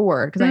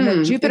forward. Because I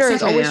know Jupiter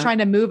is always trying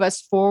to move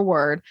us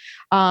forward.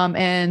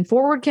 And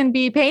forward can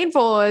be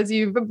painful, as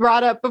you've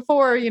brought up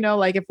before,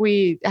 like if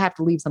we have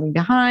to leave something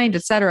behind,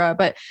 et cetera.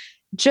 But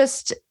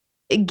just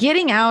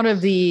getting out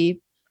of the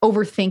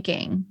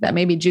overthinking that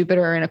maybe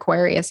Jupiter and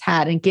Aquarius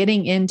had and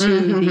getting into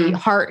the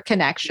heart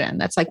connection.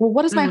 That's like, well,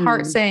 what is my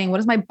heart saying? What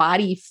does my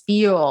body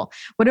feel?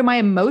 What are my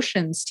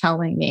emotions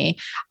telling me?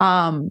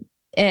 And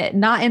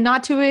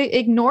not to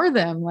ignore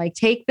them, like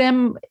take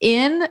them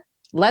in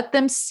let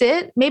them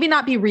sit, maybe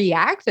not be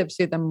reactive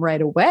to them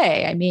right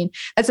away. I mean,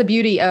 that's the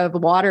beauty of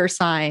water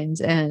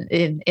signs and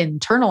in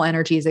internal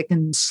energies.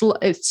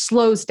 It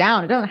slows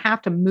down. It doesn't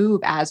have to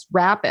move as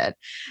rapid.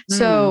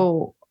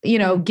 So,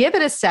 give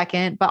it a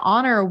second, but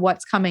honor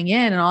what's coming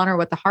in and honor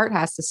what the heart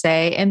has to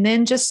say. And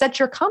then just set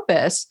your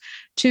compass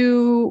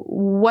to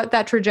what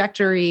that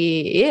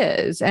trajectory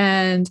is.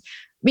 And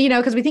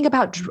because we think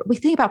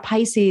about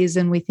Pisces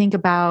and we think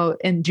about,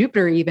 and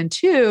Jupiter even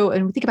too,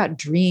 and we think about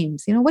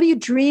dreams. What are you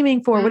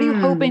dreaming for? What are you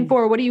hoping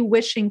for? What are you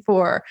wishing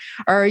for?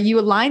 Are you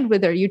aligned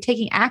with it? Are you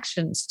taking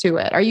actions to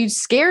it? Are you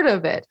scared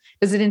of it?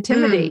 Does it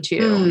intimidate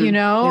you?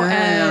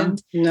 Yeah.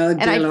 And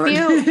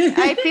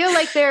I feel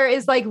like there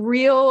is like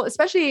real,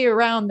 especially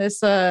around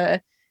this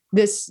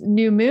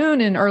new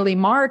moon in early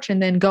March,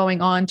 and then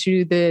going on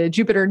to the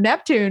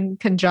Jupiter-Neptune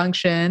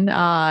conjunction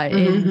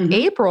in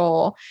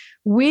April,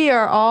 we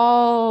are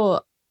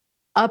all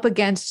up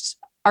against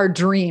our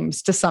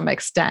dreams to some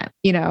extent.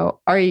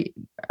 Are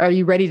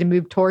you ready to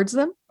move towards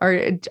them?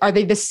 Or are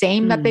they the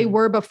same that they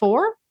were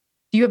before?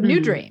 Do you have new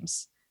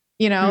dreams?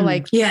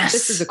 Yes.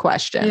 This is a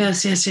question.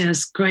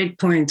 Yes. Great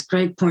point.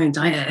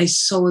 I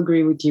so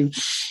agree with you.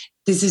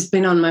 This has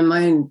been on my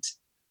mind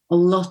a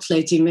lot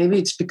lately. Maybe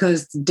it's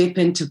because the dip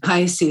into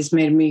Pisces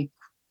made me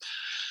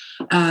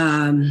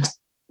kind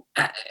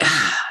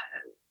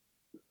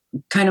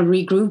of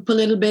regroup a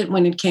little bit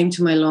when it came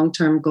to my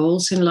long-term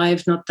goals in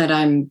life. Not that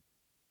I'm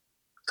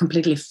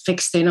completely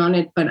fixed in on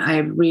it, but I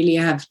really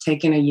have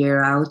taken a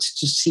year out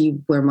to see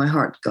where my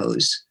heart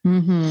goes.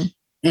 Mm-hmm.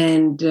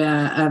 And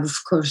I've, of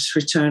course,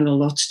 returned a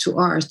lot to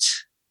art.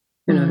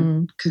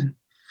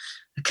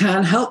 I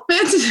can't help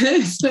it.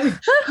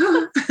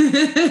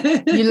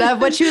 You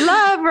love what you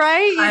love,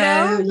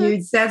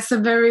 right? That's a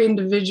very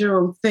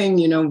individual thing.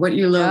 What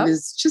you love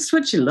is just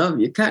what you love.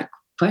 You can't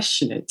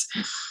question it.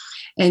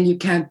 And you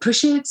can't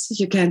push it.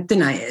 You can't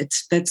deny it.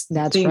 That's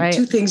right.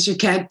 Two things you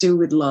can't do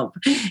with love.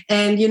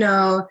 And,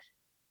 and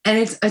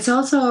it's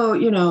also,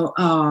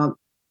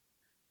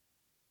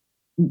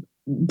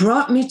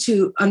 brought me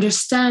to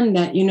understand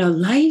that,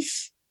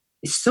 life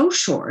is so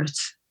short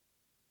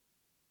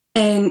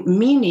and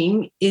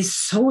meaning is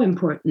so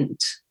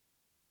important.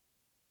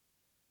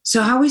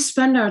 So how we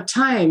spend our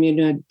time,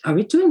 are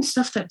we doing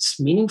stuff that's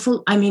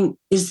meaningful? I mean,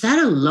 is that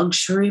a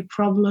luxury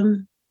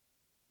problem?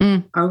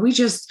 Are we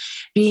just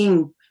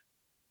being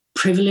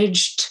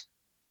privileged?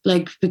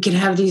 Like we could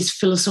have these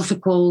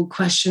philosophical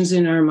questions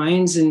in our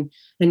minds and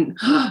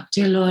oh,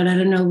 dear Lord, I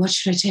don't know, what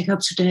should I take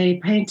up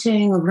today?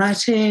 Painting or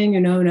writing,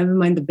 never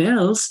mind the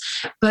bills.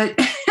 But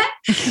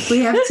we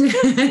have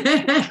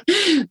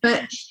to,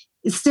 but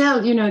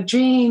still,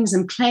 dreams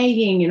and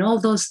playing and all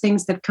those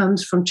things that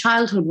comes from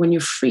childhood when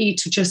you're free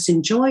to just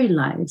enjoy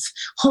life,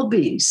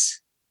 hobbies.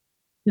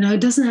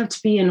 It doesn't have to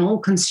be an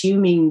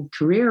all-consuming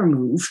career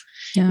move.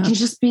 Yeah. It can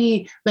just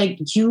be like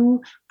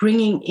you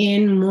bringing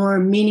in more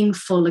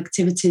meaningful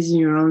activities in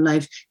your own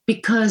life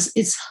because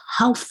it's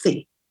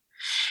healthy.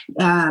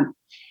 You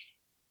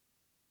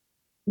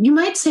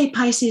might say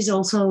Pisces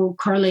also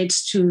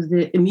correlates to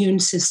the immune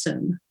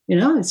system.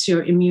 It's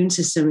your immune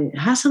system. It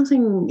has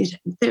something.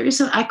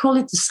 I call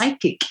it the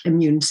psychic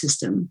immune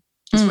system.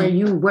 It's where's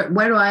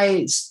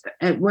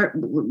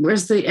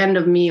the end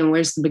of me and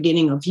where's the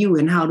beginning of you,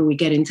 and how do we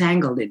get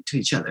entangled into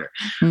each other?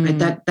 Right?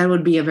 That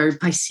would be a very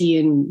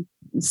Piscean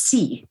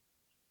C.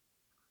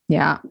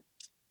 Yeah.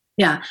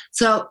 Yeah.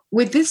 So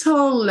with this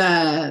whole,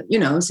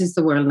 since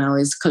the world now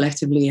is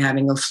collectively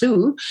having a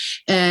flu,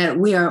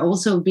 we are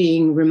also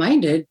being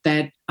reminded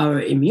that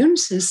our immune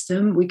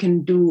system, we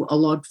can do a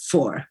lot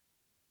for.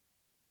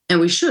 And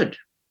we should.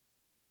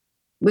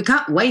 We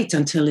can't wait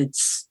until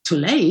it's too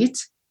late.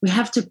 We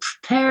have to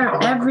prepare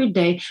every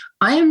day.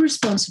 I am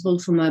responsible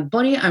for my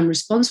body. I'm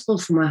responsible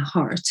for my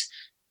heart.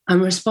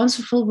 I'm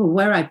responsible for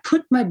where I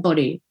put my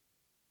body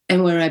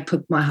and where I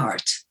put my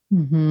heart.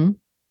 Mm-hmm.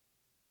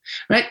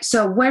 Right?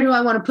 So where do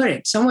I want to put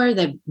it? Somewhere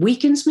that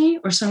weakens me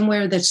or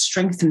somewhere that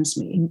strengthens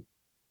me?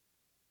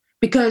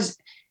 Because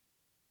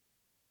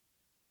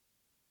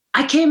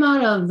I came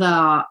out of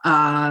a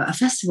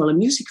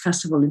music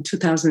festival in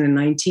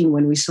 2019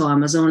 when we saw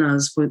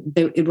Amazonas,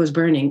 it was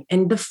burning.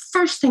 And the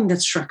first thing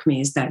that struck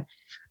me is that,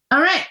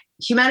 all right,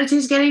 humanity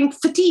is getting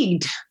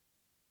fatigued.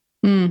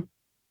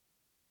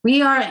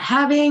 We are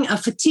having a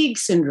fatigue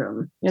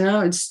syndrome.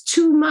 It's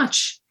too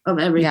much of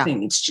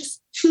everything. Yeah. It's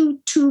just too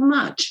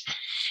much.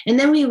 And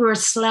then we were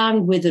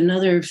slammed with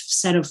another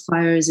set of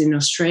fires in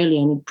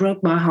Australia, and it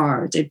broke my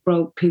heart. It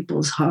broke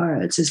people's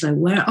hearts. It's like,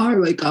 where are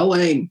we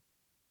going?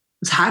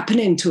 What's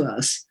happening to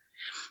us?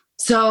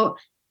 So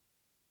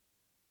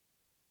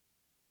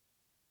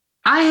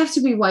I have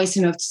to be wise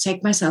enough to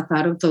take myself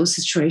out of those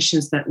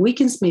situations that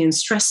weakens me and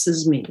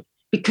stresses me,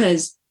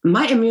 because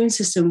my immune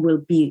system will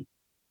be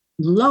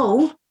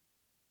low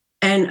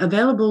and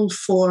available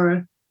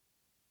for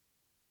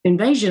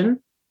invasion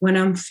when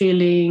I'm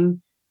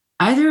feeling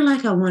either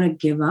like I want to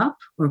give up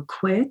or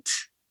quit.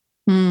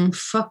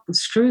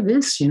 Screw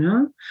this,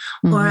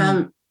 Mm-hmm. Or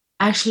I'm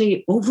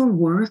actually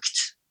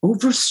overworked,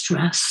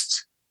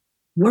 overstressed,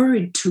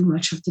 worried too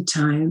much of the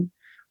time,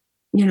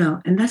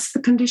 And that's the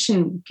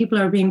condition people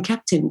are being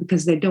kept in,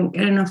 because they don't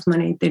get enough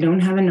money. They don't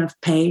have enough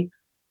pay.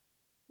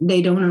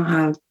 They don't know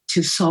how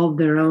to solve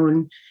their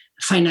own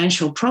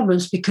financial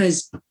problems,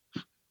 because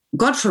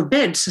God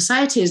forbid,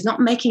 society is not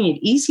making it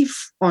easy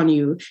on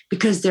you,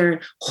 because they're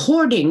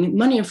hoarding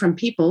money from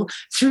people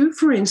through,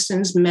 for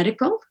instance,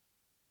 medical,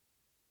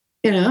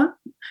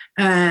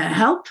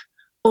 help.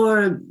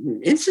 Or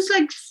it's just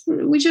like,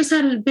 we just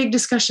had a big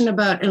discussion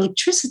about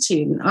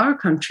electricity in our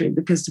country,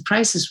 because the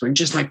prices were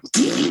just like,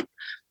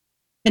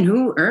 and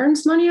who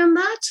earns money on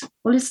that?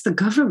 Well, it's the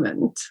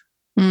government.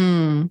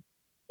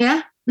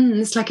 Yeah.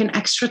 It's like an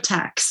extra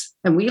tax.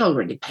 And we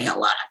already pay a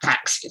lot of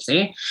tax, you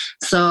see.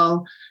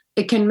 So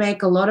it can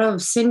make a lot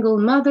of single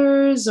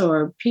mothers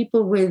or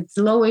people with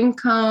low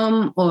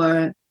income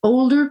or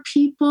older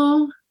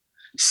people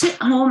sit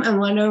home and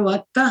wonder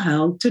what the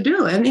hell to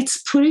do. And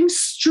it's putting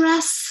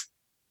stress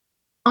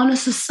on a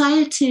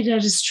society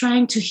that is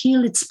trying to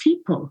heal its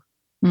people.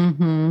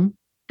 Mm-hmm.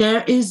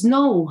 There is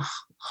no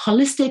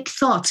holistic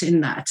thought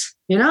in that.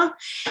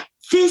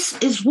 This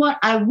is what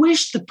I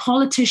wish the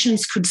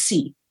politicians could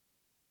see.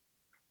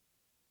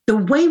 The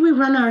way we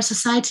run our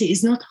society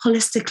is not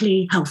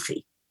holistically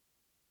healthy.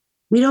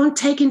 We don't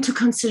take into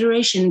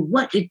consideration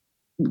what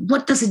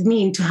does it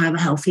mean to have a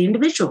healthy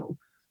individual.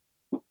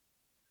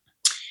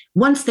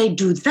 Once they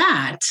do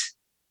that,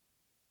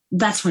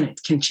 that's when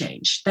it can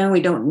change. Then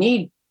we don't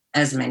need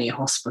as many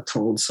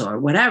hospitals or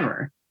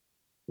whatever.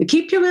 You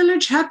keep your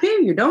village happy,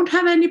 you don't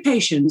have any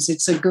patients.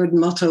 It's a good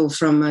motto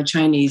from a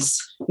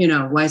Chinese,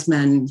 wise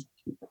man.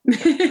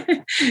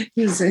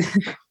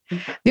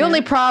 The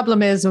only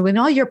problem is when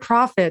all your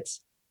profits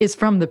is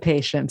from the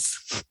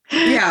patients.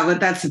 Yeah, but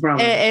that's the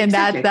problem. And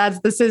exactly. that's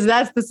the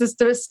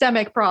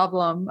systemic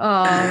problem.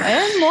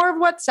 And more of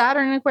what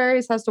Saturn and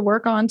Aquarius has to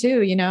work on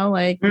too,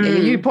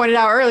 you pointed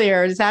out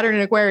earlier, Saturn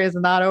and Aquarius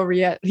is not over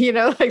yet.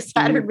 Like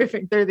Saturn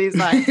moving through these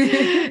lines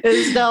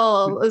is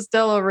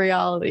still a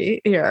reality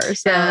here.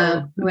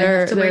 So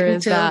there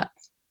is that.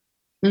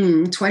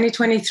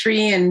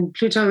 2023, and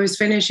Pluto is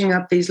finishing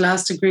up these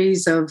last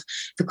degrees of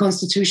the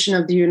Constitution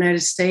of the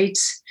United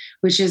States,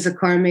 which is a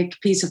karmic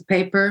piece of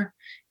paper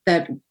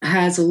that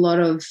has a lot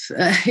of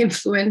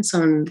influence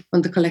on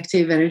the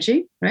collective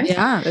energy, right?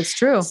 Yeah, that's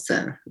true.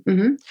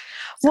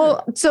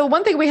 Well, so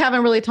one thing we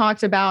haven't really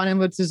talked about, and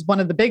which is one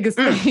of the biggest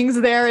things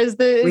there, is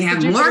the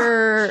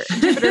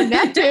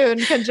Jupiter-Neptune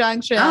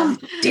conjunction. Oh,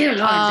 dear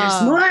Lord,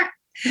 there's more.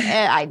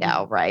 I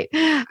know, right?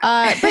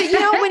 But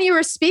when you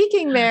were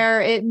speaking there,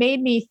 it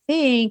made me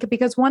think,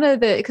 because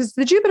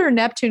the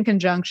Jupiter-Neptune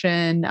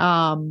conjunction,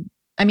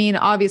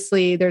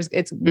 obviously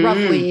it's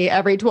roughly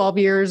every 12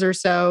 years or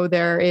so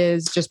there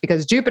is, just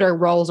because Jupiter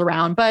rolls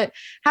around, but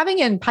having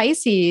in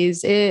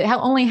Pisces, it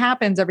only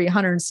happens every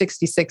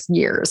 166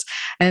 years.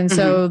 And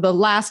so the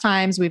last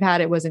times we've had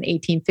it was in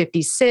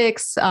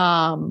 1856,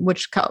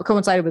 which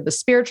coincided with the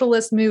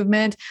spiritualist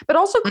movement, but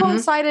also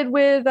coincided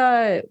with,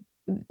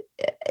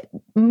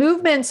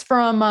 movements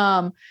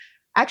from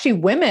actually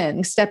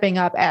women stepping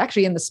up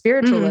actually in the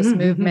spiritualist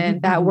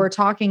movement that were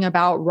talking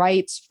about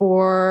rights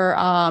for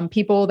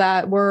people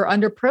that were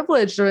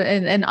underprivileged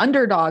and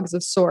underdogs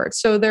of sorts.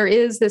 So there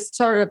is this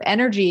sort of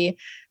energy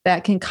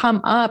that can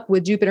come up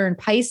with Jupiter and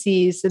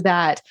Pisces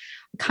that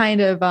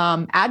kind of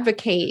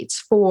advocates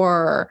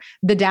for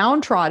the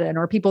downtrodden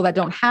or people that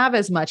don't have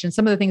as much. And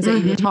some of the things that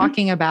you were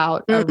talking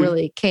about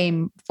really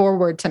came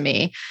forward to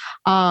me.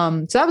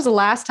 So that was the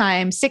last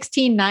time,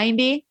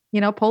 1690,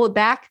 pull it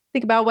back,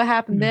 think about what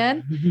happened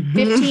then.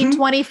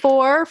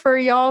 1524 for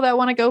y'all that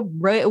want to go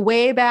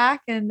way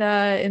back and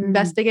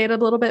investigate a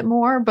little bit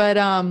more. But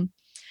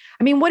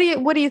what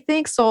do you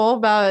think, Sol,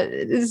 about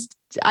this?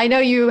 I know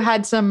you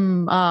had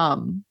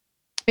some,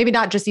 maybe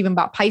not just even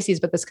about Pisces,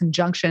 but this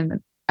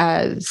conjunction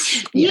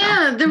as in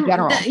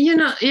general.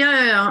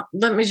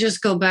 Let me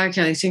just go back.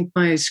 I think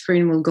my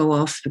screen will go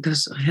off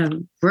because I have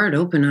Word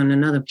open on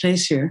another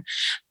place here.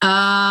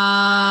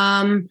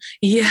 All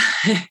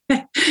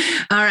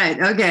right.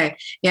 Okay.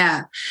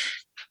 Yeah.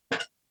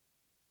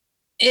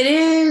 It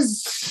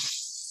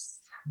is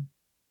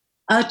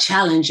a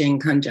challenging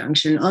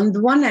conjunction. On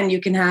the one hand,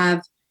 you can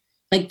have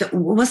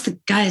what's the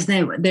guy's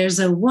name? There's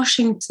a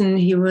Washington.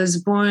 He was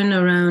born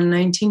around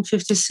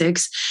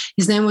 1956.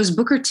 His name was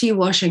Booker T.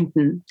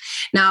 Washington.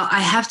 Now, I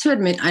have to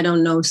admit, I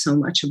don't know so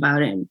much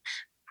about him.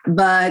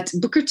 But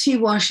Booker T.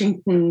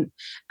 Washington,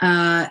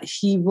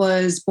 he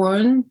was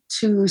born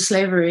to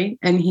slavery,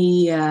 and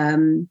he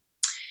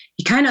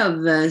kind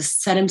of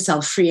set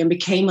himself free and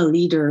became a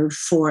leader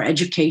for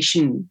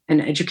education and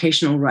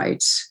educational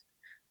rights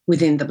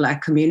within the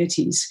Black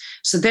communities.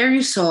 So there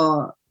you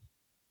saw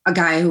a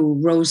guy who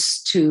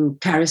rose to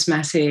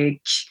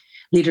charismatic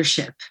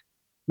leadership.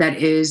 That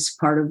is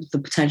part of the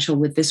potential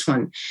with this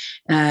one.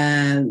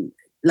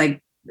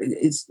 It's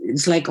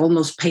like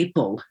almost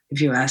papal,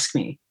 if you ask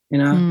me.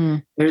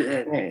 John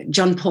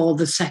Paul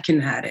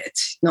II had it,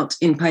 not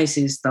in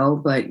Pisces though,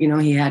 but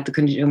he had the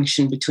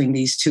conjunction between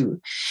these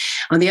two.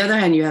 On the other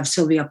hand, you have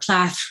Sylvia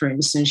Plath, for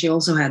instance. She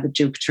also had the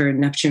Jupiter and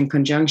Neptune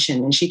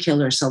conjunction, and she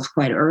killed herself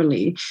quite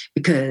early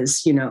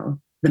because the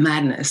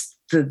madness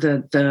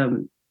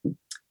couldn't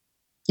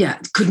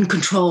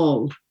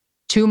control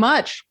too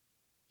much.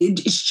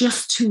 It's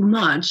just too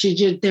much.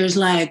 There's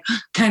like,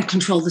 can't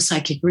control the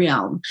psychic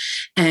realm,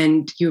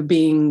 and you're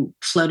being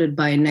flooded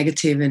by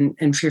negative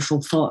and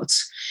fearful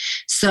thoughts.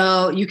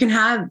 So you can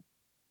have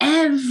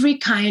every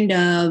kind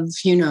of,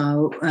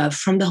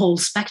 from the whole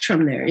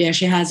spectrum there. Yeah,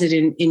 she has it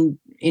in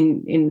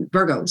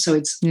Virgo, so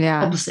it's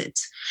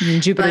opposite.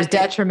 And Jupiter's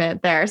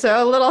detriment there,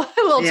 so a little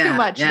too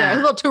much there, a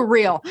little too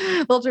real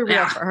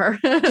for her.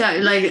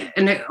 Like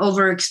an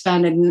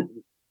overexpanded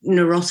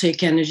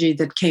neurotic energy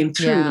that came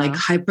through, like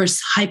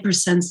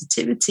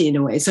hypersensitivity in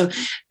a way. So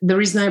the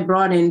reason I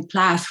brought in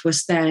Plath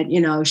was that,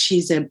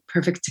 she's a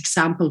perfect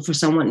example for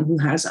someone who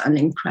has an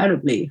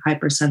incredibly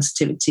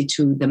hypersensitivity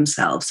to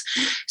themselves.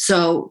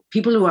 So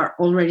people who are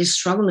already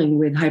struggling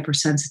with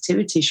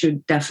hypersensitivity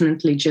should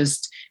definitely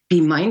just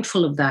be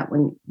mindful of that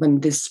when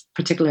this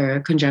particular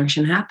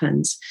conjunction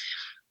happens.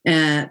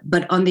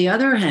 But on the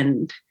other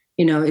hand,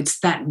 it's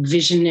that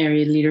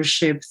visionary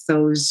leadership,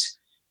 those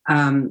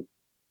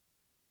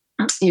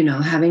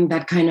having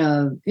that kind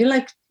of,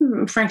 like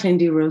Franklin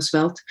D.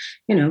 Roosevelt,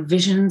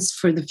 visions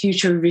for the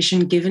future,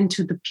 vision given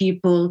to the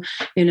people,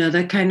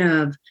 that kind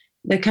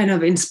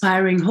of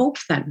inspiring hope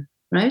then,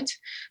 right?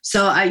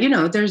 So,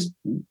 there's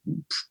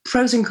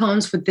pros and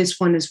cons with this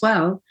one as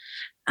well.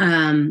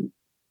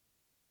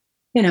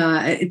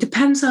 It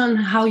depends on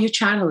how you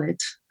channel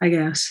it, I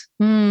guess.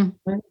 Right?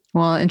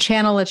 Well, and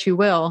channel it you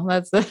will.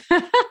 That's the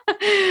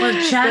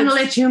well, channel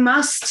it you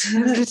must.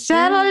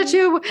 Channel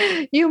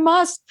it you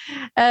must.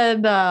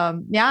 And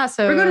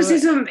so we're going to see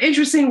some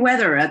interesting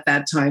weather at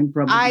that time,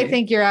 probably. I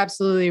think you're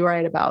absolutely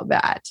right about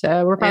that.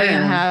 We're probably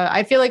going to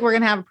I feel like we're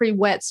going to have a pretty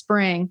wet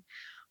spring.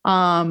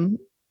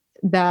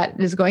 That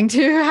is going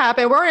to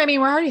happen. We're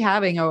already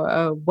having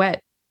a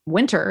wet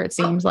winter, it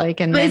seems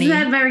like, in many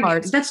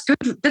parts. That's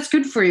good. That's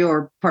good for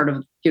your part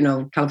of,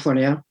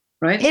 California.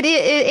 Right. It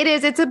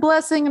is. It's a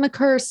blessing and a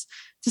curse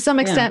to some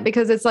extent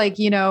because it's like,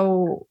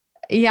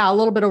 a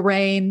little bit of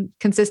rain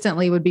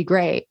consistently would be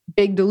great.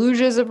 Big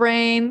deluges of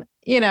rain,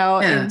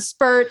 in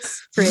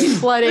spurts, create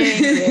flooding,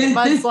 create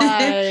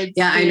mudslides,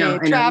 I know.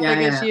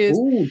 Traffic issues.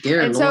 Ooh,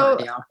 dear and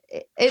Lord,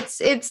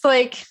 it's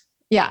like,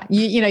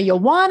 you'll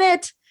want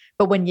it,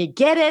 but when you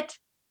get it,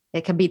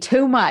 it can be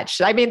too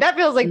much. I mean, that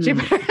feels like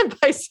Jupiter and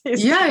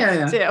Pisces.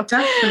 Yeah. Too.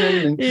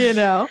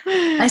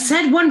 Definitely. I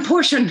said one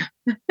portion.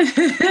 You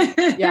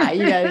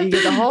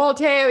get the whole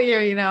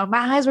tail.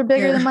 My eyes were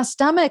bigger than my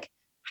stomach.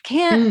 I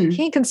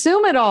can't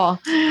consume it all.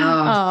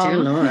 Oh, dear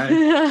Lord.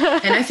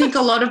 And I think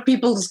a lot of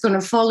people is going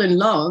to fall in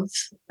love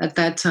at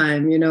that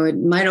time. It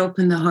might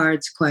open the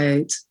hearts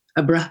quite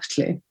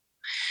abruptly.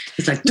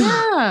 It's like,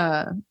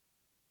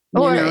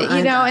 Or,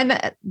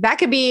 and that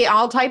could be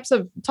all types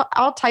of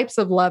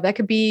love. That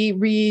could be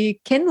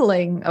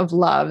rekindling of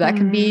love. That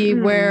can be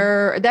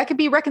that could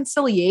be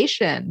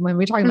reconciliation when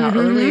we talked about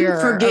earlier.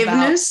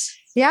 Forgiveness.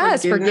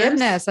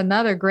 Forgiveness.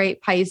 Another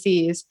great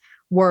Pisces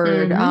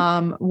word,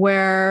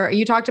 where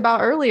you talked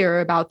about earlier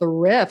about the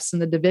rifts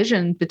and the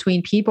division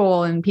between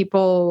people and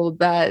people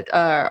that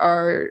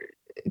are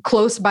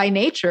close by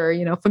nature,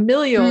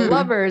 familial,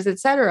 lovers,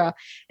 etc.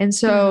 And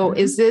so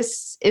is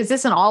this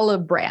an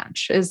olive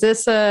branch? Is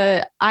this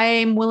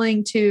I'm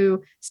willing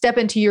to step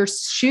into your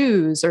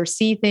shoes or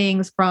see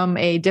things from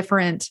a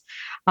different,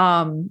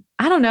 have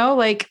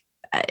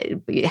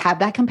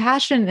that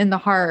compassion in the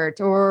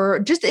heart, or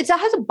just, it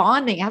has a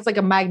bonding, it has like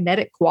a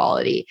magnetic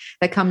quality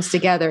that comes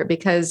together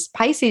because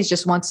Pisces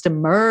just wants to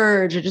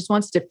merge. It just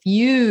wants to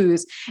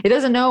fuse. It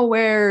doesn't know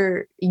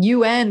where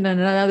you end and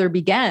another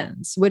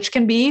begins, which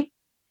can be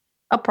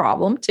a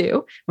problem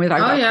too. When we talk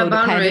about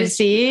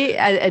codependency,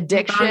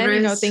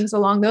 addiction, things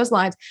along those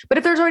lines. But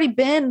if there's already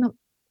been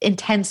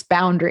intense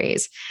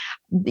boundaries,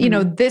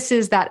 this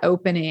is that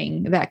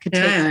opening that could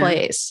take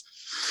place.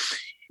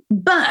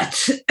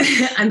 But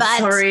I'm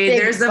sorry,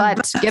 there's a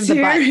but. Give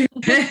the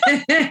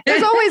but.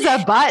 There's always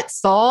a but,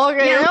 Soul.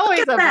 There's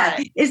always a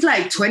but. It's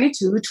like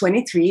 22,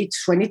 23,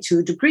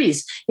 22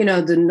 degrees.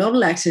 The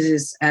nodal axis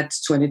is at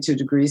 22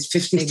 degrees,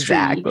 53.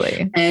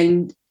 Exactly.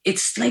 And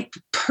it's like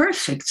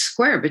perfect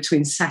square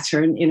between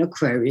Saturn in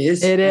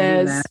Aquarius. It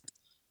is.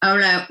 I'm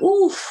like,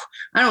 oof,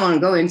 I don't want to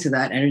go into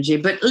that energy.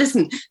 But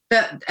listen,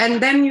 and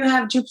then you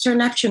have Jupiter,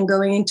 Neptune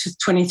going into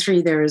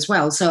 23 there as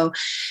well. So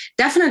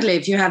definitely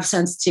if you have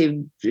sensitive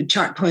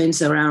chart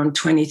points around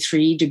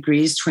 23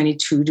 degrees,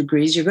 22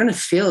 degrees, you're going to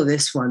feel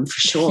this one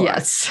for sure.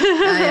 Yes.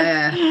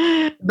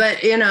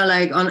 But,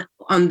 like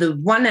on the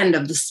one end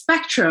of the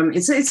spectrum,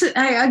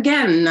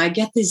 I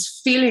get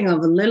this feeling of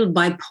a little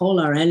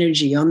bipolar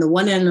energy. On the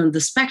one end of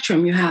the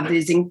spectrum, you have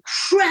this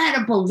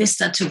incredible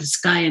vista to the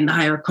sky and the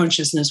higher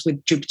consciousness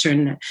with Jupiter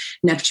and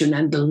Neptune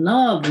and the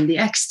love and the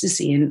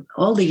ecstasy and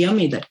all the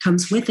yummy that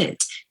comes with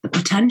it, the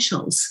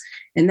potentials.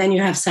 And then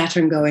you have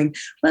Saturn going,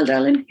 well,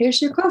 darling,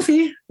 here's your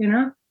coffee,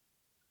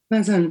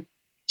 Listen,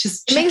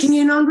 just checking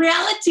in on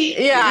reality.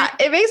 Yeah.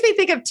 It makes me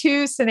think of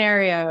two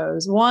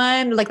scenarios.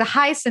 One, like the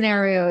high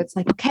scenario, it's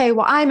like, okay,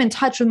 well, I'm in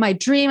touch with my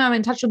dream. I'm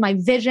in touch with my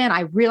vision.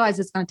 I realize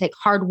it's going to take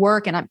hard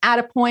work and I'm at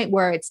a point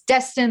where it's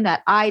destined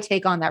that I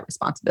take on that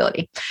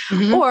responsibility.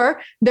 Mm-hmm.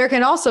 Or there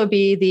can also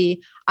be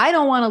the, I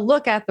don't want to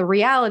look at the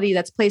reality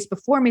that's placed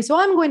before me. So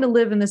I'm going to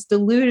live in this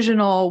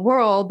delusional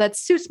world that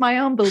suits my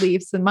own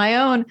beliefs and my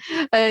own,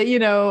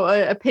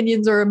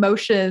 opinions or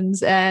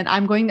emotions. And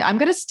I'm going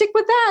to stick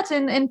with that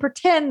and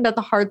pretend that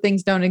the hard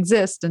things don't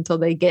exist until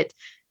they get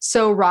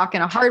so rock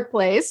in a hard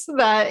place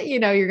that,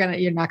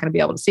 you're not going to be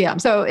able to see them.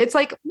 So it's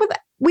like,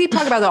 we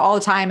talk about that all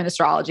the time in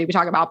astrology. We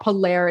talk about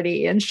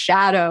polarity and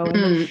shadow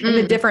and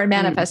the different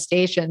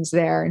manifestations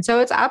there. And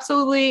so it's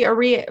absolutely a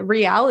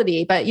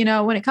reality. But,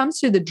 when it comes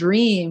to the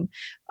dream,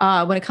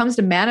 when it comes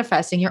to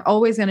manifesting, you're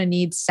always going to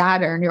need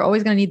Saturn. You're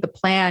always going to need the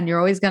plan. You're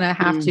always going to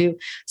have to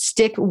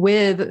stick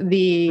with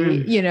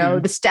the,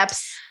 the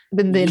steps,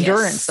 the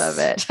endurance of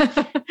it.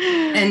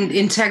 And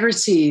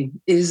integrity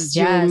is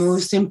your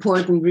most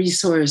important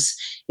resource.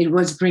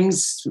 What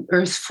brings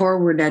Earth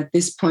forward at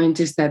this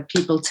point is that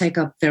people take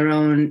up their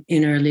own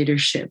inner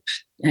leadership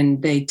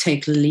and they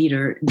take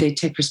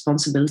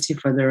responsibility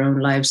for their own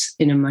lives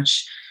in a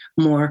much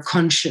more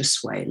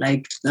conscious way,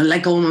 like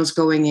almost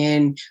going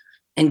in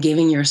and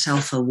giving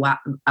yourself a wow,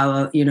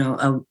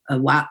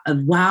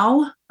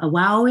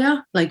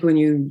 like when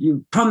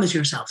you promise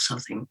yourself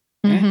something.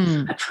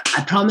 Mm-hmm.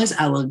 I promise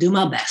I will do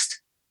my best.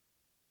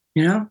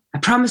 I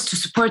promise to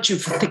support you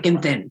for thick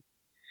and thin.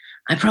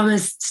 I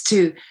promise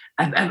to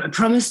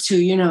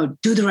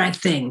do the right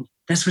thing.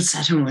 That's what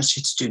Saturn wants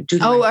you to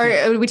do.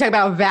 Are we talking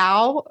about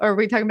vow? Or are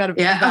we talking about a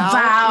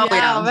vow?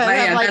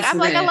 I'm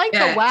like, I like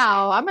the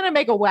wow. I'm going to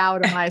make a wow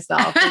to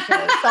myself because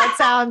that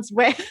sounds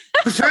way.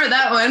 Prefer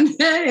that one.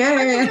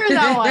 Yeah. Prefer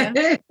that one.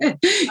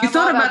 You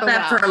thought about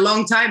that for a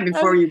long time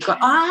before you go,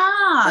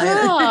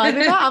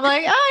 I'm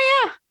like,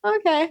 oh yeah.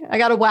 Okay. I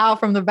got a wow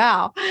from the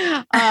vow.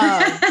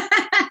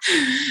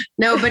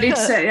 No, but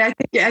it's, I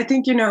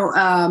think,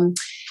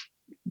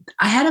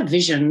 I had a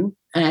vision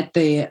at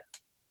the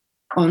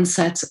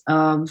onset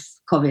of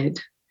COVID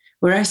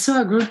where I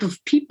saw a group of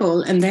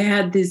people and they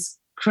had this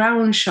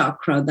crown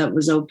chakra that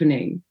was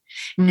opening.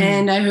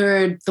 And I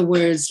heard the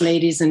words,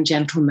 ladies and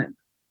gentlemen.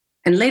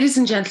 And ladies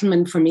and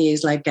gentlemen for me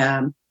is like,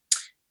 up,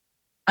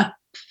 a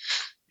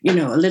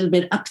little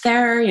bit up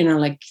there,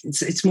 like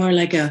it's more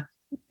like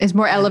it's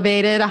more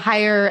elevated, a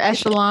higher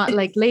echelon,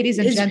 like ladies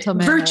and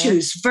gentlemen.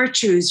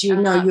 Virtues,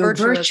 you're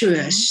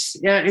virtuous.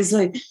 Yeah, it's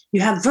like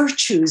you have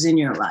virtues in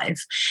your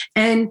life.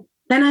 And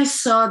then I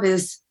saw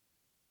this,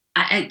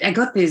 I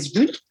got this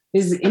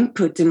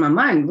input in my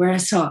mind where I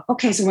saw,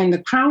 okay, so when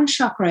the crown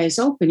chakra is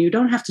open, you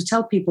don't have to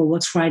tell people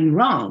what's right and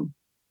wrong.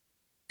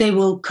 They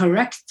will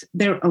correct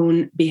their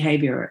own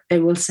behavior. They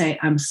will say,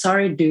 I'm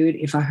sorry, dude,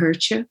 if I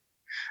hurt you.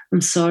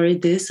 I'm sorry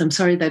this, I'm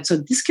sorry that. So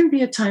this can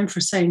be a time for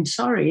saying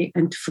sorry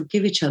and to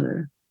forgive each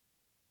other.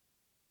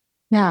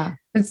 Yeah,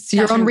 it's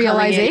your own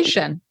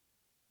realization.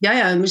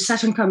 Yeah. And with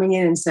Saturn coming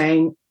in and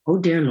saying, oh,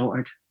 dear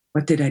Lord,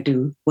 what did I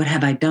do? What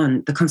have I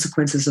done? The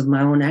consequences of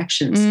my own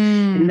actions.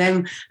 And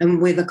then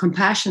and with a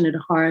compassionate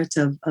heart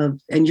of,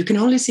 and you can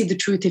only see the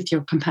truth if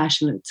you're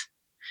compassionate.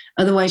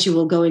 Otherwise, you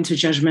will go into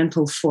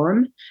judgmental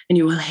form and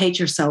you will hate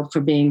yourself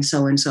for being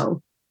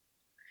so-and-so.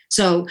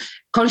 So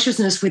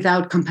consciousness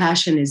without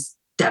compassion is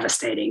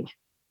devastating.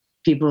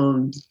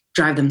 People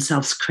drive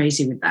themselves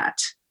crazy with that.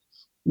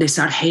 They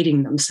start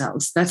hating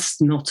themselves.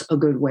 That's not a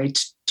good way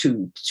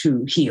to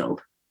heal.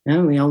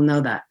 We all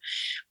know that.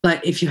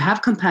 But if you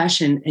have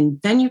compassion,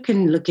 and then you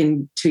can look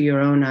into your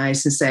own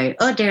eyes and say,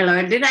 oh, dear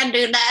Lord, did I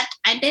do that?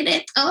 I did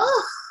it.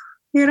 Oh,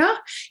 you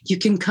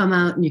can come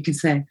out and you can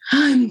say,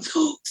 I'm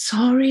so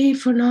sorry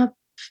for not,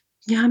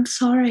 I'm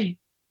sorry.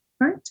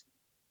 Right?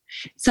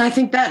 So I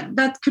think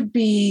that could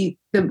be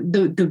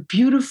the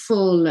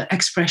beautiful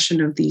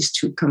expression of these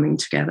two coming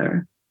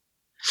together.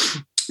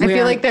 I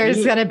feel like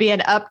there's going to be an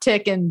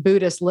uptick in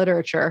Buddhist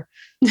literature.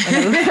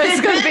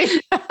 It's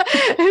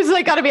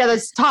like got to be on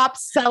the top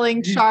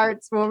selling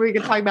charts where we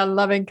can talk about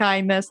loving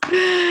kindness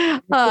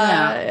and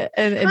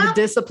the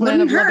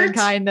discipline of loving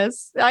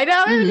kindness. I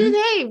know.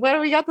 Hey, what do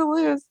we got to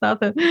lose?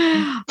 Nothing.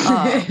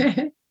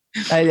 I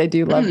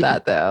do love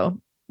that though.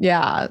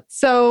 Yeah.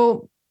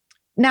 So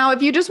now,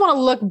 if you just want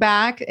to look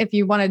back, if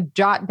you want to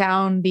jot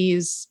down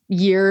these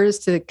years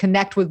to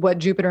connect with what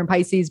Jupiter and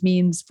Pisces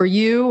means for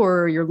you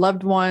or your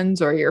loved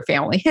ones or your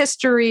family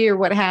history or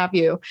what have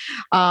you.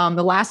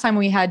 The last time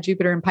we had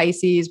Jupiter and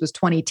Pisces was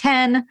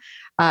 2010,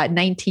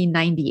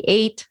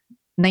 1998,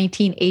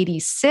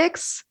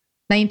 1986,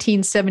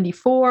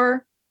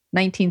 1974,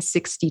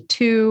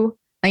 1962,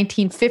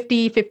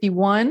 1950,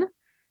 51,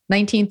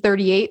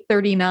 1938,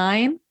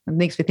 39, and It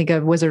makes me think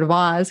of Wizard of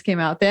Oz came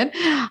out then.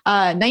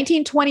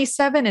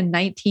 1927 and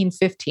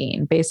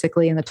 1915,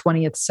 basically in the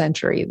 20th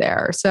century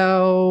there.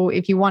 So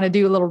if you want to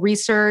do a little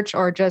research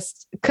or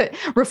just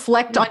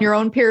reflect on your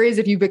own periods,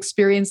 if you've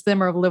experienced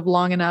them or have lived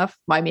long enough,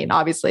 I mean,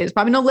 obviously there's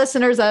probably no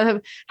listeners that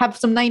have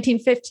some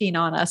 1915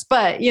 on us,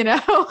 but you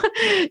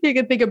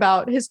can think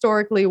about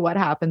historically what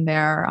happened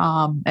there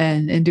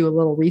and do a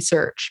little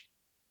research.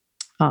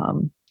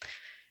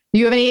 Do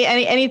you have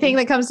anything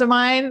that comes to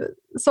mind,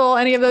 Sol,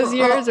 any of those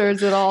years, or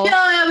is it all?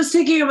 I was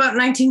thinking about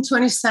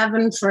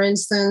 1927, for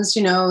instance.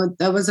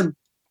 That was a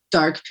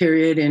dark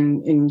period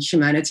in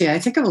humanity. I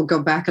think I will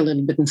go back a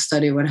little bit and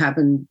study what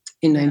happened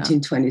in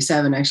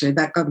 1927. Actually,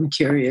 that got me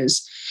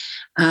curious.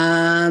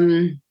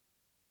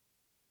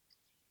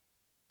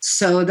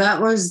 So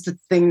that was the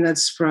thing that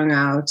sprung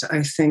out,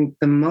 I think,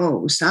 the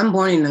most. I'm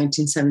born in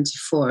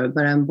 1974,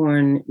 but I'm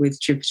born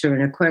with Jupiter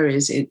in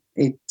Aquarius. It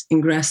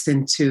ingressed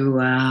into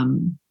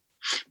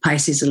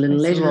Pisces a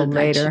little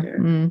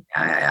later.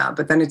 Yeah.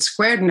 But then it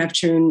squared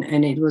Neptune,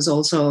 and it was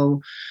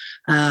also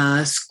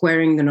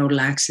squaring the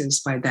nodal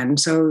axis by then.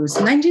 So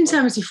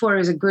 1974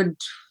 is a good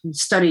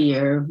study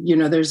year.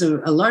 There's a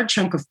large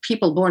chunk of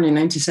people born in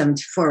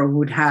 1974 who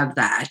would have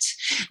that.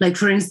 Like,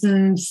 for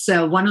instance,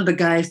 one of the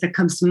guys that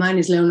comes to mind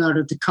is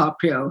Leonardo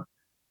DiCaprio.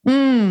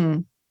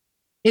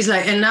 He's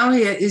like, and now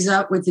he is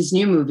out with his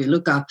new movie,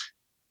 Look Up.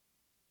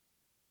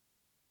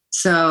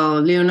 So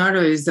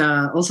Leonardo is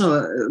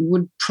also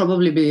would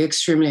probably be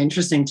extremely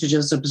interesting to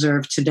just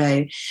observe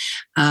today.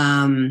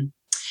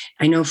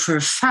 I know for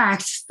a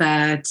fact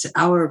that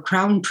our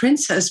crown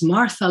princess,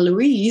 Martha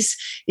Louise,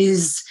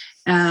 is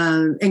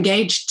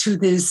engaged to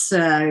this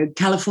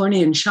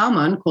Californian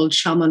shaman called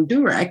Shaman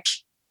Durek.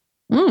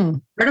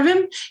 Heard of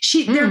him?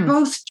 They're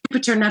both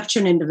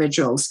Jupiter-Neptune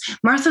individuals.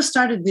 Martha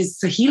started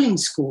this healing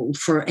school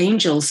for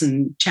angels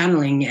and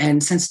channeling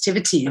and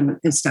sensitivity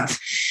and stuff.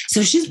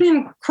 So she's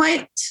been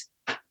quite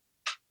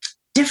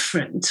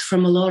different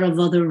from a lot of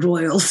other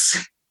royals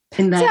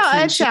in that.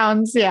 Yeah, it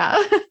sounds,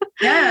 yeah.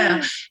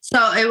 Yeah.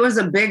 So it was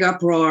a big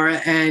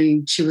uproar,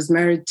 and she was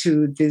married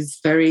to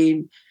this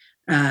very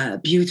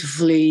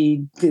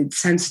beautifully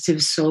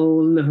sensitive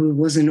soul who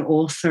was an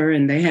author,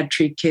 and they had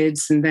 3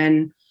 kids. And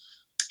then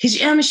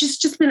she's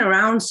just been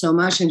around so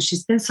much, and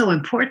she's been so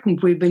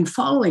important. We've been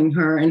following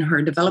her and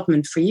her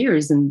development for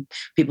years, and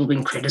people have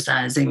been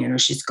criticizing,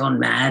 she's gone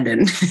mad.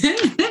 And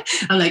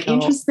I'm like,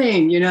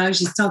 interesting,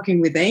 she's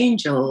talking with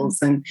angels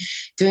and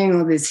doing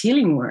all this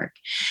healing work.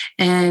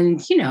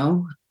 And,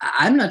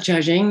 I'm not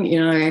judging,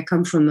 I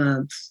come from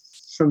a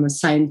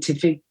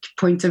scientific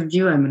point of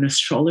view. I'm an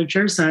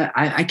astrologer, so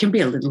I can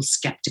be a little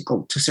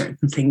skeptical to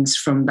certain things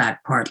from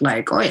that part.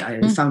 Like, I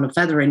found a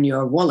feather in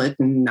your wallet,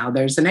 and now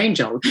there's an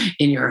angel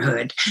in your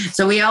hood.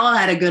 So we all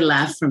had a good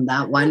laugh from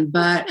that one.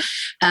 But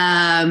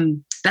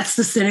that's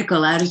the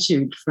cynical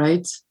attitude,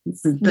 right?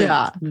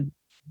 Hey,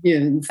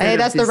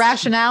 that's the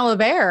rationale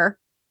of air.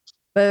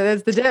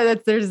 That's the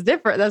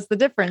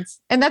difference,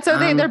 and that's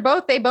okay.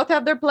 They both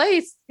have their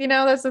place.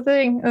 That's the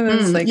thing.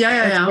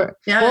 We're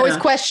always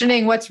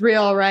questioning what's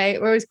real, right?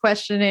 We're always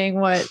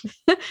questioning what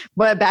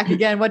back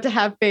again, what to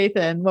have faith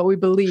in, what we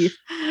believe.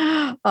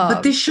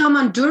 But this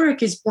Shaman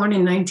Durek is born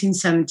in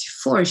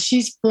 1974.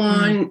 She's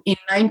born in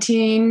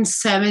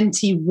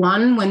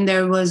 1971 when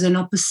there was an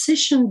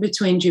opposition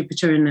between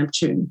Jupiter and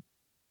Neptune.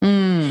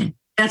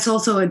 That's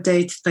also a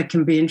date that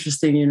can be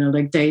interesting.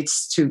 Like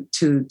dates to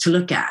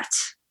look at.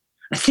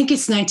 I think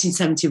it's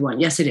 1971.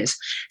 Yes, it is.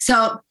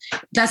 So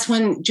that's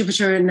when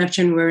Jupiter and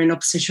Neptune were in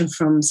opposition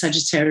from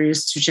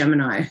Sagittarius to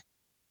Gemini.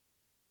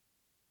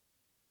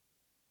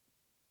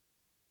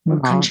 Or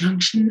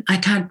conjunction? I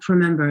can't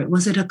remember.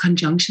 Was it a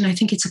conjunction? I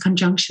think it's a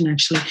conjunction,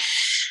 actually.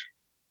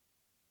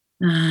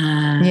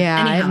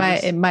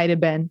 It might have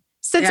been.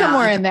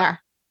 Somewhere in there.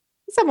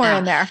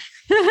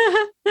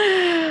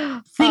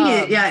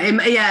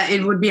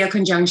 It would be a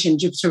conjunction.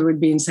 Jupiter would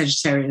be in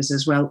Sagittarius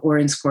as well, or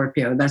in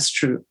Scorpio. That's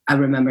true. I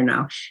remember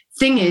now.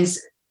 Thing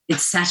is,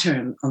 it's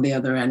Saturn on the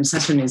other end.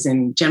 Saturn is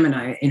in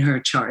Gemini in her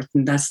chart,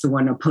 and that's the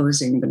one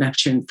opposing the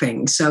Neptune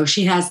thing. So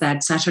she has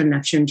that Saturn,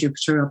 Neptune,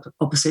 Jupiter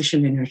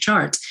opposition in her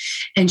chart.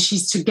 And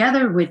she's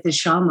together with the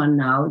shaman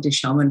now, the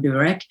Shaman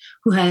Durek,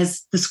 who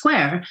has the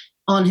square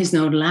on his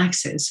nodal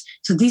axis.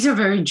 So these are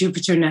very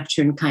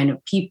Jupiter-Neptune kind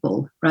of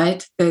people,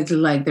 right?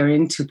 They're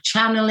into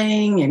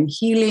channeling and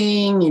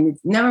healing, and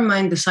never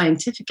mind the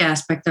scientific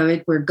aspect of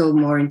it, we go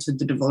more into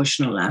the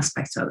devotional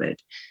aspect of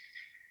it.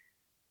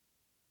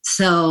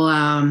 So,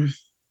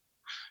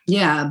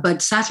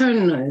 but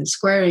Saturn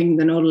squaring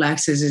the nodal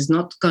axis is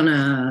not going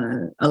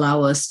to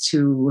allow us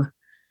to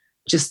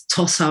just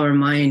toss our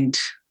mind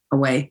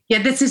away.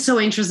 Yeah, this is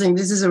so interesting.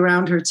 This is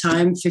around her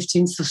time,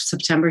 15th of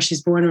September.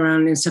 She's born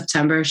around in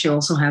September. She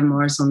also had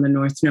Mars on the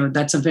North Node.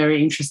 That's a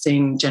very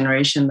interesting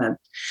generation, that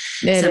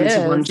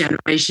 71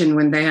 generation,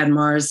 when they had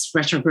Mars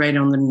retrograde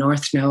on the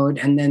North Node.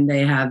 And then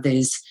they have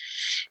this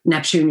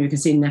Neptune. You can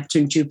see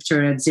Neptune,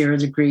 Jupiter at 0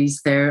 degrees.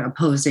 They're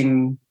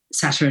opposing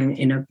Saturn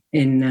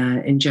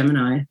in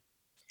Gemini.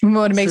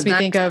 What it makes me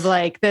think of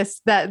like this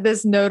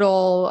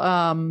nodal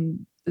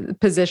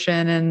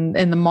position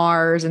and the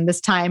Mars and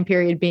this time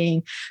period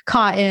being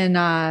caught in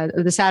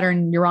the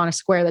Saturn Uranus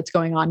square that's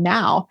going on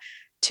now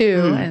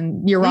too.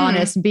 And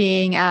Uranus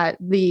being at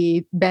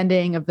the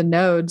bending of the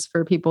nodes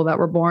for people that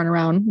were born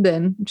around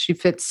then, she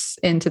fits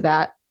into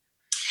that.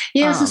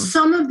 Yeah. So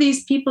some of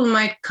these people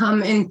might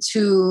come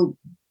into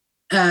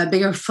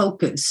bigger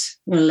focus.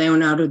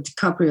 Leonardo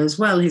DiCaprio as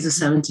well. He's a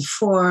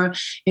 74.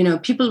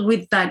 People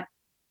with that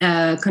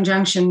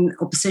conjunction,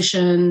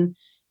 opposition,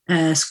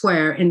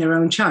 square in their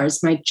own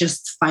charts might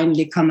just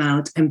finally come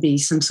out and be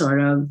some sort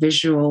of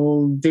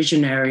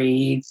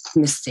visionary,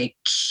 mystic,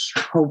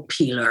 hope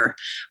healer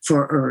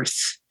for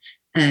Earth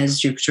as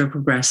Jupiter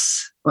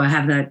progress, or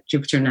have that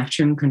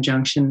Jupiter-Neptune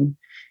conjunction.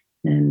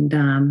 And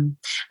I'm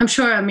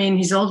sure,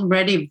 he's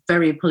already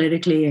very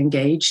politically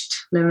engaged,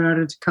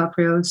 Leonardo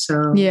DiCaprio.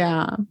 So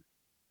yeah,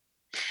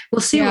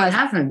 we'll see what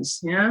happens.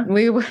 Yeah,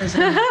 we will.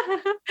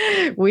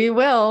 We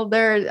will.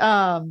 There,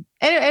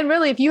 and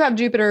really, if you have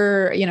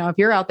Jupiter, if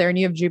you're out there and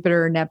you have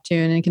Jupiter or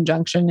Neptune in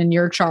conjunction in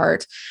your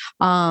chart,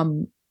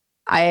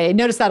 I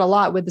noticed that a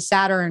lot with the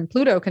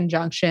Saturn-Pluto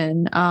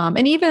conjunction,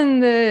 and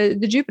even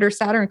the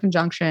Jupiter-Saturn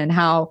conjunction,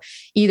 how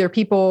either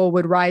people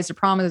would rise to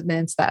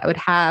prominence that would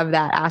have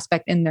that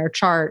aspect in their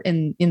chart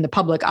in the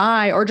public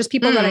eye, or just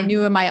people that I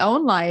knew in my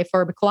own life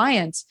or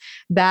clients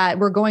that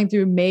were going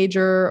through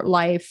major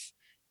life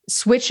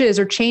switches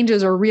or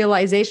changes or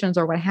realizations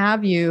or what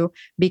have you,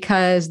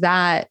 because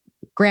that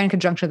grand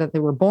conjunction that they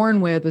were born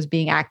with was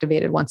being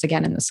activated once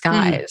again in the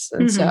skies.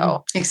 And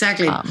so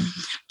exactly.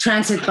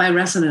 Transit by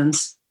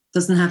resonance.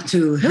 Doesn't have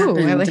to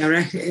happen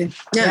directly.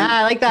 Yeah,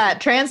 I like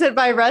that. Transit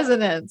by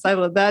resonance. I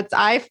love that.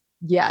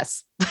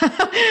 Yes.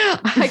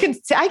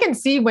 I can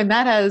see when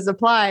that has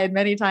applied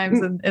many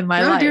times in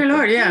my life. Oh, dear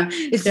Lord. Yeah.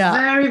 It's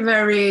very,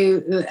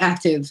 very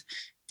active.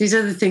 These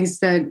are the things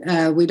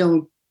that we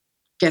don't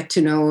get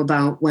to know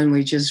about when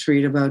we just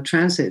read about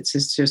transits.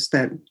 It's just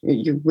that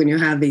when you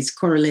have these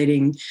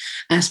correlating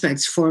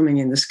aspects forming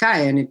in the sky,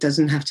 and it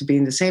doesn't have to be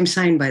in the same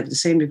sign by the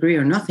same degree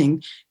or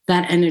nothing,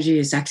 that energy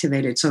is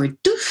activated. So it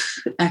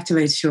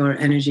activates your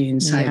energy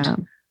inside. Yeah.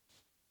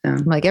 So.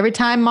 Like every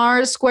time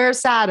Mars squares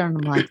Saturn,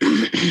 I'm like,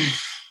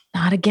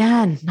 not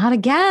again.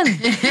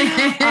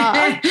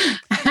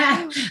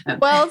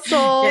 Well,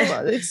 so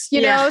it's,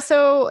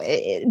 so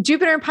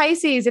Jupiter and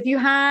Pisces, if you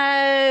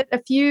had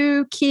a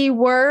few key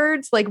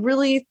words, like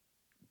really,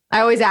 I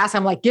always ask,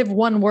 I'm like, give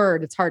one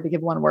word. It's hard to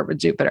give one word with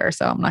Jupiter.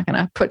 So I'm not going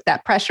to put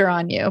that pressure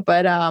on you,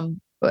 but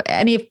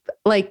any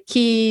like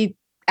key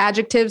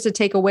adjectives to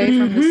take away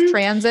from this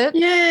transit?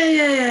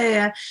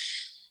 Yeah.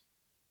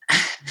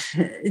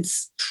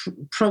 It's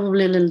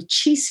probably a little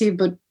cheesy,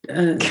 but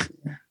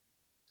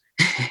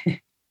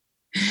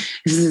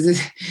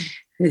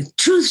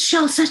truth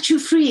shall set you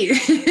free.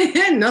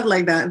 Not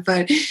like that,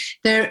 but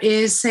there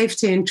is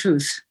safety in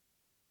truth.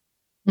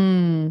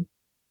 It's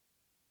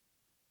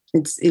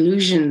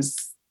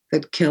illusions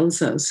that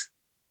kills us.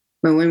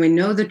 But when we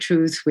know the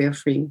truth, we are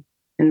free.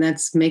 And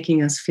that's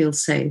making us feel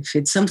safe.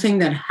 It's something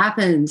that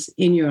happens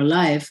in your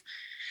life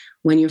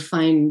when you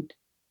find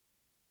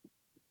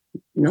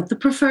not the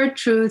preferred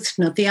truth,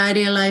 not the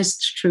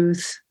idealized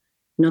truth,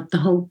 not the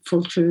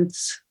hopeful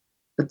truths,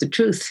 but the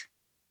truth.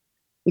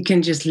 You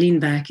can just lean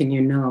back and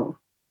you know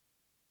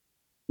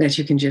that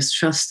you can just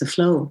trust the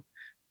flow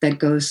that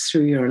goes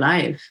through your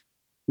life.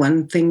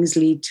 One things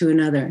lead to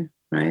another,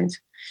 right?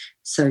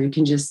 So you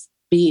can just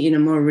be in a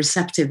more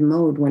receptive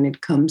mode when it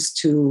comes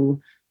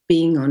to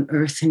being on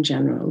Earth in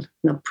general.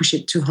 Not push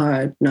it too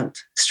hard, not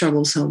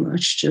struggle so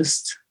much,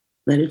 just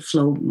let it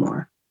flow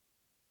more.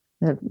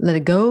 Let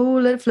it go,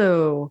 let it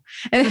flow.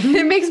 And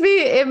it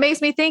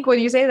makes me think when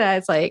you say that,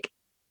 it's like,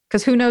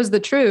 because who knows the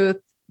truth?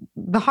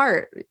 The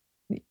heart.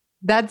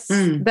 That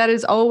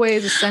is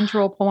always a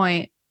central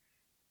point.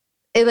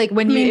 Like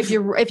when if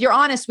you're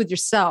honest with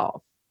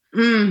yourself,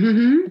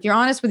 if you're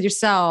honest with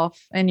yourself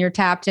and you're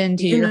tapped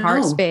into your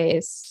heart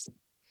space,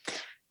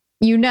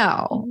 even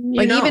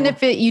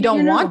if you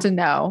don't want to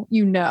know,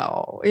 you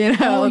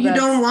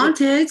don't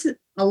want it.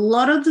 A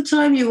lot of the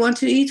time you want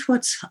to eat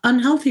what's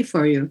unhealthy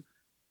for you.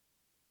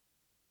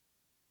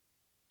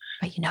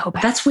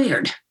 But that's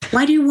weird.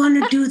 Why do you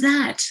want to do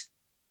that?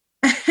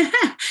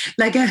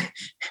 Like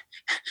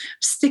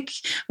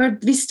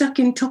be stuck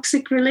in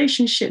toxic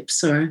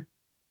relationships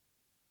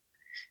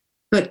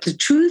but the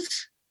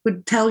truth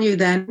would tell you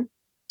then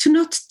to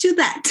not do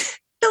that.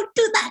 Don't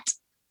do that.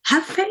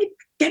 Have faith.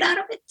 Get out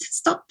of it.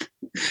 Stop.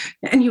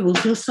 And you will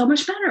feel so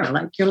much better.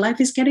 Like your life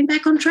is getting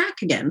back on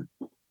track again.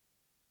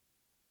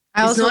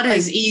 It's not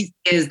as easy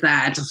as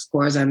that, of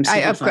course. I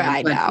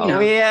know.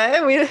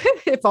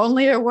 If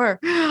only it were.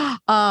 But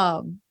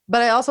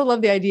I also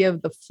love the idea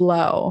of the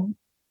flow,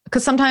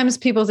 because sometimes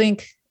people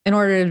think in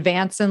order to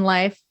advance in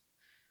life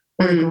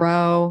or to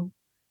grow,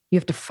 you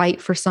have to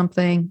fight for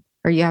something,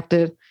 or you have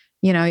to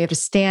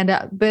stand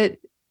up. But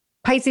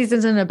Pisces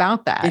isn't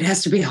about that. It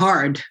has to be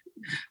hard.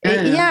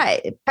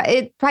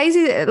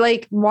 Pisces,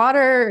 like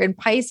water and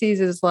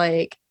Pisces is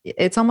like,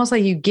 it's almost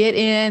like you get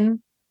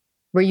in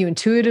where you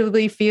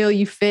intuitively feel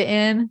you fit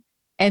in,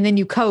 and then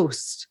you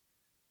coast.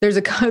 There's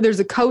a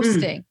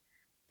coasting,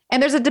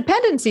 and there's a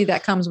dependency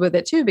that comes with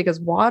it too, because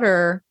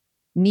water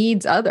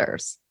needs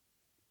others.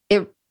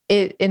 It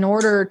in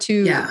order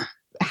to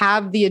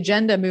have the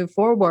agenda move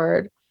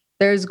forward,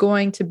 there's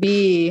going to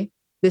be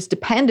this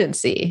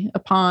dependency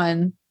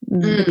upon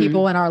the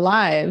people in our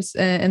lives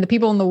and the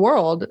people in the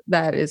world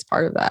that is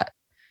part of that.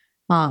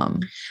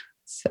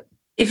 So.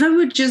 If I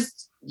would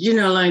just,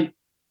 like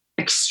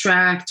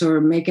extract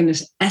or make an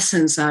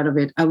essence out of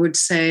it, I would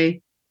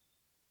say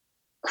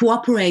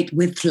cooperate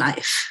with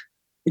life.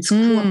 It's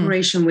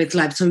cooperation with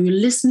life. So you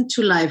listen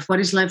to life. What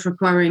is life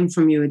requiring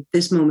from you at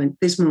this moment,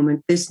 this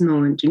moment, this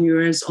moment? And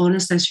you're as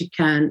honest as you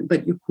can,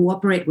 but you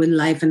cooperate with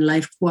life and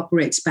life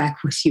cooperates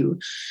back with you.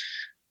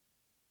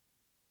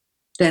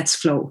 That's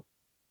flow.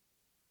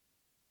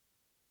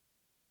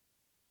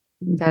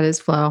 That is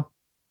flow.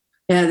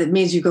 Yeah, that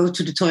means you go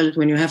to the toilet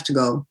when you have to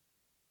go.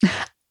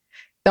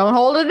 Don't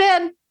hold it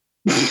in.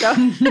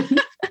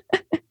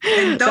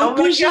 Don't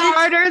push it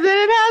harder than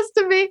it has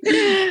to be.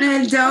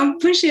 And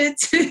don't push it.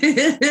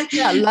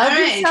 Love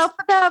yourself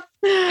enough.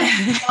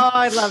 Oh,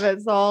 I love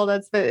it, Sol.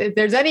 If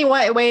there's any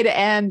way to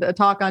end a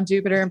talk on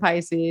Jupiter and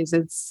Pisces,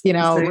 it's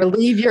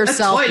relieve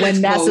yourself when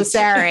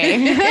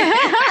necessary.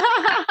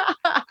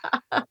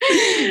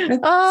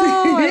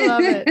 Oh, I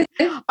love it.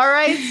 All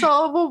right,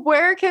 Sol. Well,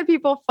 where can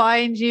people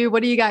find you?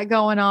 What do you got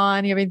going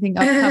on? You have anything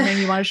upcoming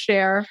you want to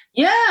share?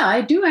 Yeah,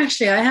 I do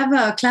actually. I have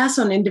a class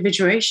on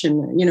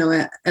individuation.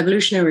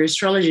 Evolutionary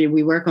astrology.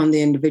 We work on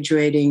the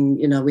individuating.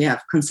 We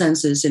have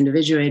consensus,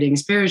 individuating,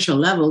 spiritual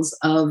levels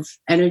of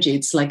energy.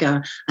 It's like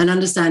an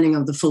understanding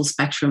of the full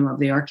spectrum of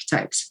the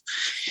archetypes.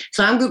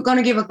 So I'm going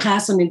to give a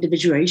class on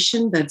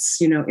individuation. That's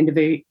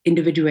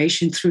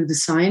individuation through the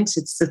science.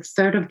 It's the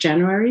 3rd of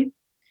January.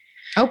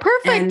 Oh,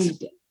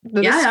 perfect.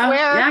 And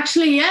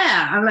actually,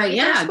 I'm like,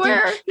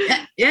 square.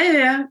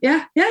 Yeah.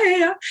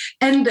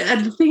 And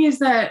the thing is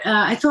that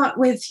I thought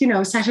with,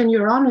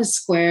 Saturn-Uranus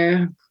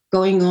square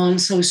going on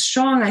so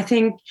strong, I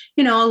think,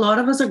 a lot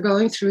of us are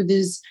going through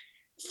this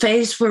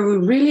phase where we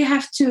really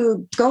have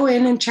to go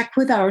in and check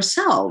with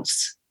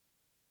ourselves.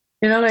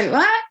 Like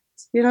what?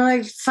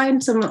 Like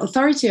find some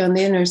authority on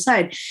the inner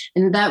side.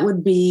 And that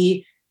would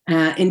be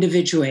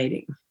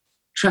individuating.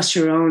 Trust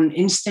your own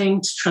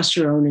instincts, trust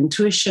your own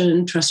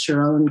intuition, trust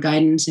your own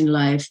guidance in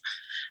life.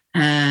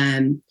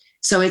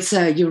 So it's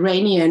a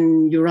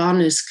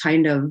Uranian-Uranus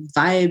kind of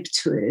vibe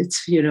to it,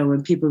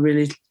 when people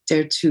really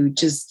dare to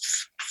just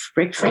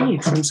break free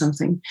from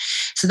something.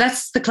 So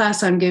that's the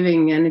class I'm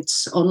giving, and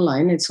it's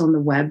online. It's on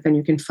the web, and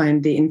you can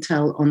find the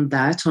intel on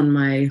that on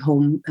my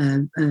home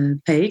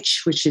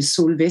page, which is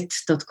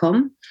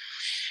solvit.com.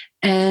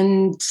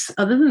 And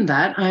other than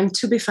that, I'm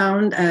to be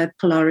found at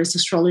Polaris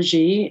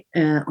Astrology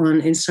on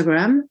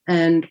Instagram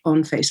and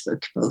on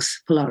Facebook, both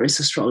Polaris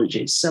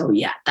Astrology. So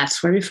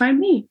that's where you find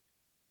me.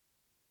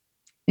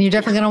 And you're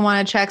definitely going to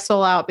want to check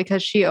Sol out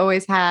because she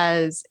always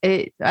has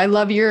it. I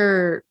love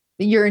your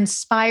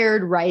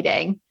inspired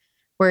writing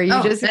where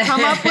you just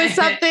come up with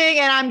something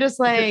and I'm just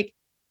like,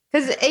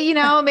 because,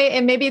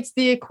 and maybe it's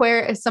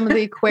some of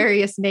the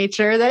Aquarius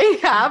nature that you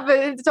have, but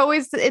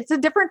it's a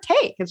different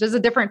take. It's just a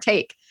different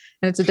take.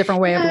 And it's a different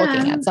way of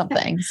looking at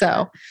something.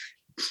 So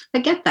I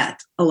get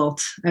that a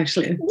lot,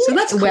 actually. So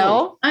that's cool.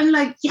 Well, I'm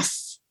like,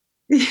 yes.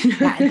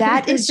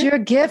 that is your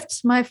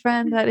gift, my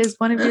friend. That is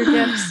one of your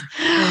gifts.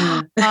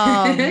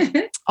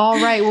 All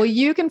right. Well,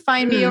 you can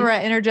find me over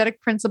at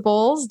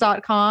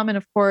energeticprinciples.com. And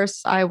of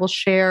course, I will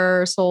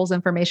share Sol's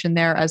information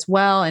there as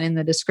well. And in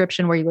the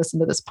description where you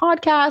listen to this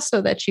podcast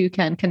so that you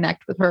can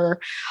connect with her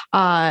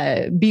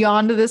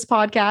beyond this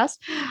podcast.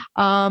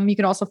 You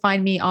can also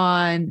find me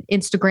on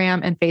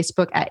Instagram and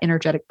Facebook at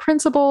Energetic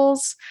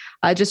Principles.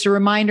 Just a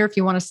reminder, if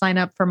you want to sign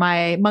up for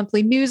my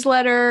monthly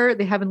newsletter,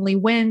 The Heavenly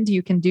Wind,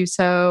 you can do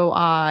so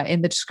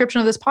in the description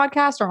of this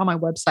podcast or on my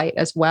website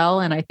as well.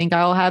 And I think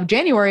I'll have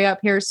January up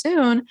here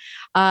soon.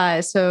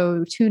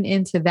 So tune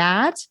into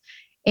that.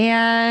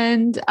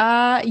 And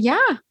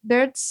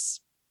it's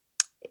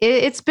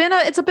been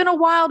a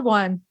wild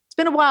one. It's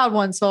been a wild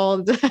one,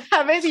 Sol.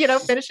 Maybe,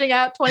 finishing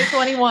out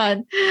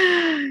 2021.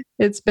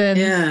 It's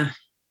been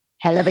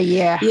hell of a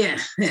year. Yeah.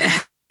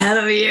 Hell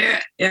of a year.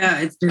 Yeah,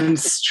 it's been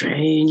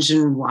strange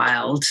and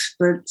wild.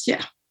 But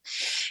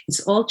it's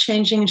all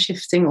changing and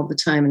shifting all the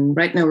time. And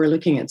right now we're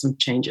looking at some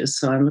changes.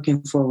 So I'm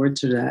looking forward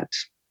to that.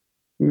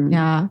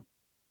 Yeah,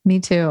 me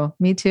too.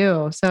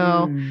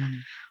 So,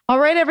 all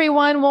right,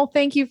 everyone. Well,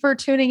 thank you for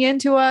tuning in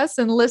to us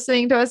and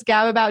listening to us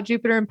gab about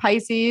Jupiter and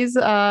Pisces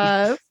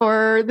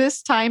for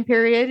this time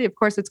period. Of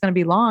course, it's going to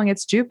be long.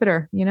 It's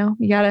Jupiter. You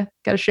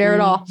gotta share it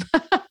all.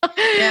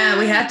 Yeah,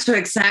 we had to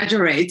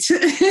exaggerate.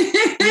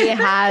 We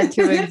had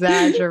to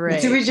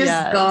exaggerate. We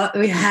just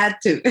we had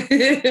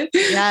to.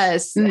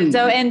 Yes.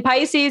 So in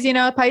Pisces,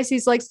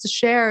 Pisces likes to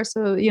share.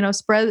 So,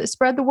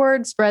 spread the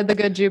word, spread the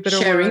good Jupiter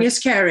Sharing word. Is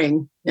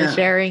caring. Yeah.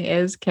 Sharing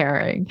is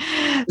caring.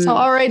 So,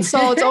 all right.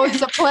 So it's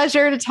always a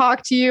pleasure to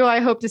talk to you. I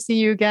hope to see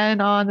you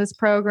again on this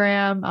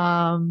program.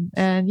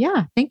 And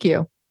thank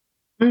you.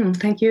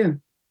 Thank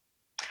you.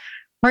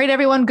 All right,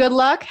 everyone, good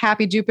luck.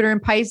 Happy Jupiter in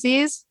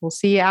Pisces. We'll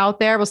see you out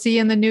there. We'll see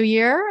you in the new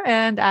year.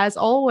 And as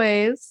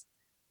always,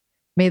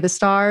 may the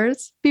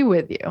stars be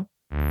with you.